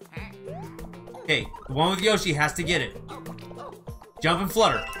 Okay, the one with Yoshi has to get it. Jump and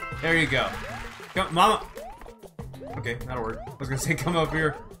flutter. There you go. Come, Mama. Okay, that'll work. I was gonna say come up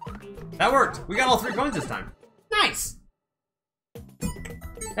here. That worked. We got all 3 coins this time. Nice.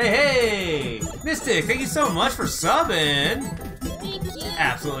 Hey, Mystic, thank you so much for subbing. Thank you.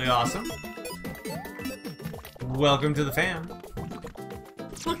 Absolutely awesome. Welcome to the fam.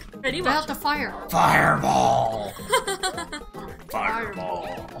 Look, ready? About Watch. the fire. Fireball.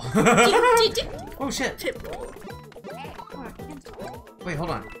 Fireball. Oh shit. Pitbull. Wait, hold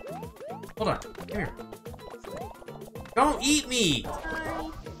on. Come here. Don't eat me.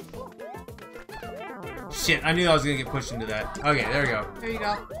 Shit, I knew I was gonna get pushed into that. Okay, there we go. There you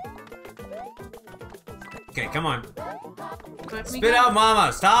go. Okay, come on. Let me Spit go. out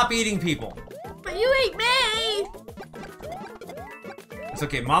Mama. Stop eating people. But you ate me! It's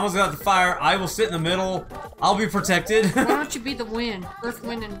okay. Mama's got the fire. I will sit in the middle. I'll be protected. Why don't you be the wind? Earth,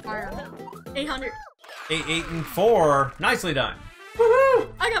 wind, and fire. 800. 8, 8, and 4. Nicely done. Woohoo!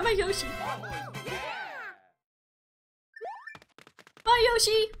 I got my Yoshi. Bye,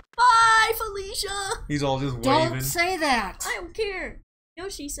 Yoshi. Bye, Felicia. He's all just Don't waving. say that. I don't care.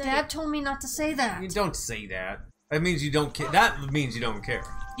 Yoshi said Dad it. told me not to say that. You don't say that. That means you don't care. That means you don't care.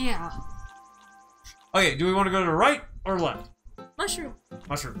 Yeah. Okay, do we want to go to the right or left? Mushroom.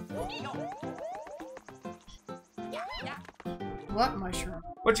 Mushroom. What mushroom?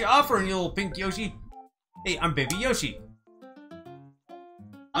 What you offering, you little pink Yoshi? Hey, I'm Baby Yoshi.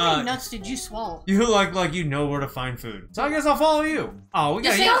 How many nuts did you swallow? You look like you know where to find food. So I guess I'll follow you. Oh, we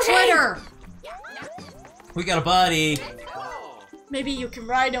got This ain't Twitter. We got a buddy. Maybe you can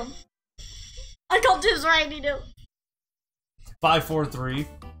ride him. I called this riding him. 5, 4, 3.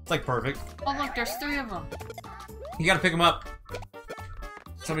 It's like perfect. Oh look, there's 3 of them. You gotta pick him up.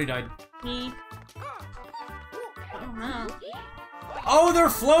 Somebody died. Me. I don't know. Oh, they're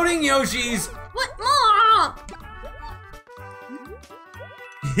floating Yoshis! What? Mom!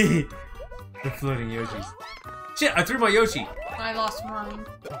 They're floating Yoshis. Shit, I threw my Yoshi. I lost mine.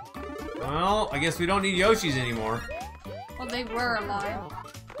 Well, I guess we don't need Yoshis anymore. Well, they were alive.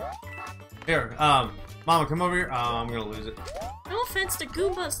 Here, Mama, come over here. Oh, I'm gonna lose it. No offense, the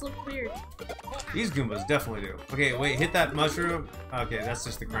Goombas look weird. These Goombas definitely do. Okay, wait, hit that mushroom. Okay, that's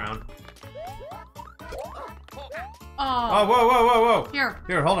just the crown. Oh, whoa. Here.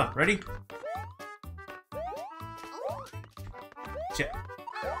 Here, hold on. Ready? Shit.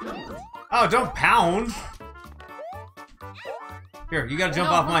 Oh, don't pound. Here, you gotta jump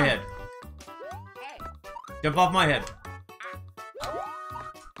No, off my hold on. head. Jump off my head.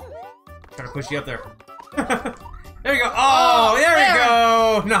 Trying to push you up there. There you go. Oh, there we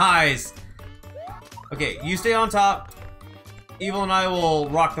go. Nice. Okay, you stay on top. Evil and I will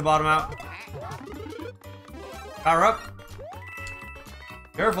rock the bottom out. Power up.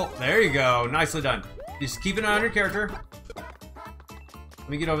 Careful. There you go. Nicely done. Just keep an eye on your character. Let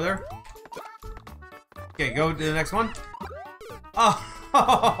me get over there. Okay, go to the next one.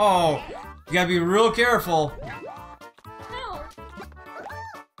 Oh, you gotta be real careful. No.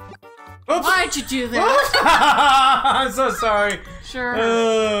 Oops. Why'd you do that? I'm so sorry. Sure.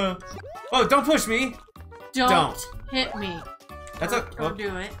 Oh, don't push me. Don't hit me. That's a. Don't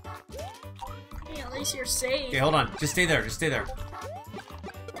do it. Yeah, at least you're safe. Okay, hold on. Just stay there. Just stay there.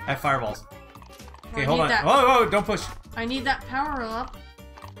 I have fireballs. Okay, I hold need on. that. Whoa, don't push. I need that power up.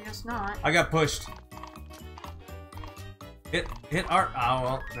 I guess not. I got pushed. Hit our. Oh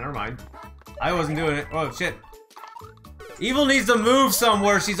well, never mind. I wasn't doing it. Oh shit. Evil needs to move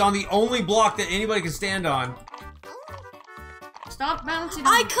somewhere. She's on the only block that anybody can stand on. Stop bouncing.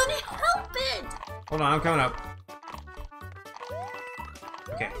 I couldn't help it. Hold on, I'm coming up.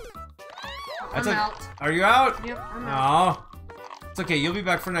 Okay. I'm out. Are you out? Yep, I'm out. No. It's okay. You'll be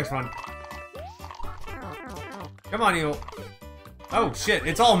back for next one. Come on, Evil. Oh shit!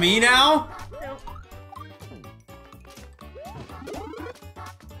 It's all me now. Nope.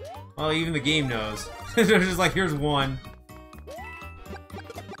 Well, even the game knows. They're just like, here's one.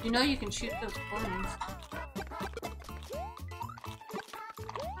 You know you can shoot those coins.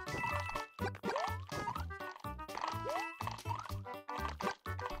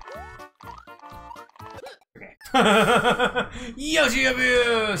 Okay. Yoshi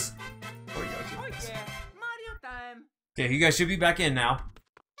abuse! Oh, Yoshi abuse. Mario time. Okay, you guys should be back in now.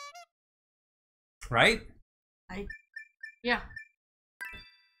 Right? Yeah.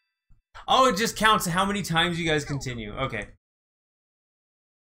 Oh, it just counts how many times you guys continue. Okay.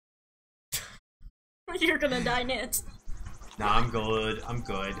 You're gonna die next. Nah, I'm good. I'm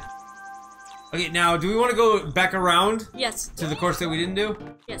good. Okay, now, do we want to go back around Yes. to the course that we didn't do?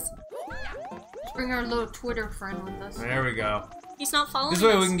 Yes. Let's bring our little Twitter friend with us. There we go. He's not following This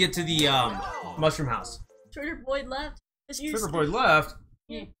way us. we can get to the mushroom house. Twitter boy left. As Twitter usual. boy left.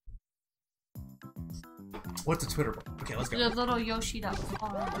 Yeah. What's a Twitter boy? Okay, let's The go. little Yoshi that was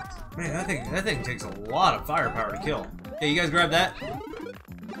following us. Man, that thing takes a lot of firepower to kill. Okay, you guys grab that.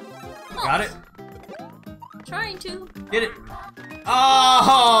 Got it? Trying to. Get it.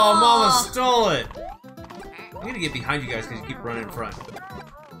 Oh, Mama stole it. I'm gonna get behind you guys because you keep running in front.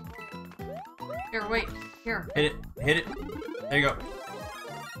 Here, wait. Here. Hit it. Hit it. There you go.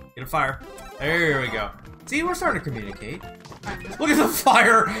 Get a fire. There we go. See, we're starting to communicate. Look at the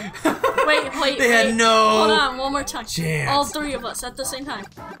fire. Wait. They had no Hold on, one more time. chance. All three of us at the same time.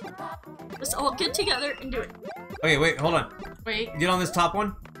 Let's all get together and do it. Okay, wait, hold on. Wait. Get on this top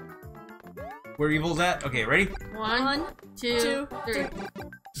one. Where Evil's at? Okay, ready? One, two, three.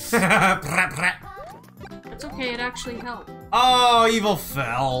 It's okay, it actually helped. Oh, Evil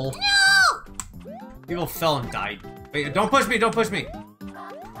fell. No! Evil fell and died. Wait, don't push me, don't push me.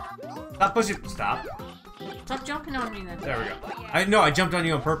 Stop pushing. Stop. Stop jumping on me then. There we go. No, I jumped on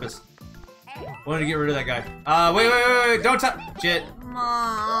you on purpose. Wanted to get rid of that guy. Wait, don't touch. Shit.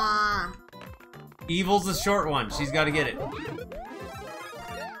 Ma. Evil's the short one. She's got to get it.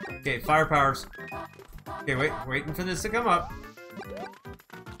 Okay, fire powers. Okay, waiting for this to come up.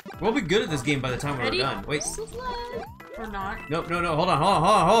 We'll be good at this game by the time we're Ready? done. Wait. Or not. Nope, no, hold on,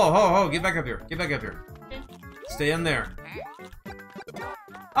 hold. Get back up here. Get back up here. Okay. Stay in there.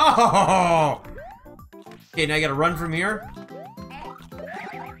 Oh! Okay, now you gotta run from here.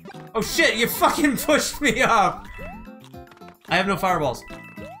 Oh shit, you fucking pushed me up! I have no fireballs.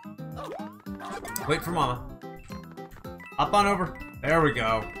 Wait for Mama. Hop on over. There we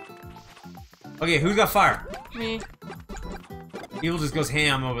go. Okay, who's got fire? Me. Evil just goes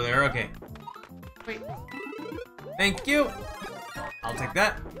ham over there. Okay. Wait. Thank you. I'll take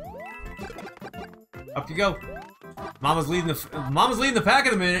that. Up you go. Mama's leading the pack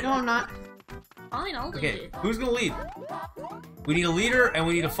at the minute. No, I'm not. Fine, I'll lead Okay, it. who's gonna lead? We need a leader, and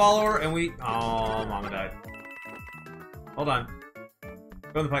we need a follower, and we... Oh, Mama died. Hold on.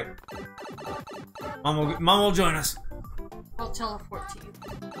 Go in the pipe. Mama will join us. I'll teleport to you.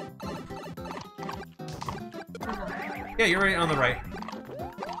 Yeah, you're right on the right.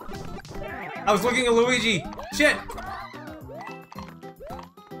 I was looking at Luigi. Shit!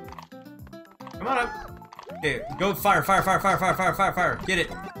 Come on up. Okay, go fire. Get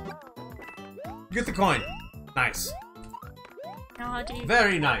it. Get the coin. Nice. Now how do you...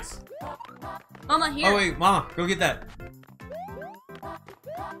 Very nice. Mama, here. Oh wait, Mama, go get that.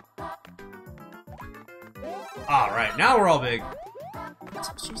 Alright, now we're all big. That's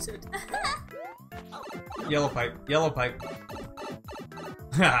what she said. Yellow pipe.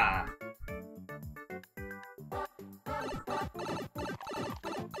 Haha.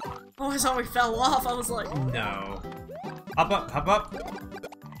 Oh, I saw we fell off. I was like... No. Hop up.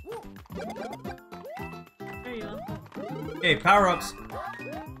 There you go. Okay, power-ups.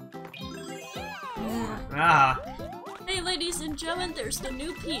 Ah. Hey, ladies and gentlemen, there's the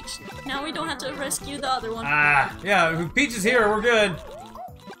new Peach. Now we don't have to rescue the other one. Ah. Yeah, Peach is here. We're good.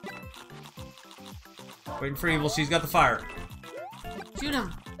 Waiting for Evil. She's got the fire. Shoot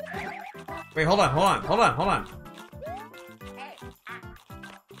him. Wait, hold on.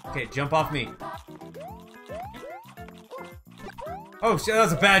 Okay, jump off me. Oh shit, that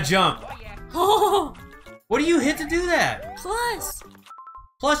was a bad jump. Oh! What do you hit to do that? Plus!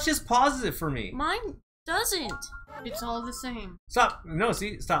 Plus just pauses it for me. Mine doesn't. It's all the same. Stop. No,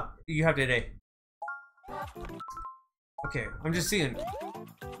 see, stop. You have to hit A. Okay, I'm just seeing.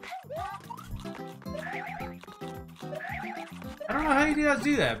 I don't know how you guys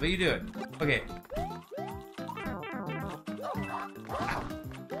do that, but you do it. Okay. Ow.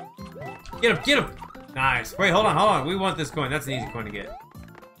 Get him! Nice. Wait, hold on. We want this coin. That's an easy coin to get.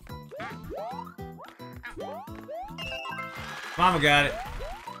 Mama got it.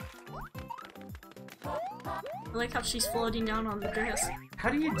 I like how she's floating down on the grass. How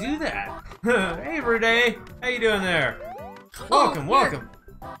do you do that? Hey, Renee. How you doing there? Oh, Welcome.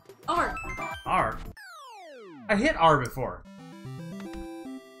 R. R. I hit R before.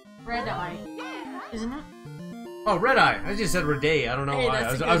 Red eye. Isn't it? Oh, Red Eye. I just said Renee. I don't know Hey, why.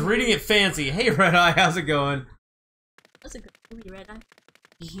 that's a I was good reading it fancy. Hey, Red Eye. How's it going? That's a good movie, Red Eye.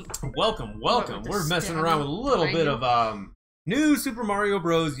 Welcome, welcome. the We're messing stem around with a little behind bit you. of new Super Mario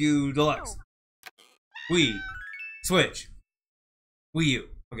Bros. U Deluxe. Wii, Switch, Wii U.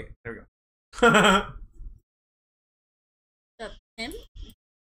 Okay, there we go. Him?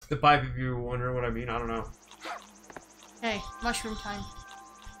 The pipe, if you wonder what I mean, I don't know. Hey, mushroom time.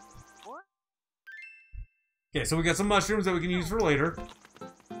 Okay, so we got some mushrooms that we can use for later.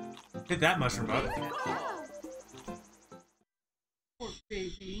 Hit that mushroom up. Poor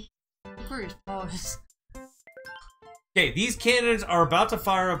baby. Look where his paws. Okay, these cannons are about to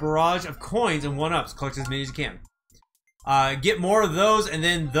fire a barrage of coins and 1-ups. Collect as many as you can. Get more of those and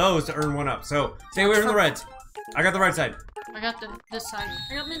then those to earn 1-up. So, stay away from the reds. I got the right side. I got this side.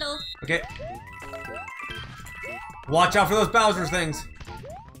 I got middle. Okay. Watch out for those Bowser's things.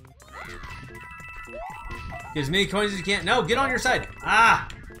 Get as many coins as you can. No, get on your side. Ah!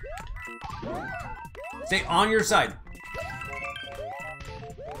 Stay on your side.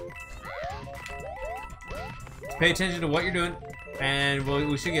 Pay attention to what you're doing, and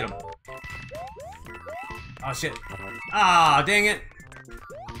we should get them. Oh, shit. Ah, dang it.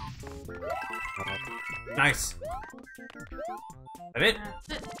 Nice. That it?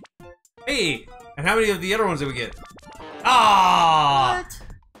 That's it. Hey! And how many of the other ones did we get? Ah! What?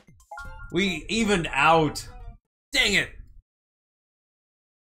 We evened out. Dang it.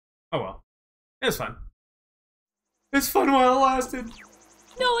 Oh well. It was fun. It's fun while it lasted.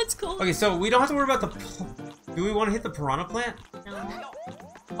 No, it's cool. Okay, so we don't have to worry about the... Do we want to hit the piranha plant? No.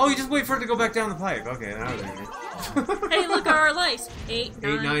 Oh, you just wait for it to go back down the pipe. Okay, that was easy. Hey, look at our lives. 8,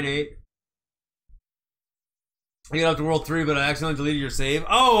 9. 8, 9, 8. You get up to world 3, but I accidentally deleted your save.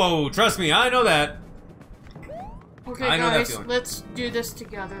 Oh, trust me, I know that. Okay, I know that guys, feeling. let's do this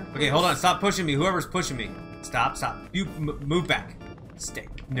together. Okay, hold on. Stop pushing me. Whoever's pushing me. Stop, stop. You move back. Stay.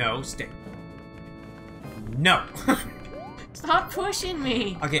 No, stay. No. Stop pushing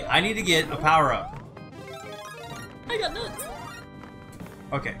me. Okay, I need to get a power up. I got nuts.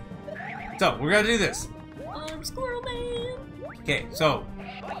 Okay. So, we're gonna do this. Squirrel Man. Okay, so,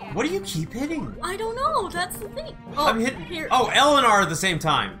 what do you keep hitting? I don't know. That's the thing. Oh, I'm hitting. here. Oh, L and R at the same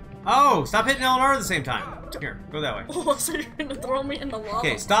time. Oh, stop hitting L and R at the same time. Here, go that way. Oh, so you're gonna throw me in the lava.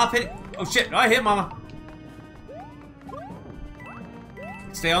 Okay, stop hitting. Oh shit! I hit Mama.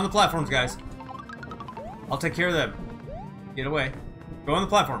 Stay on the platforms, guys. I'll take care of them. Get away. Go on the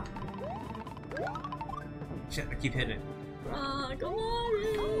platform. Shit! I keep hitting it. Come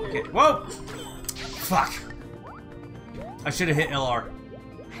on. Okay. Whoa! Fuck. I should have hit LR.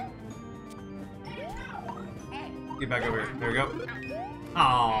 Get back over here. There we go.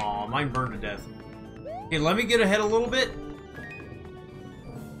 Aw, mine burned to death. Okay, let me get ahead a little bit.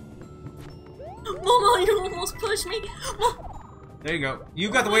 Mama, you almost pushed me. There you go. You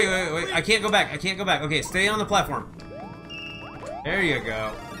got the wait. I can't go back. I can't go back. Okay, stay on the platform. There you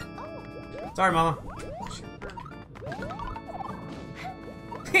go. Sorry, Mama.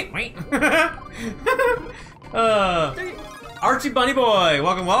 Wait. Archie Bunny Boy,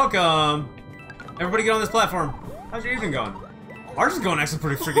 welcome, welcome. Everybody get on this platform. How's your evening going? Ours is going actually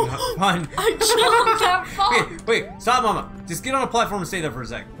pretty freaking fun. I jumped that far. Okay, wait, stop, Mama. Just get on a platform and stay there for a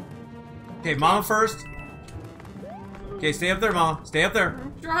sec. Okay, Mama first. Okay, stay up there, Mama. Stay up there.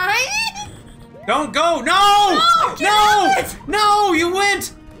 Right? Don't go. No! No! No! No! You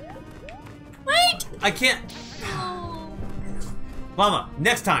went! Wait. I can't. Oh. Mama,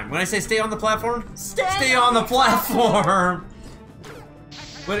 next time, when I say stay on the platform, Stay on the platform!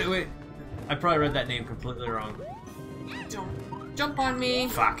 Wait. I probably read that name completely wrong. Jump on me.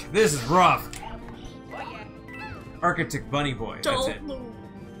 Fuck, this is rough. Architect Bunny Boy, that's Don't it. move.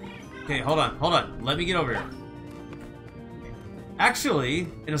 Okay, hold on. Let me get over here. Actually,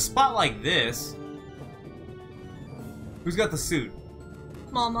 in a spot like this, who's got the suit?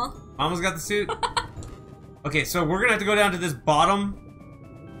 Mama. Mama's got the suit? Okay, so we're gonna have to go down to this bottom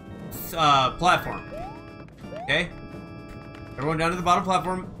platform. Okay? Everyone down to the bottom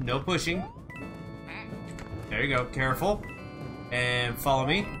platform. No pushing. There you go. Careful. And follow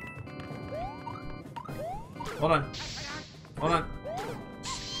me. Hold on. Hold on.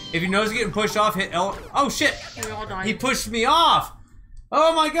 If you notice getting pushed off, hit L. Oh shit! We all died. He pushed me off!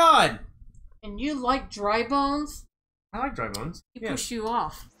 Oh my god! And you like dry bones? I like dry bones. He Yeah. pushed you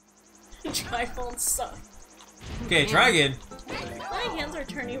off. Dry bones suck. Okay, try again. My hands are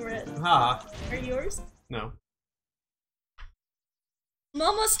turning red. Haha. Are yours? No.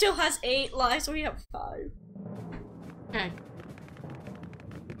 Mama still has 8 lives. We have 5. Okay.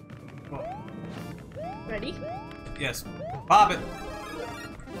 Ready? Yes. Pop it!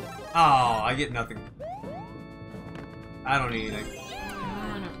 Oh, I get nothing. I don't need anything.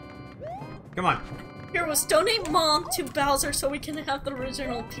 Come on. Here, let's donate Mom to Bowser so we can have the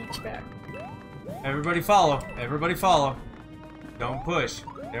original Peach back. Everybody follow. Everybody follow. Don't push.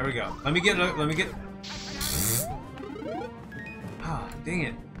 There we go. Let me get. Ah, dang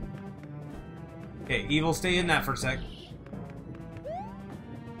it. Okay, Evil, stay in that for a sec.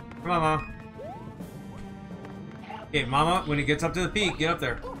 Come on, Mama. Okay, Mama, when he gets up to the peak, get up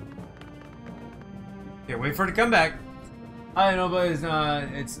there. Okay, wait for it to come back. I know, but it's not.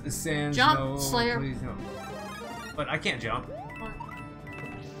 It's Sans. Jump, no, Slayer. Please, no. But I can't jump.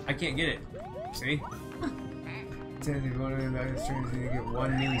 I can't get it. See? Sans, if you want to go back to the stream, you get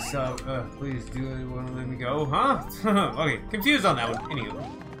one new sub. Please do it. Want to let me go? Huh? Okay, confused on that one. Anywho.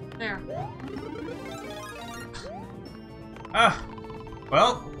 There.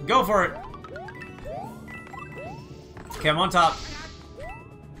 Well, go for it. Okay, I'm on top.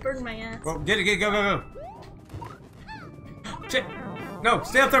 Burn my ass. Well, get it, go. Shit. No,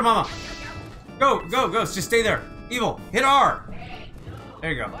 stay up there, Mama. Go. Just stay there. Evil, hit R.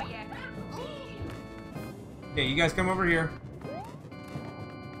 There you go. Okay, you guys come over here.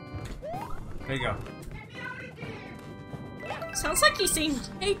 There you go. Sounds like he's saying,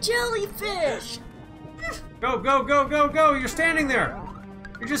 "Hey, jellyfish." Go. You're standing there.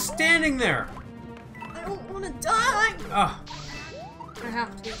 You're just standing there. I don't want to die. Ah. I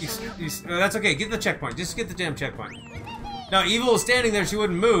have to. That's okay. Get the checkpoint. Just get the damn checkpoint. No, Evil was standing there. She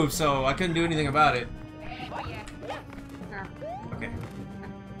wouldn't move, so I couldn't do anything about it. There. Okay.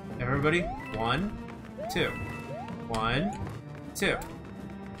 Everybody, 1, 2. 1, 2.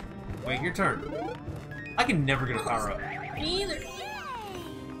 Wait your turn. I can never get a power up. Me either.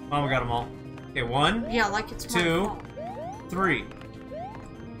 Mama got them all. Okay, 1, Yeah, like it's my 2, fault. 3.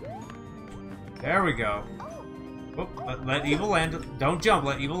 There we go. Whoop, let Evil land. Don't jump,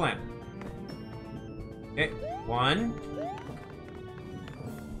 let Evil land. Okay, 1.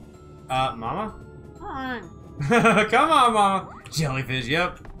 Mama? Come on. Come on, Mama. Jellyfish,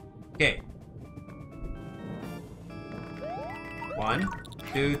 yep. Okay. 1,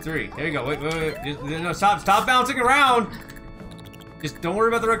 2, 3. There you go. Wait. Just, no, stop bouncing around. Just don't worry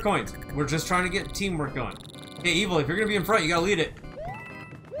about the red coins. We're just trying to get teamwork going. Okay, Evil, if you're gonna be in front, you gotta lead it.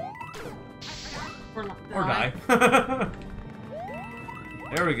 Or not. Or die.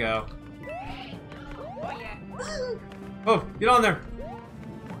 There we go. Oh, get on there.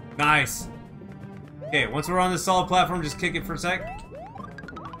 Nice. Okay, once we're on this solid platform, just kick it for a sec.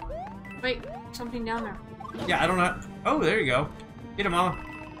 Wait, something down there. Yeah, I don't know. Oh, there you go. Get him, Mama.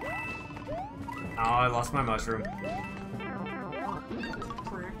 Oh, I lost my mushroom.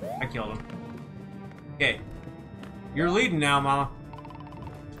 I killed him. Okay. You're leading now, Mama.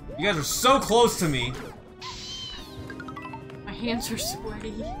 You guys are so close to me. My hands are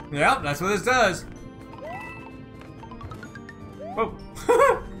sweaty. Yep, that's what this does. Whoa.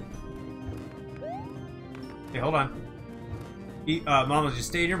 Okay, hold on. Mama, just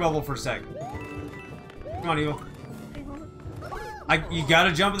stay in your bubble for a sec. Come on, Evil. You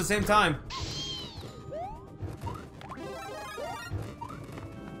gotta jump at the same time.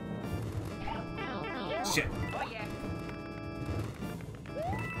 Shit.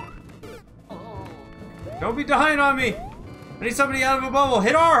 Don't be dying on me. I need somebody out of a bubble.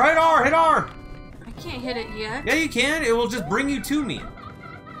 Hit R, hit R, hit R. I can't hit it yet. Yeah, you can. It will just bring you to me.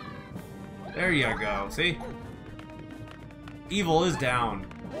 There you go. See? Evil is down.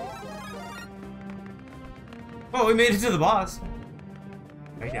 Oh, we made it to the boss.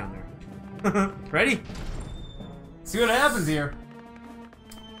 Right down there. Ready? See what happens here.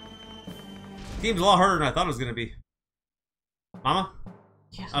 Game's a lot harder than I thought it was gonna be. Mama?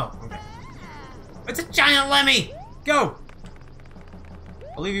 Yeah. Oh, okay. It's a giant Lemmy! Go!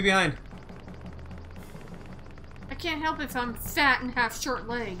 I'll leave you behind. I can't help if I'm fat and have short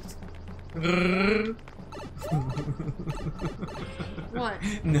legs. What?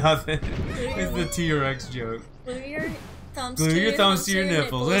 Nothing. It's the T-Rex joke. Glue your thumbs, Glue your thumbs to your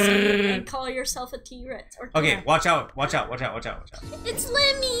nipples. And call yourself a T-Rex. Okay, watch out. Watch out. It's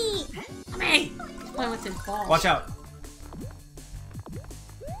Lemmy! Lemmy! He's playing with his balls. Watch out.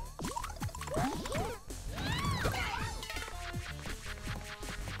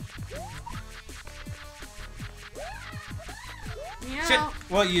 Yeah. Shit!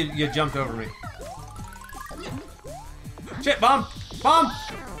 Well, you jumped over me. Shit, bomb! Bomb!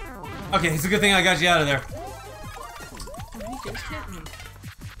 Okay, it's a good thing I got you out of there. Oh, he just hit me.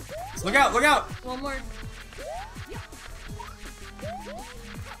 Look out! Look out! One more.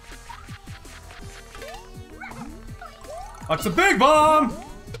 Watch the big bomb!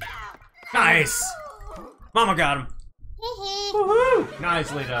 Nice! Mama got him. Woohoo!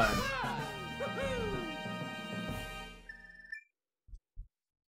 Nicely done.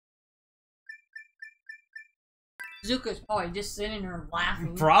 Zuka's probably just sitting there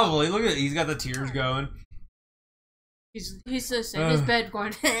laughing. Probably. Look at it. He's got the tears going. He's just in his bed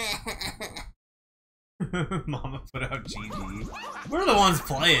going. Mama put out GG. We're the ones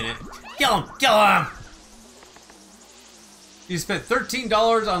playing it. Kill him! Kill him! You spent $13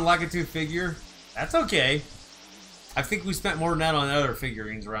 on Lakitu figure. That's okay. I think we spent more than that on other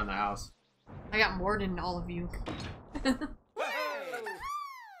figurines around the house. I got more than all of you.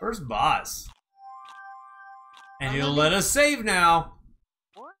 First boss. And you'll let us save now.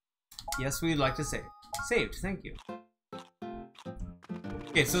 Yes, we'd like to save. Saved, thank you.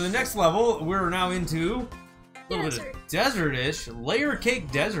 Okay, so the next level, we're now into a little bit of desert-ish. Layer cake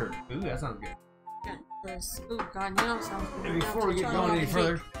desert. Ooh, that sounds good. Oh god, you know something. And before we get going any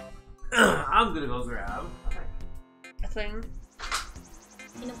further, I'm gonna go grab a thing.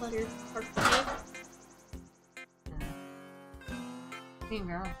 Peanut butter parfait.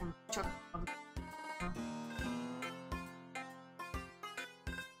 Finger from Chuck.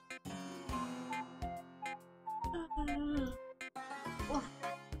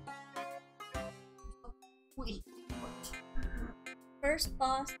 First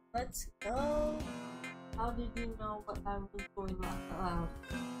boss, let's go. How did you know what I was going laugh aloud?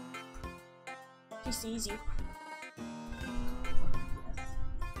 Just easy.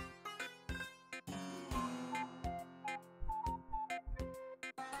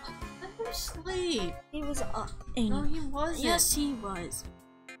 Let him sleep. He was up. No, he wasn't. Yes, he was.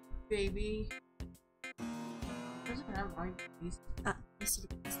 Baby. Doesn't have my face. Yes, he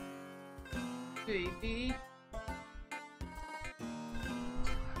was. Baby.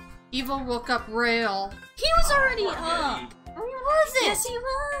 Evil woke up Rail. He was already up. Oh, he wasn't. Yes, he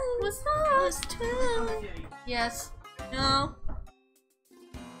was. He was too. Yes. No.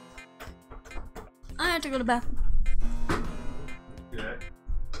 I have to go to the bathroom. Good.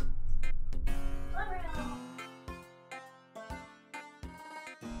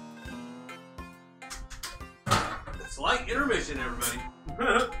 Slight intermission, everybody.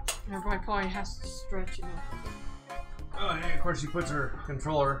 Everybody probably has to stretch it. Oh, and of course she puts her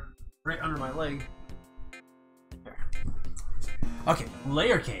controller right under my leg. There. Okay,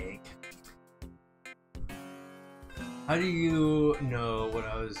 layer cake. How do you know what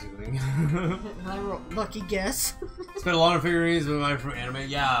I was doing? I wrote lucky guess. Spent a lot of figurines with mine from anime.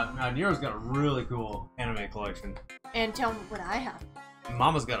 Yeah, Nero's got a really cool anime collection. And tell me what I have.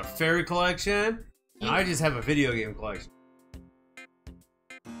 Mama's got a fairy collection, and I just have a video game collection.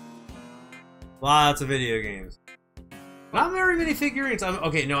 Lots of video games. Not very many figurines.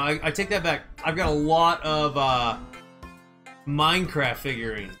 Okay, no, I take that back. I've got a lot of Minecraft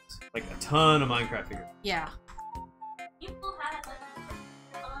figurines. Like a ton of Minecraft figurines. Yeah. People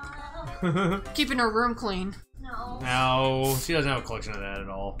have Keeping her room clean. No. No, she doesn't have a collection of that at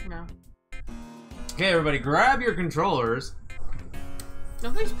all. No. Okay, everybody, grab your controllers.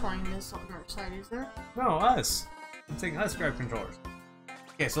 Nobody's playing this on our side, is there? No, us. I'm saying us grab controllers.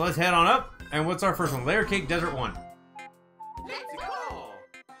 Okay, so let's head on up. And what's our first one? Layer Cake Desert 1.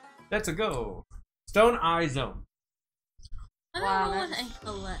 Let's go. Stone Eye Zone. I don't Wow, know what that's- I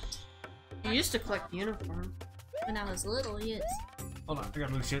collect. You used to collect uniforms. When I was little, yes. Hold on, I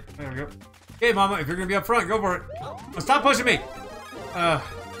gotta move shit. There we go. Okay, Mama, if you're gonna be up front, go for it. Oh, stop pushing me!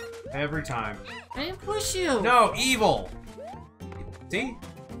 Every time. I didn't push you. No, evil! See?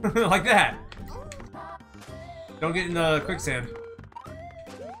 Like that. Don't get in the quicksand.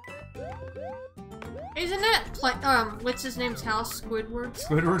 Isn't that what's his name's house? Squidward?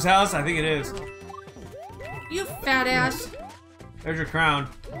 Squidward's house? I think it is. You fat ass. There's your crown.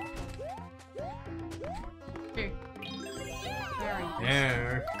 Here. Where are you?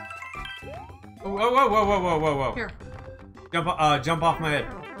 There. Whoa, whoa, whoa, whoa, whoa, whoa, whoa. Here. Jump off my head.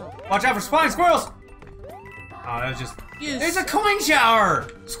 Watch out for flying squirrels! Oh, that was just... You It's a coin shower!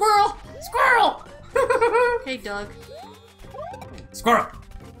 Squirrel! Squirrel! Hey, Doug. Squirrel!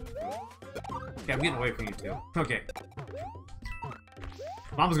 Okay, I'm getting away from you two. Okay.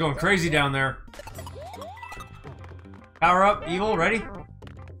 Mom's going crazy down there. Power up, Evil, ready?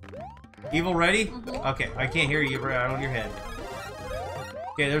 Evil, ready? Mm-hmm. Okay, I can't hear you right on your head.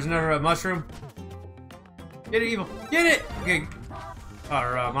 Okay, there's another mushroom. Get it, Evil. Get it! Okay.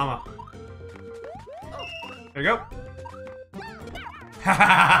 Or, Mama. There you go. Ha ha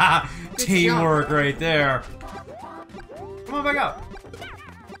ha! Teamwork right there. Come on back up.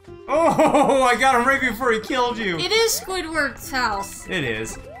 Oh, I got him right before he killed you. It is Squidward's house. It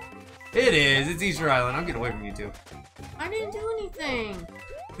is. It is. It's Easter Island. I'm getting away from you two. I didn't do anything.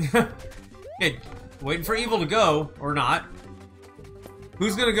 Okay, waiting for Evil to go, or not.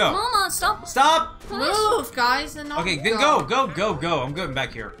 Who's gonna go? Mama, stop! Stop! Move, guys, and I'll Okay, then go. I'm going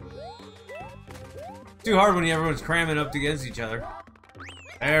back here. Too hard when everyone's cramming up against each other.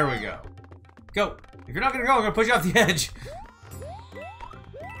 There we go. Go. If you're not gonna go, I'm gonna push you off the edge.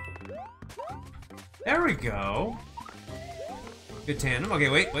 There we go. Good tandem. Okay,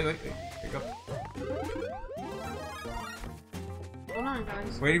 wait. There you go. Hold on,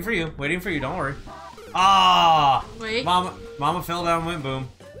 guys. Waiting for you. Don't worry. Ah! Wait. Mama fell down and went boom.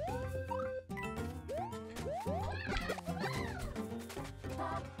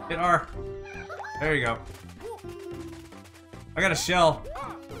 Hit R. There you go. I got a shell.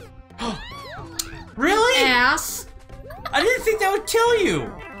 Really? Ass. I didn't think that would kill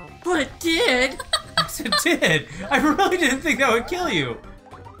you. But it did. Yes, it did. I really didn't think that would kill you.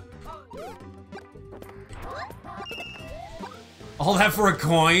 All that for a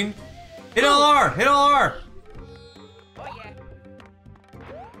coin? Hit LR! Hit LR! Oh yeah.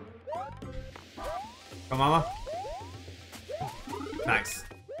 Go, Mama. Nice.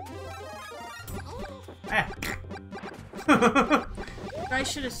 Eh. You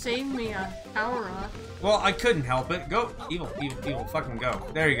guys should have saved me a power up. Well, I couldn't help it. Go. Evil. Fucking go.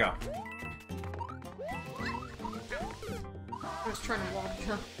 There you go. I was trying to walk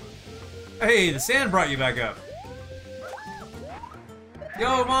jump. Hey, the sand brought you back up.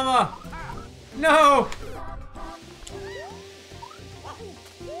 Yo, Mama! No!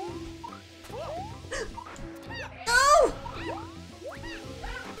 No!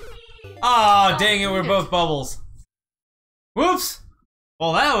 Ah, dang it, we're both bubbles. Whoops!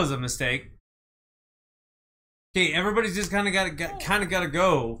 Well, that was a mistake. Okay, everybody's just kind of gotta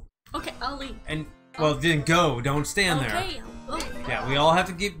go. Okay, I'll leave. And well, then go. Don't stand there. Okay, I'll go. Yeah, we all have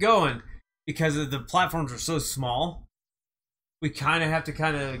to keep going because the platforms are so small. We kind of have to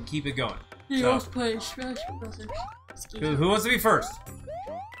keep it going. So, play Smash Brothers. who wants to be first?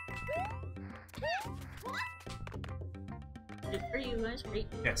 Good for you guys, great.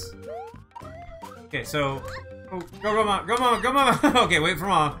 Yes. Okay, so go, Mama. Okay, wait for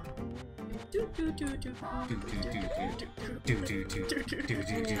Mama.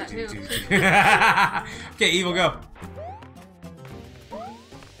 Okay, Evil, go.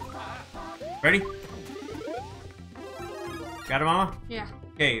 Ready? Got it, Mama? Yeah.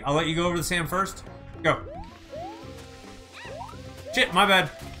 Okay, I'll let you go over the sand first. Go. Shit, my bad.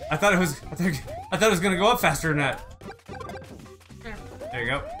 I thought it was gonna go up faster than that. There. There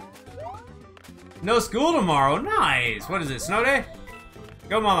you go. No school tomorrow. Nice. What is it? Snow day?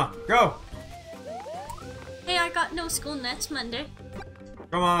 Go, Mama. Go. Hey, I got no school next Monday.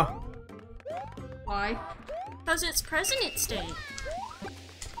 Go, Mama. Why? Because it's President's Day.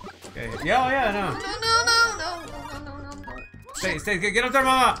 Okay. Yeah, no. No. Stay, get up there,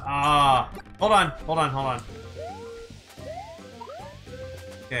 Mama. Ah. Hold on.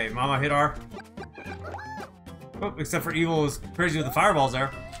 Okay, Mama hit R. Oh, except for Evil was crazy with the fireballs there.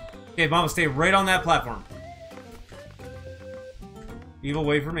 Okay, Mama, stay right on that platform. Evil,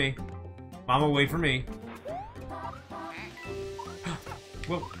 wait for me. Mama, wait for me.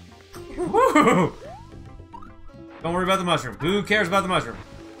 Whoa. Woo! Don't worry about the mushroom. Who cares about the mushroom?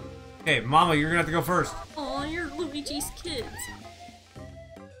 Okay, Mama, you're gonna have to go first. Oh, you're Luigi's kids.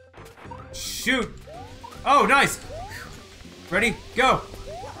 Shoot! Oh, nice! Ready? Go!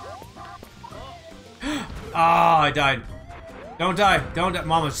 Ah, I died. Don't die. Don't die.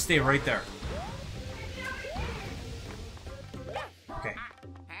 Mama, stay right there. Okay.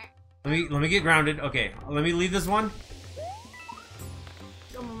 Let me get grounded. Okay, let me leave this one.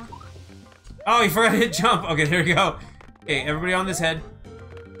 Go, Mama. Oh, you forgot to hit jump. Okay, there you go. Okay, everybody on this head.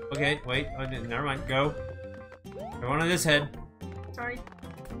 Okay, wait. Oh, never mind. Go. Everyone on this head. Sorry.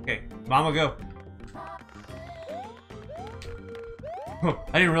 Okay, Mama, go. Oh,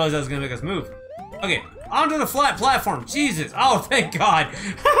 I didn't realize that was gonna make us move. Okay, onto the flat platform. Jesus. Oh, thank God.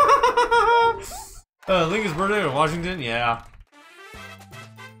 Lincoln's birthday in Washington? Yeah.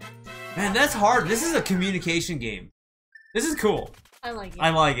 Man, that's hard. This is a communication game. This is cool. I like it. I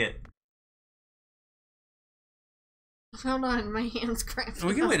like it. Hold on, my hand's cramped.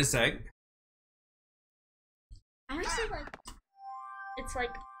 We can wait a sec. I actually like. It's like.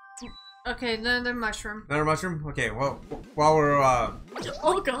 Okay, another mushroom. Another mushroom? Okay, well, while we're,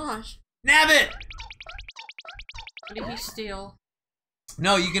 Oh gosh. Nab it! What did he steal?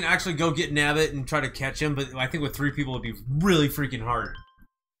 No, you can actually go get Nabbit and try to catch him, but I think with 3 people it'd be really freaking hard.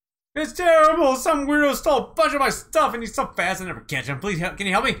 It's terrible! Some weirdo stole a bunch of my stuff and he's so fast I never catch him. Please, can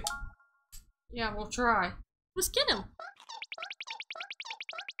you help me? Yeah, we'll try. Let's get him.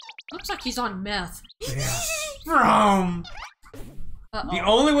 Looks like he's on meth. Yeah. From Uh-oh. the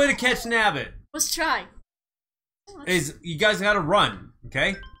only way to catch Nabbit Let's try. is you guys gotta run,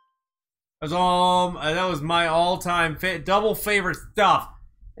 okay? That was my all-time double favorite stuff.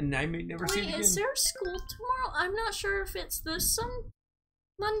 and I may never see it Wait, again. is there school tomorrow? I'm not sure if it's this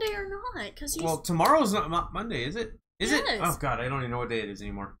Monday or not, because he's... Well, tomorrow's not Monday, is it? Is it? Yes. Oh god, I don't even know what day it is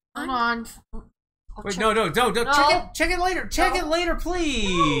anymore. Hold on. Wait, no, don't. Check it later. Check it later, please.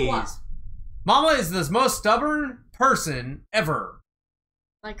 No. Mama is the most stubborn person ever.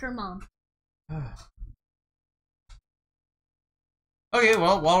 Like her mom. Okay,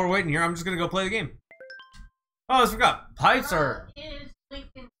 well, while we're waiting here, I'm just gonna go play the game. Oh, I forgot. Pipes are Is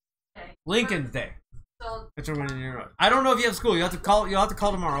Lincoln's Day. Lincoln's Day. So That's what we're gonna do. I don't know if you have school. You have to call. You'll have to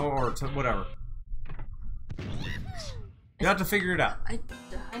call tomorrow or whatever. You have to figure it out.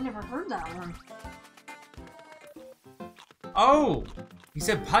 I never heard that one. Oh, he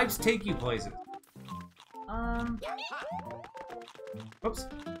said pipes take you places. Oops,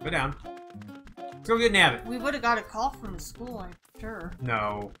 go down. Let's go get Nabbit. We would have got a call from the school, I'm sure.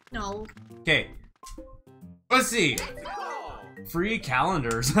 No. No. Okay. Let's see. Free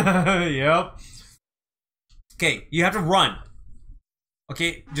calendars. Yep. Okay, you have to run.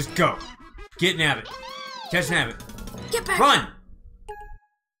 Okay, just go. Get Nabbit. Catch Nabbit. Get back! Run!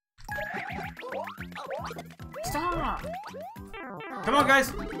 Stop! Come on,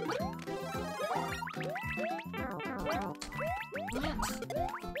 guys. Yes.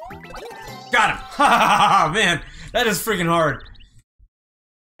 Got him! Man, that is freaking hard.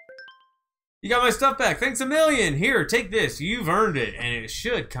 You got my stuff back. Thanks a million. Here, take this. You've earned it, and it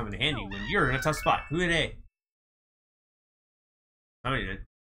should come in handy when you're in a tough spot. Who did A? Somebody did.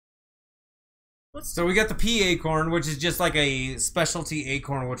 So we got the P acorn, which is just like a specialty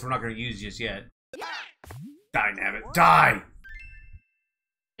acorn, which we're not going to use just yet. Die, Nabbit. Die!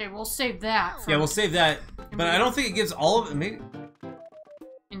 Okay, we'll save that. Yeah, we'll save that. But I don't think it gives all of it. Maybe.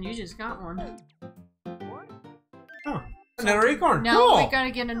 And you just got one. Oh, another acorn. Now Cool. we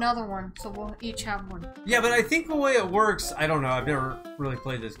gotta get another one, so we'll each have one. Yeah, but I think the way it works, I don't know. I've never really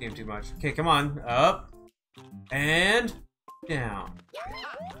played this game too much. Okay, come on. Up. And down.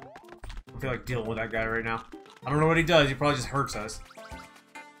 I feel like dealing with that guy right now. I don't know what he does. He probably just hurts us.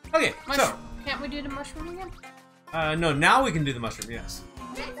 Okay, so. Can't we do the mushroom again? No, now we can do the mushroom, yes.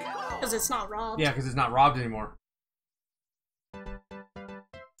 Because it's not robbed. Yeah, because it's not robbed anymore.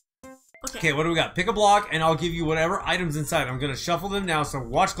 Okay. Okay, what do we got? Pick a block, and I'll give you whatever items inside. I'm going to shuffle them now, so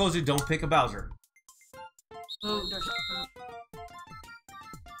watch closely. Don't pick a Bowser. Oh, there's...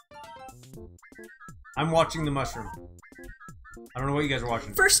 I'm watching the mushroom. I don't know what you guys are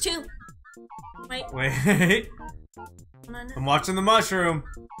watching. First two. Wait. Wait. I'm watching the mushroom.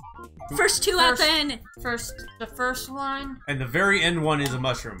 First two at the end. The first one. And the very end one is a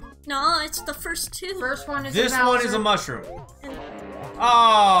mushroom. No, it's the first two. First one is This a one is a Bowser. mushroom.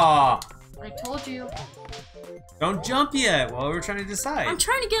 Ah! I told you. Don't jump yet while we're trying to decide. I'm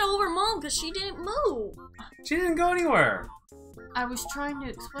trying to get over Mom because she didn't move. She didn't go anywhere. I was trying to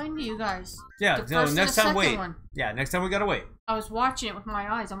explain to you guys. Yeah, The no, first and next the time second wait. one. Yeah, next time we gotta wait. I was watching it with my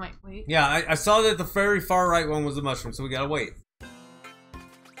eyes. I'm like, wait. Yeah, I saw that the very far right one was the mushroom, so we gotta wait.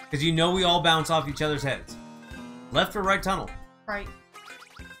 Because you know we all bounce off each other's heads. Left or right tunnel? Right.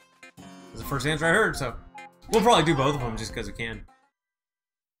 That's the first answer I heard, so... We'll probably do both of them just because we can.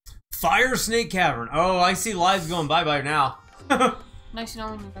 Fire Snake Cavern. Oh, I see lives going bye-bye now. Nice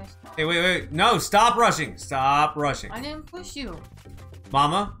knowing you guys. Hey, wait. No, stop rushing. Stop rushing. I didn't push you.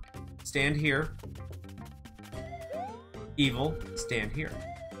 Mama, stand here. Evil, stand here.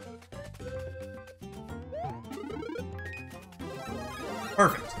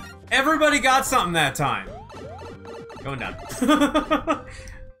 Perfect. Everybody got something that time. Going down.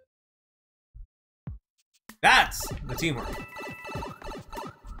 That's the teamwork.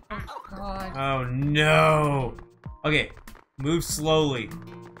 God. Oh no. Okay, move slowly.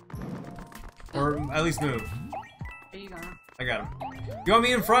 Or at least move. There you go. I got him. You want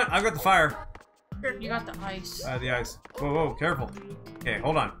me in front? I've got the fire. You got the ice. The ice. Whoa, careful. Okay,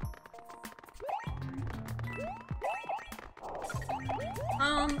 hold on.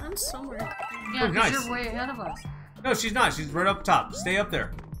 I'm somewhere. Yeah, Oh, because nice. you're way ahead of us. No, she's not. She's right up top. Stay up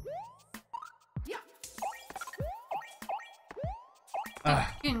there.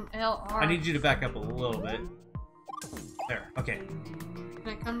 Fucking LR. I need you to back up a little bit. There. Okay. Can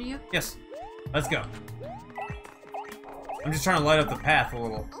I come to you? Yes. Let's go. I'm just trying to light up the path a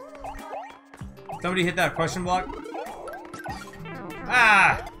little. Somebody hit that question block.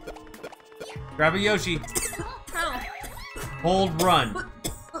 Ah! Grab a Yoshi. How? Hold run.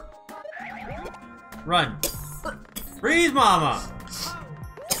 Run. Breathe, mama!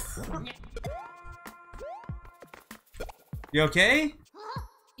 You okay?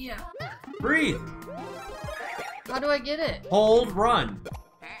 Yeah. Breathe. How do I get it? Hold run.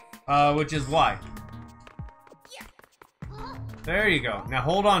 Which is why. There you go. Now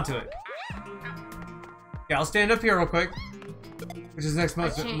hold on to it. Yeah, I'll stand up here real quick. Which is next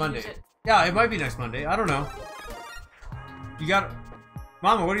Monday. Yeah, it might be next Monday. I don't know. You got...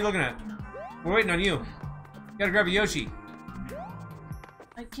 Mama, what are you looking at? We're waiting on you. You gotta grab a Yoshi.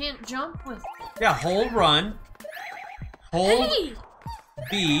 I can't jump with... Yeah, hold run. Hold Hey!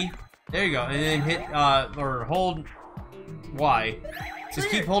 B. There you go. And then hit, or hold Y. Just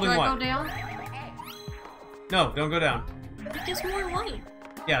keep holding Do I Y. go down? No, don't go down. It gives more light.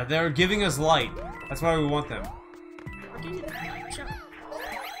 Yeah, they're giving us light. That's why we want them. Why didn't it jump?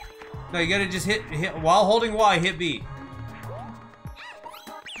 No, you gotta just hit while holding Y, hit B.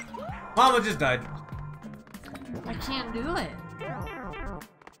 Mama just died. I can't do it.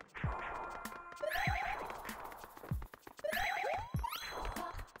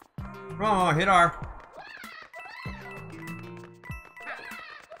 Come on, Mama, hit R.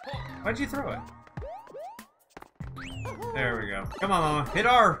 Why'd you throw it? There we go. Come on, Mama, hit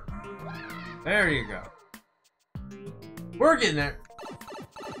R. There you go. We're getting there.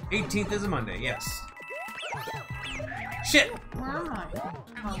 18th is a Monday, yes. Shit! Where am I?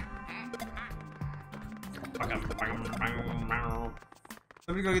 Oh.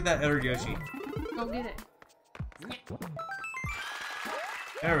 Let me go get that other Yoshi. Go get it.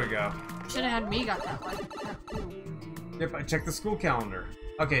 There we go. Should have had me got that one. Yep, I checked the school calendar.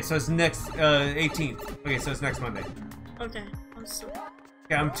 Okay, so it's next 18th. Okay, so it's next Monday. Okay, I'm so...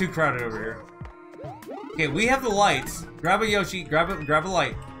 Yeah, I'm too crowded over here. Okay, we have the lights. Grab a Yoshi, grab a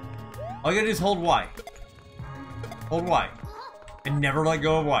light. All you gotta do is hold Y. Hold Y. And never let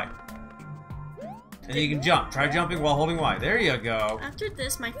go of Y. And then you can jump. Try jumping while holding Y. There you go. After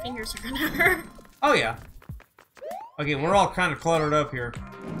this, my fingers are gonna hurt. Oh, yeah. Okay, we're all kind of cluttered up here.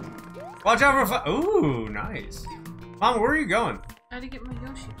 Watch out for ooh, nice. Mom, where are you going? I had to get my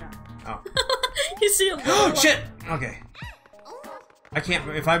Yoshi back. Oh. You see a Oh, little... shit! Okay. I can't,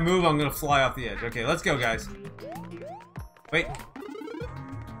 if I move, I'm gonna fly off the edge. Okay, let's go, guys. Wait.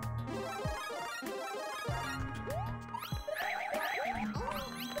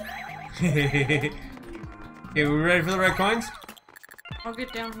 Okay, we ready for the red coins? I'll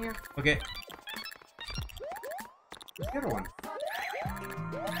get down here. Okay. Where's the other one?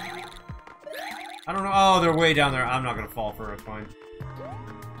 I don't know. Oh, they're way down there. I'm not gonna fall for a coin.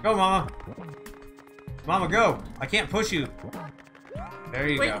 Go, Mama. Mama, go. I can't push you. There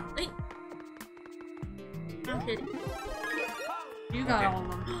you go. Wait. I'm hitting. You got Okay. all of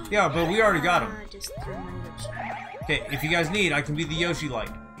them. Yeah, but we already got them. I just threw my Yoshi. Okay, if you guys need, I can be the Yoshi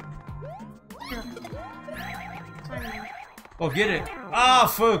light. Here. Oh, get it.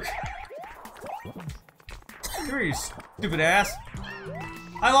 Ah, Fook. Come here, you stupid ass.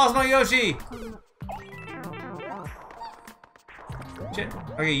 I lost my Yoshi. Shit.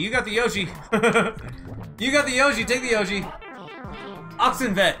 Okay, you got the Yoshi. You got the Yoshi. Take the Yoshi.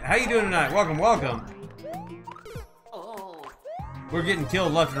 Oxenvet, how you doing tonight? Welcome, welcome. We're getting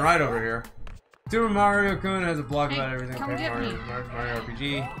killed left and right over here. Super Mario Kun has a blog about everything. Come Okay, get me. Mario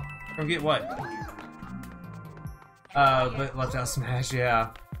RPG. Come get what? But left out Smash, yeah.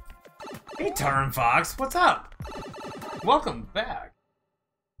 Hey, Taran Fox, what's up? Welcome back.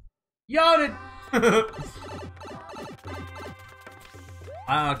 Yachted!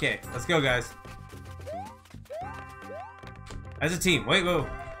 Okay, let's go, guys. As a team. Wait, whoa.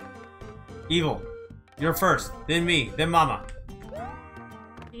 Evil. You're first. Then me. Then Mama.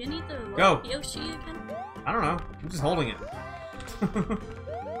 Do you need the Go. Yoshi again? I don't know. I'm just holding it.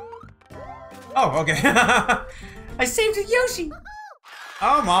 Oh, okay. I saved a Yoshi.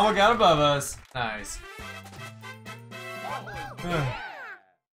 Oh, Mama got above us. Nice.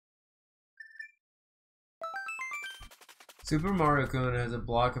 Super Mario Kun has a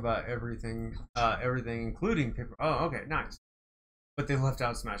block about everything, everything including paper. Oh, okay, nice. But they left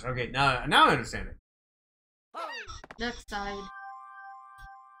out Smash. Okay, now I understand it. Next side.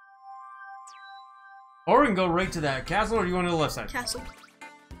 Or we can go right to that castle, or do you want to the left side? Castle.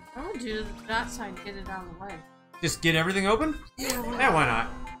 I would do that side, get it out of the way. Just get everything open? Yeah, why not?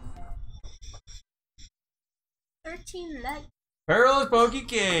 13 legs. Perilous Pokey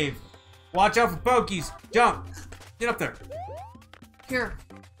Cave. Watch out for Pokies. Jump. Get up there. Here,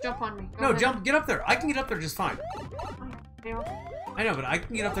 jump on me. Go No, ahead. jump. Get up there. I can get up there just fine. Yeah. I know, but I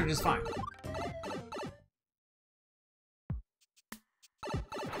can get up there just fine.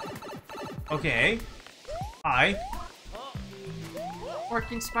 Okay. Hi.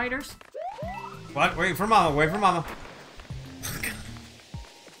 Working spiders. What? Wait for Mama. Wait for Mama.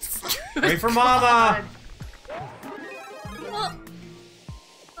 Wait for Mama. Oh.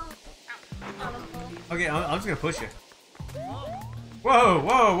 Okay, I'm just gonna push you. Whoa,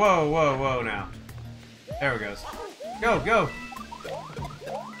 whoa, whoa, whoa, whoa! Now, there it goes. Go, go.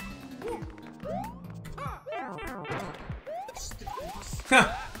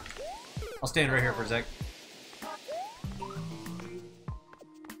 I'll stand right here for a sec.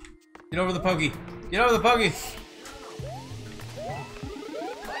 Get over the pokey. Get over the pokey.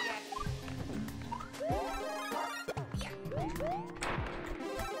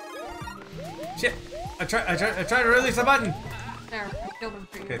 Shit! I tried to release the button. There, I killed him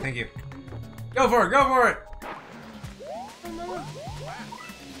for you. Okay, thank you. Go for it! Go for it!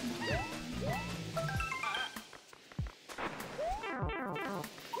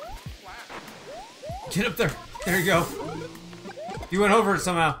 Get up there. There you go. You went over it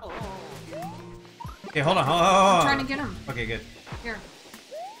somehow. Okay, hold on. Hold on. I'm trying to get him. Okay, good. Here.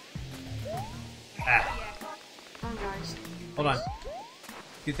 Ah. Come on, guys. Hold on.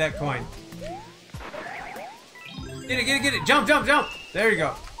 Get that coin. Get it, get it, get it. Jump, jump, jump. There you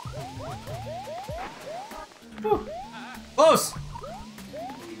go. Whew. Close.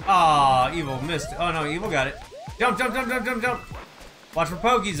 Aw, Evil missed. Oh no, Evil got it. Jump, jump, jump, jump, jump, jump. Watch for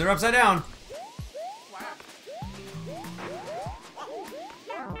pokies. They're upside down.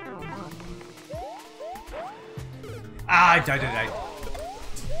 Ah, I died.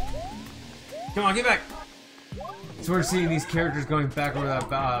 Come on, get back. So we're seeing these characters going backward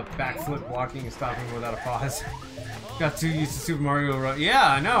without backflip walking and stopping without a pause. Got too used to Super Mario Run. Yeah,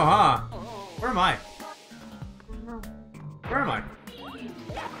 I know, huh? Where am I? Where am I?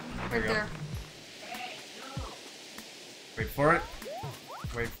 Right there. Wait for it.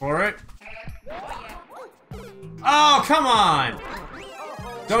 Wait for it. Oh, come on!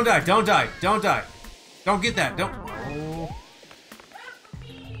 Don't die, don't die, don't die. Don't get that, don't. Oh.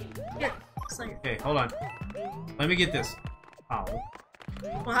 Here, Slayer. Okay, hold on. Let me get this. Ow.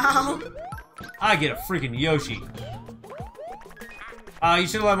 Wow. I get a freaking Yoshi. You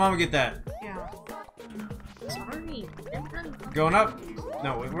should have let Mama get that. Yeah. Sorry. Going up?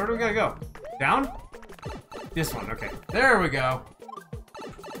 No, wait, where do we gotta go? Down? This one, okay. There we go.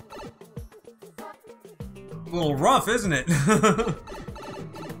 A little rough, isn't it?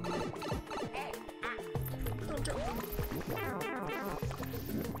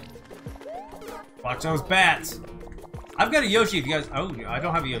 Watch those bats. I've got a Yoshi if you guys... Oh, I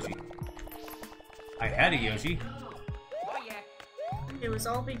don't have a Yoshi. I had a Yoshi. It was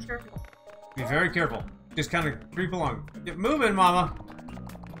all be careful. Be very careful. Just kind of creep along. Get moving, Mama.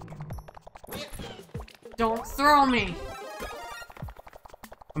 Don't throw me.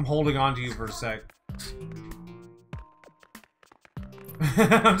 I'm holding on to you for a sec.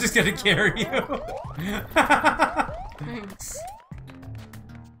 I'm just gonna carry you. Thanks.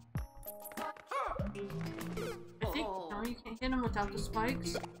 I think no, you can't hit him without the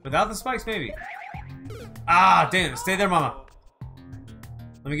spikes. Without the spikes, maybe. Ah, damn it. Stay there, Mama.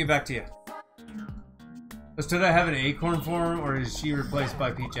 Let me get back to you. Does Toda have an acorn form, or is she replaced by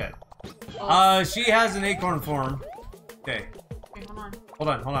Peachette? She has an acorn form. Okay. Okay, hold on. Hold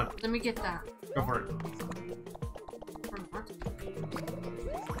on, hold on. Let me get that. Go for it.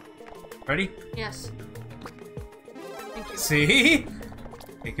 Ready? Yes. Thank you. See?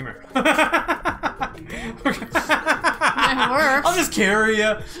 Hey, come here. It works. I'll just carry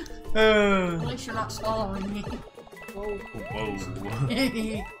you. At least you're not swallowing me. Whoa.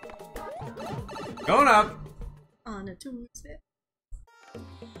 Going up. On a Tuesday.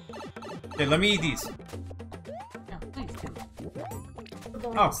 Okay, let me eat these. No, please do.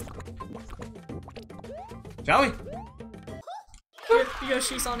 Oh. Shall we?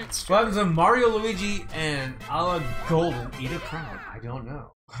 Yoshi's on its What happens when Mario, Luigi, and Ala Golden eat a crown? I don't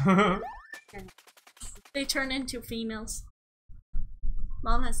know. They turn into females.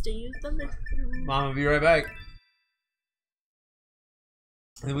 Mom has to use them. Mama, be right back.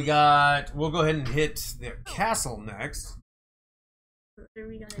 Then we got... We'll go ahead and hit the castle next. What are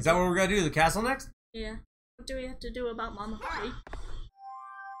we gonna Is that what we're gonna do? The castle next? Yeah. What do we have to do about Mama? Wait.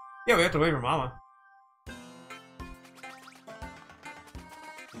 Yeah, we have to wait for Mama.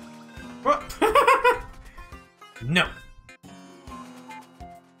 What? No.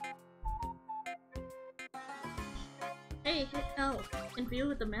 Hey, hit L and view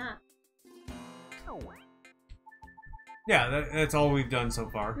with the map. Yeah, that's all we've done so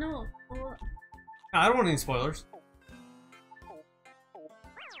far. No. I don't want any spoilers.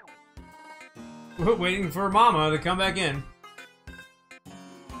 We're waiting for Mama to come back in.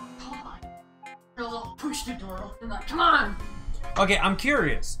 Come on. I'll push the door open. Like, come on. Okay, I'm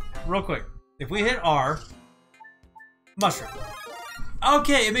curious. Real quick. If we hit R, mushroom.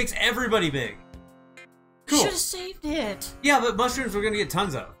 Okay, it makes everybody big. Cool. Should have saved it. Yeah, but mushrooms we're gonna get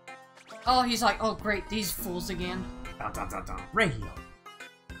tons of. Oh, he's like, oh great, these fools again. Dun, dun, dun, dun. Radio.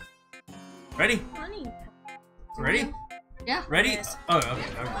 Ready? Funny. Ready? Yeah. Ready? Yes. Oh, okay.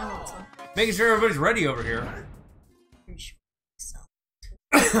 I want some. Making sure everybody's ready over here. Pretty sure. So.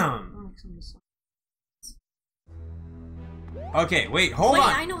 Okay, wait, hold on.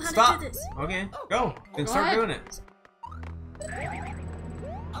 I know how Stop. to do this. Okay, go. Then start doing it.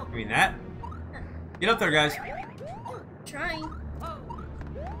 I mean that. Get up there, guys. Trying.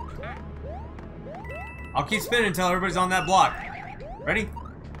 I'll keep spinning until everybody's on that block. Ready?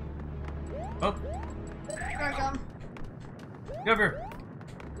 Oh. Here I come. Get over here.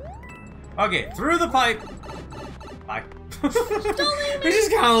 Okay, through the pipe. Bye. We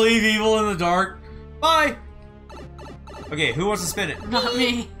just kind of leave Evil in the dark. Bye. Okay, who wants to spin it? Not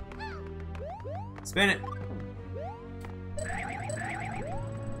me. Spin it.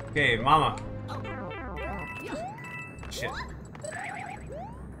 Okay, Mama. Shit.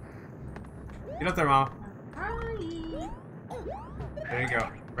 Get up there, Mama. There you go.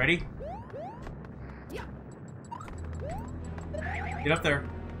 Ready? Get up there.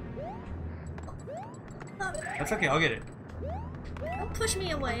 That's okay, I'll get it. Don't push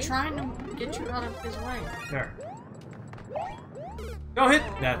me away. I'm trying to get you out of his way. There. Don't hit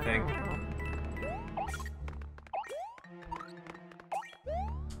that thing.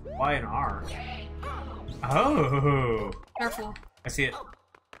 Y and R. Oh. Careful. I see it.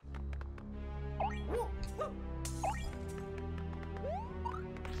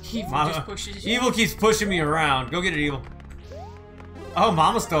 Evil Mama. just pushes you. Evil keeps pushing me around. Go get it, Evil. Oh,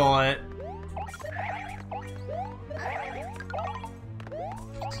 Mama stole it.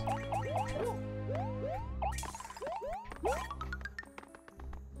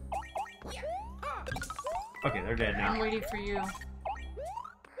 Okay, they're dead now. I'm waiting for you. I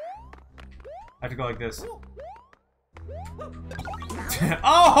have to go like this.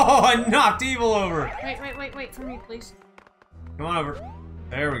 Oh, I knocked Evil over. Wait for me, please. Come on over.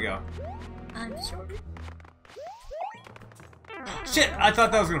 There we go. I'm sorry. Shit, I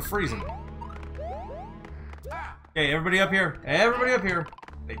thought that was gonna freeze him. Okay, everybody up here. Everybody up here.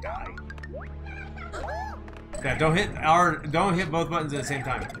 They die. Yeah, don't hit both buttons at the same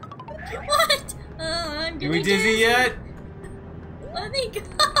time. What? Oh, I'm Are getting we dizzy yet? Let me go.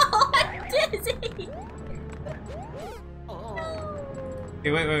 I'm dizzy.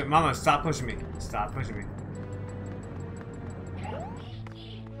 Hey, wait, Mama, stop pushing me. Stop pushing me.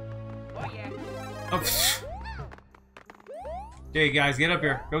 Oh, pfft. Okay, guys, get up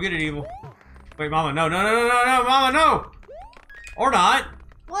here. Go get it, Evil. Wait, Mama, no, Mama, no! Or not.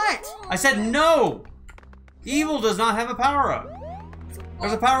 What? I said no! Evil does not have a power-up.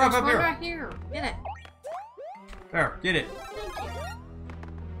 There's a power-up up There's one here. right here. Get it. There, get it. Thank you.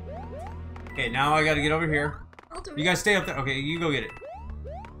 Okay, now I gotta get over here. I'll do You it. guys stay up there. Okay, you go get it.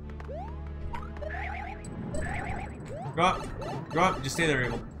 Go up. Go up. Just stay there,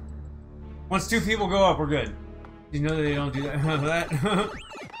 Evil. Once 2 people go up, we're good. You know that they don't do that.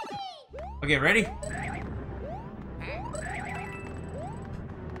 Okay, ready?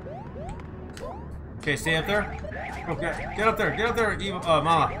 Okay, stay up there. Okay, get up there. Get up there, Evil.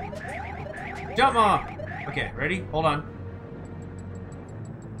 Mama. Jump, Mama. Okay, ready? Hold on.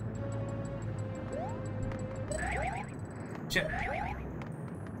 Shit.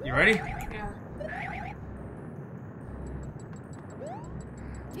 You ready? Yeah.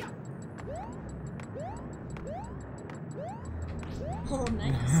 Oh,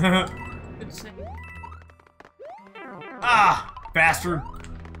 nice. Good save. Ah, bastard.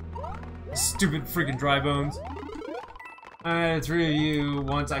 Stupid freaking dry bones. 3 of you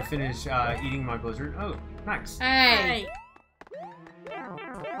once I finish eating my blizzard. Oh, nice. Hey.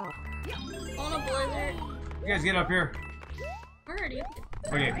 On a blizzard. You guys get up here. We're already up there.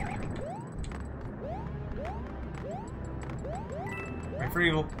 Okay. Wait for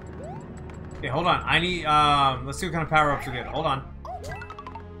Evil. Okay, hold on. I need, let's see what kind of power-ups we get. Hold on.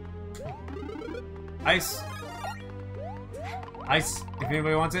 Ice. Ice, if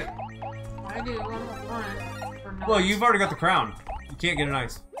anybody wants it. I do. I'm not fun. For Well, nuts. you've already got the crown. You can't get an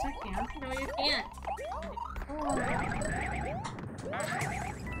ice. I can. No, you can't.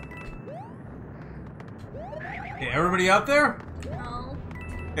 Okay, everybody up there? No.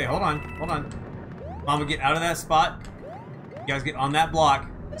 Okay, hold on. Hold on. Mama, get out of that spot. You guys get on that block.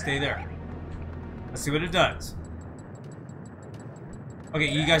 Stay there. Let's see what it does. Okay,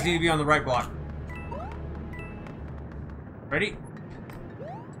 you guys need to be on the right block. Ready?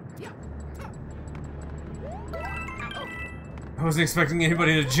 I wasn't expecting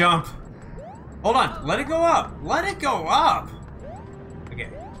anybody to jump. Hold on. Let it go up. Let it go up. Okay.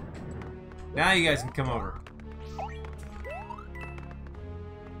 Now you guys can come over.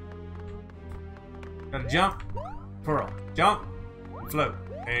 Gotta jump. Twirl. Jump. Float.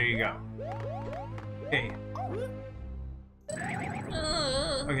 There you go. Okay.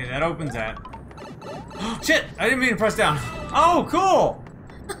 Okay, that opens that. Shit! I didn't mean to press down. Oh, cool!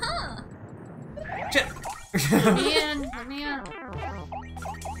 Shit. Let me in. Let me in.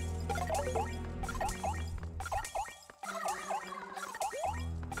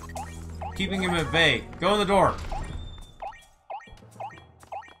 Keeping him at bay. Go in the door.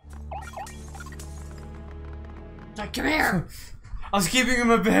 Like, come here. I was keeping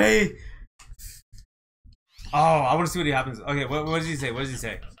him at bay. Oh, I want to see what happens. Okay, what does he say? What does he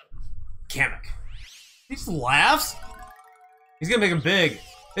say? Kamek. He just laughs? He's gonna make him big.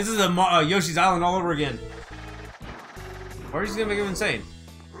 This is a Yoshi's Island all over again. Or he's gonna make him insane.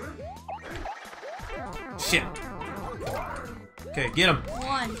 Shit. Okay, get him.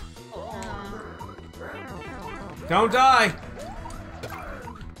 One. Don't die.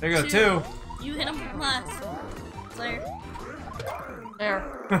 There you go, two. You hit him last. Slayer. There.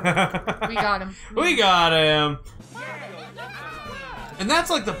 We got him. We got him. And that's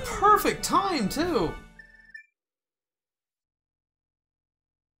like the perfect time, too.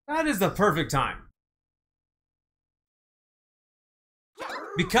 That is the perfect time.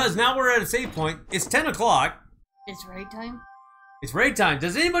 Because now we're at a save point. It's 10 o'clock. It's raid time. It's raid time.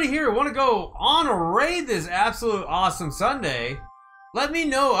 Does anybody here want to go on a raid this absolute awesome Sunday? Let me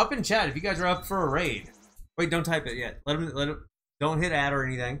know up in chat if you guys are up for a raid. Wait, don't type it yet. Let him. Don't hit add or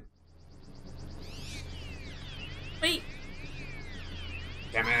anything. Wait.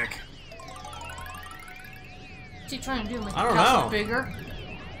 Kamek. What's he trying to do? Make I don't the house know. bigger?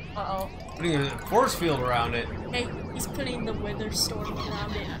 Uh-oh. Putting a force field around it. Hey, he's putting the weather storm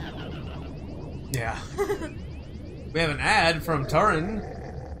around it. Yeah. We have an ad from Turin.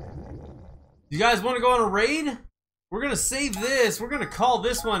 You guys want to go on a raid? We're gonna save this. We're gonna call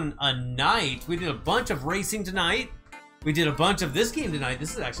this one a night. We did a bunch of racing tonight. We did a bunch of this game tonight.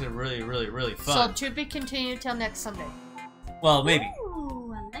 This is actually really, really, really fun. So to be continued till next Sunday. Well, maybe.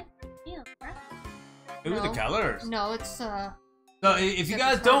 Ooh, I like the feel, right? Ooh, the No. colors. No, it's So if you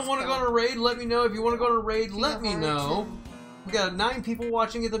guys don't want to go on a raid, let me know. If you want to go on a raid, let me know. We got 9 people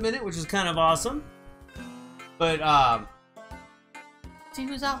watching at the minute, which is kind of awesome. But see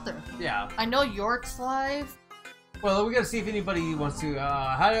who's out there. yeah. I know York's live. Well, we gotta see if anybody wants to.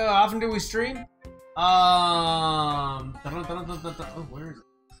 How often do we stream? Oh, where is it?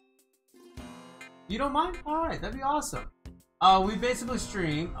 You don't mind? All right, that'd be awesome. We basically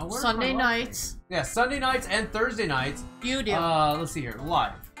stream where's Sunday my live? nights. Yeah, Sunday nights and Thursday nights. You do. Let's see here,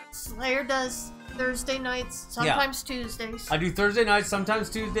 live. Slayer does Thursday nights, sometimes Tuesdays. I do Thursday nights, sometimes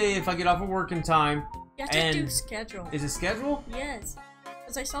Tuesday if I get off of work in time. You have to do schedule. Is it schedule? Yes.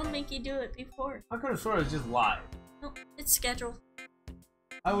 Because I saw Mickey do it before. I could have sworn it was just live. No, it's scheduled.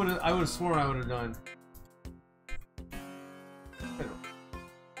 I would have sworn I would have done.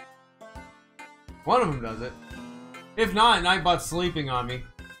 One of them does it. If not, Nightbot's sleeping on me.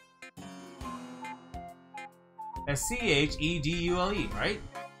 SCHEDULE, right?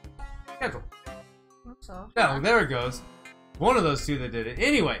 Schedule. So. No, there it goes. One of those two that did it.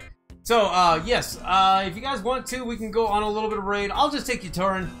 Anyway, so yes, if you guys want to, we can go on a little bit of raid. I'll just take your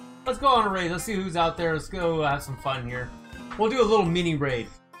turn. Let's go on a raid. Let's see who's out there. Let's go have some fun here. We'll do a little mini raid.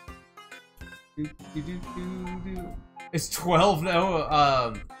 It's 12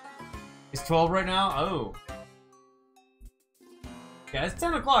 now. It's 12 right now. Oh. Yeah, it's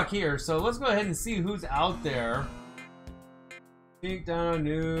 10 o'clock here, so let's go ahead and see who's out there. Peek down,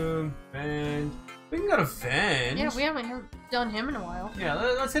 noon, Venge. We can go to Venge. Yeah, we haven't done him in a while. Yeah,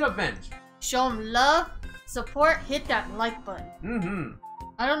 let's hit up Venge. Show him love, support, hit that like button. Mm-hmm.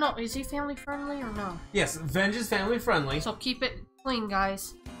 I don't know, is he family friendly or no? Yes, Venge is family friendly. So keep it clean,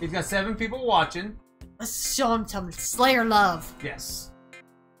 guys. He's got 7 people watching. Let's show him some Slayer love. Yes.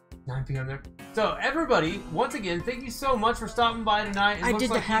 9 p.m. there. So, everybody, once again, thank you so much for stopping by tonight. I did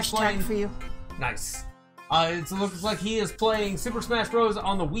the hashtag for you. Nice. It looks like he is playing Super Smash Bros.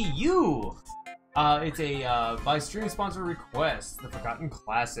 On the Wii U. It's a by stream sponsor request, the Forgotten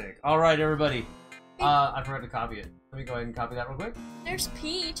Classic. Alright, everybody. I forgot to copy it. Let me go ahead and copy that real quick. There's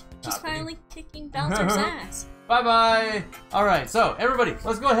Peach. She's Copy. finally kicking Bowser's ass. Bye-bye! Alright, so, everybody,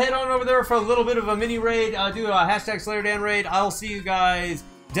 let's go ahead on over there for a little bit of a mini raid. Do a hashtag SlayerDan raid. I'll see you guys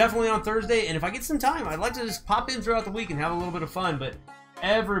definitely on Thursday, and if I get some time, I'd like to just pop in throughout the week and have a little bit of fun, but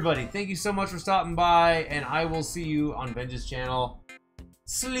everybody, thank you so much for stopping by, and I will see you on Venge's channel.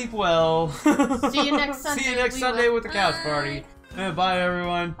 Sleep well. See you next Sunday. See you next Sunday with the couch party. Bye,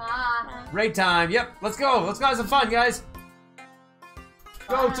 everyone. Bye. Raid time. Yep, let's go. Let's go have some fun, guys.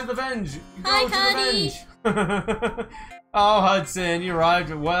 Go to the Venge. Go Hi, to Cuddy. the Venge. Oh, Hudson, you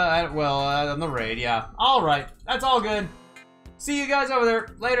arrived on the raid, yeah. All right, that's all good. See you guys over there.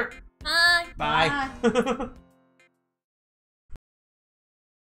 Later. Hi. Bye. Bye.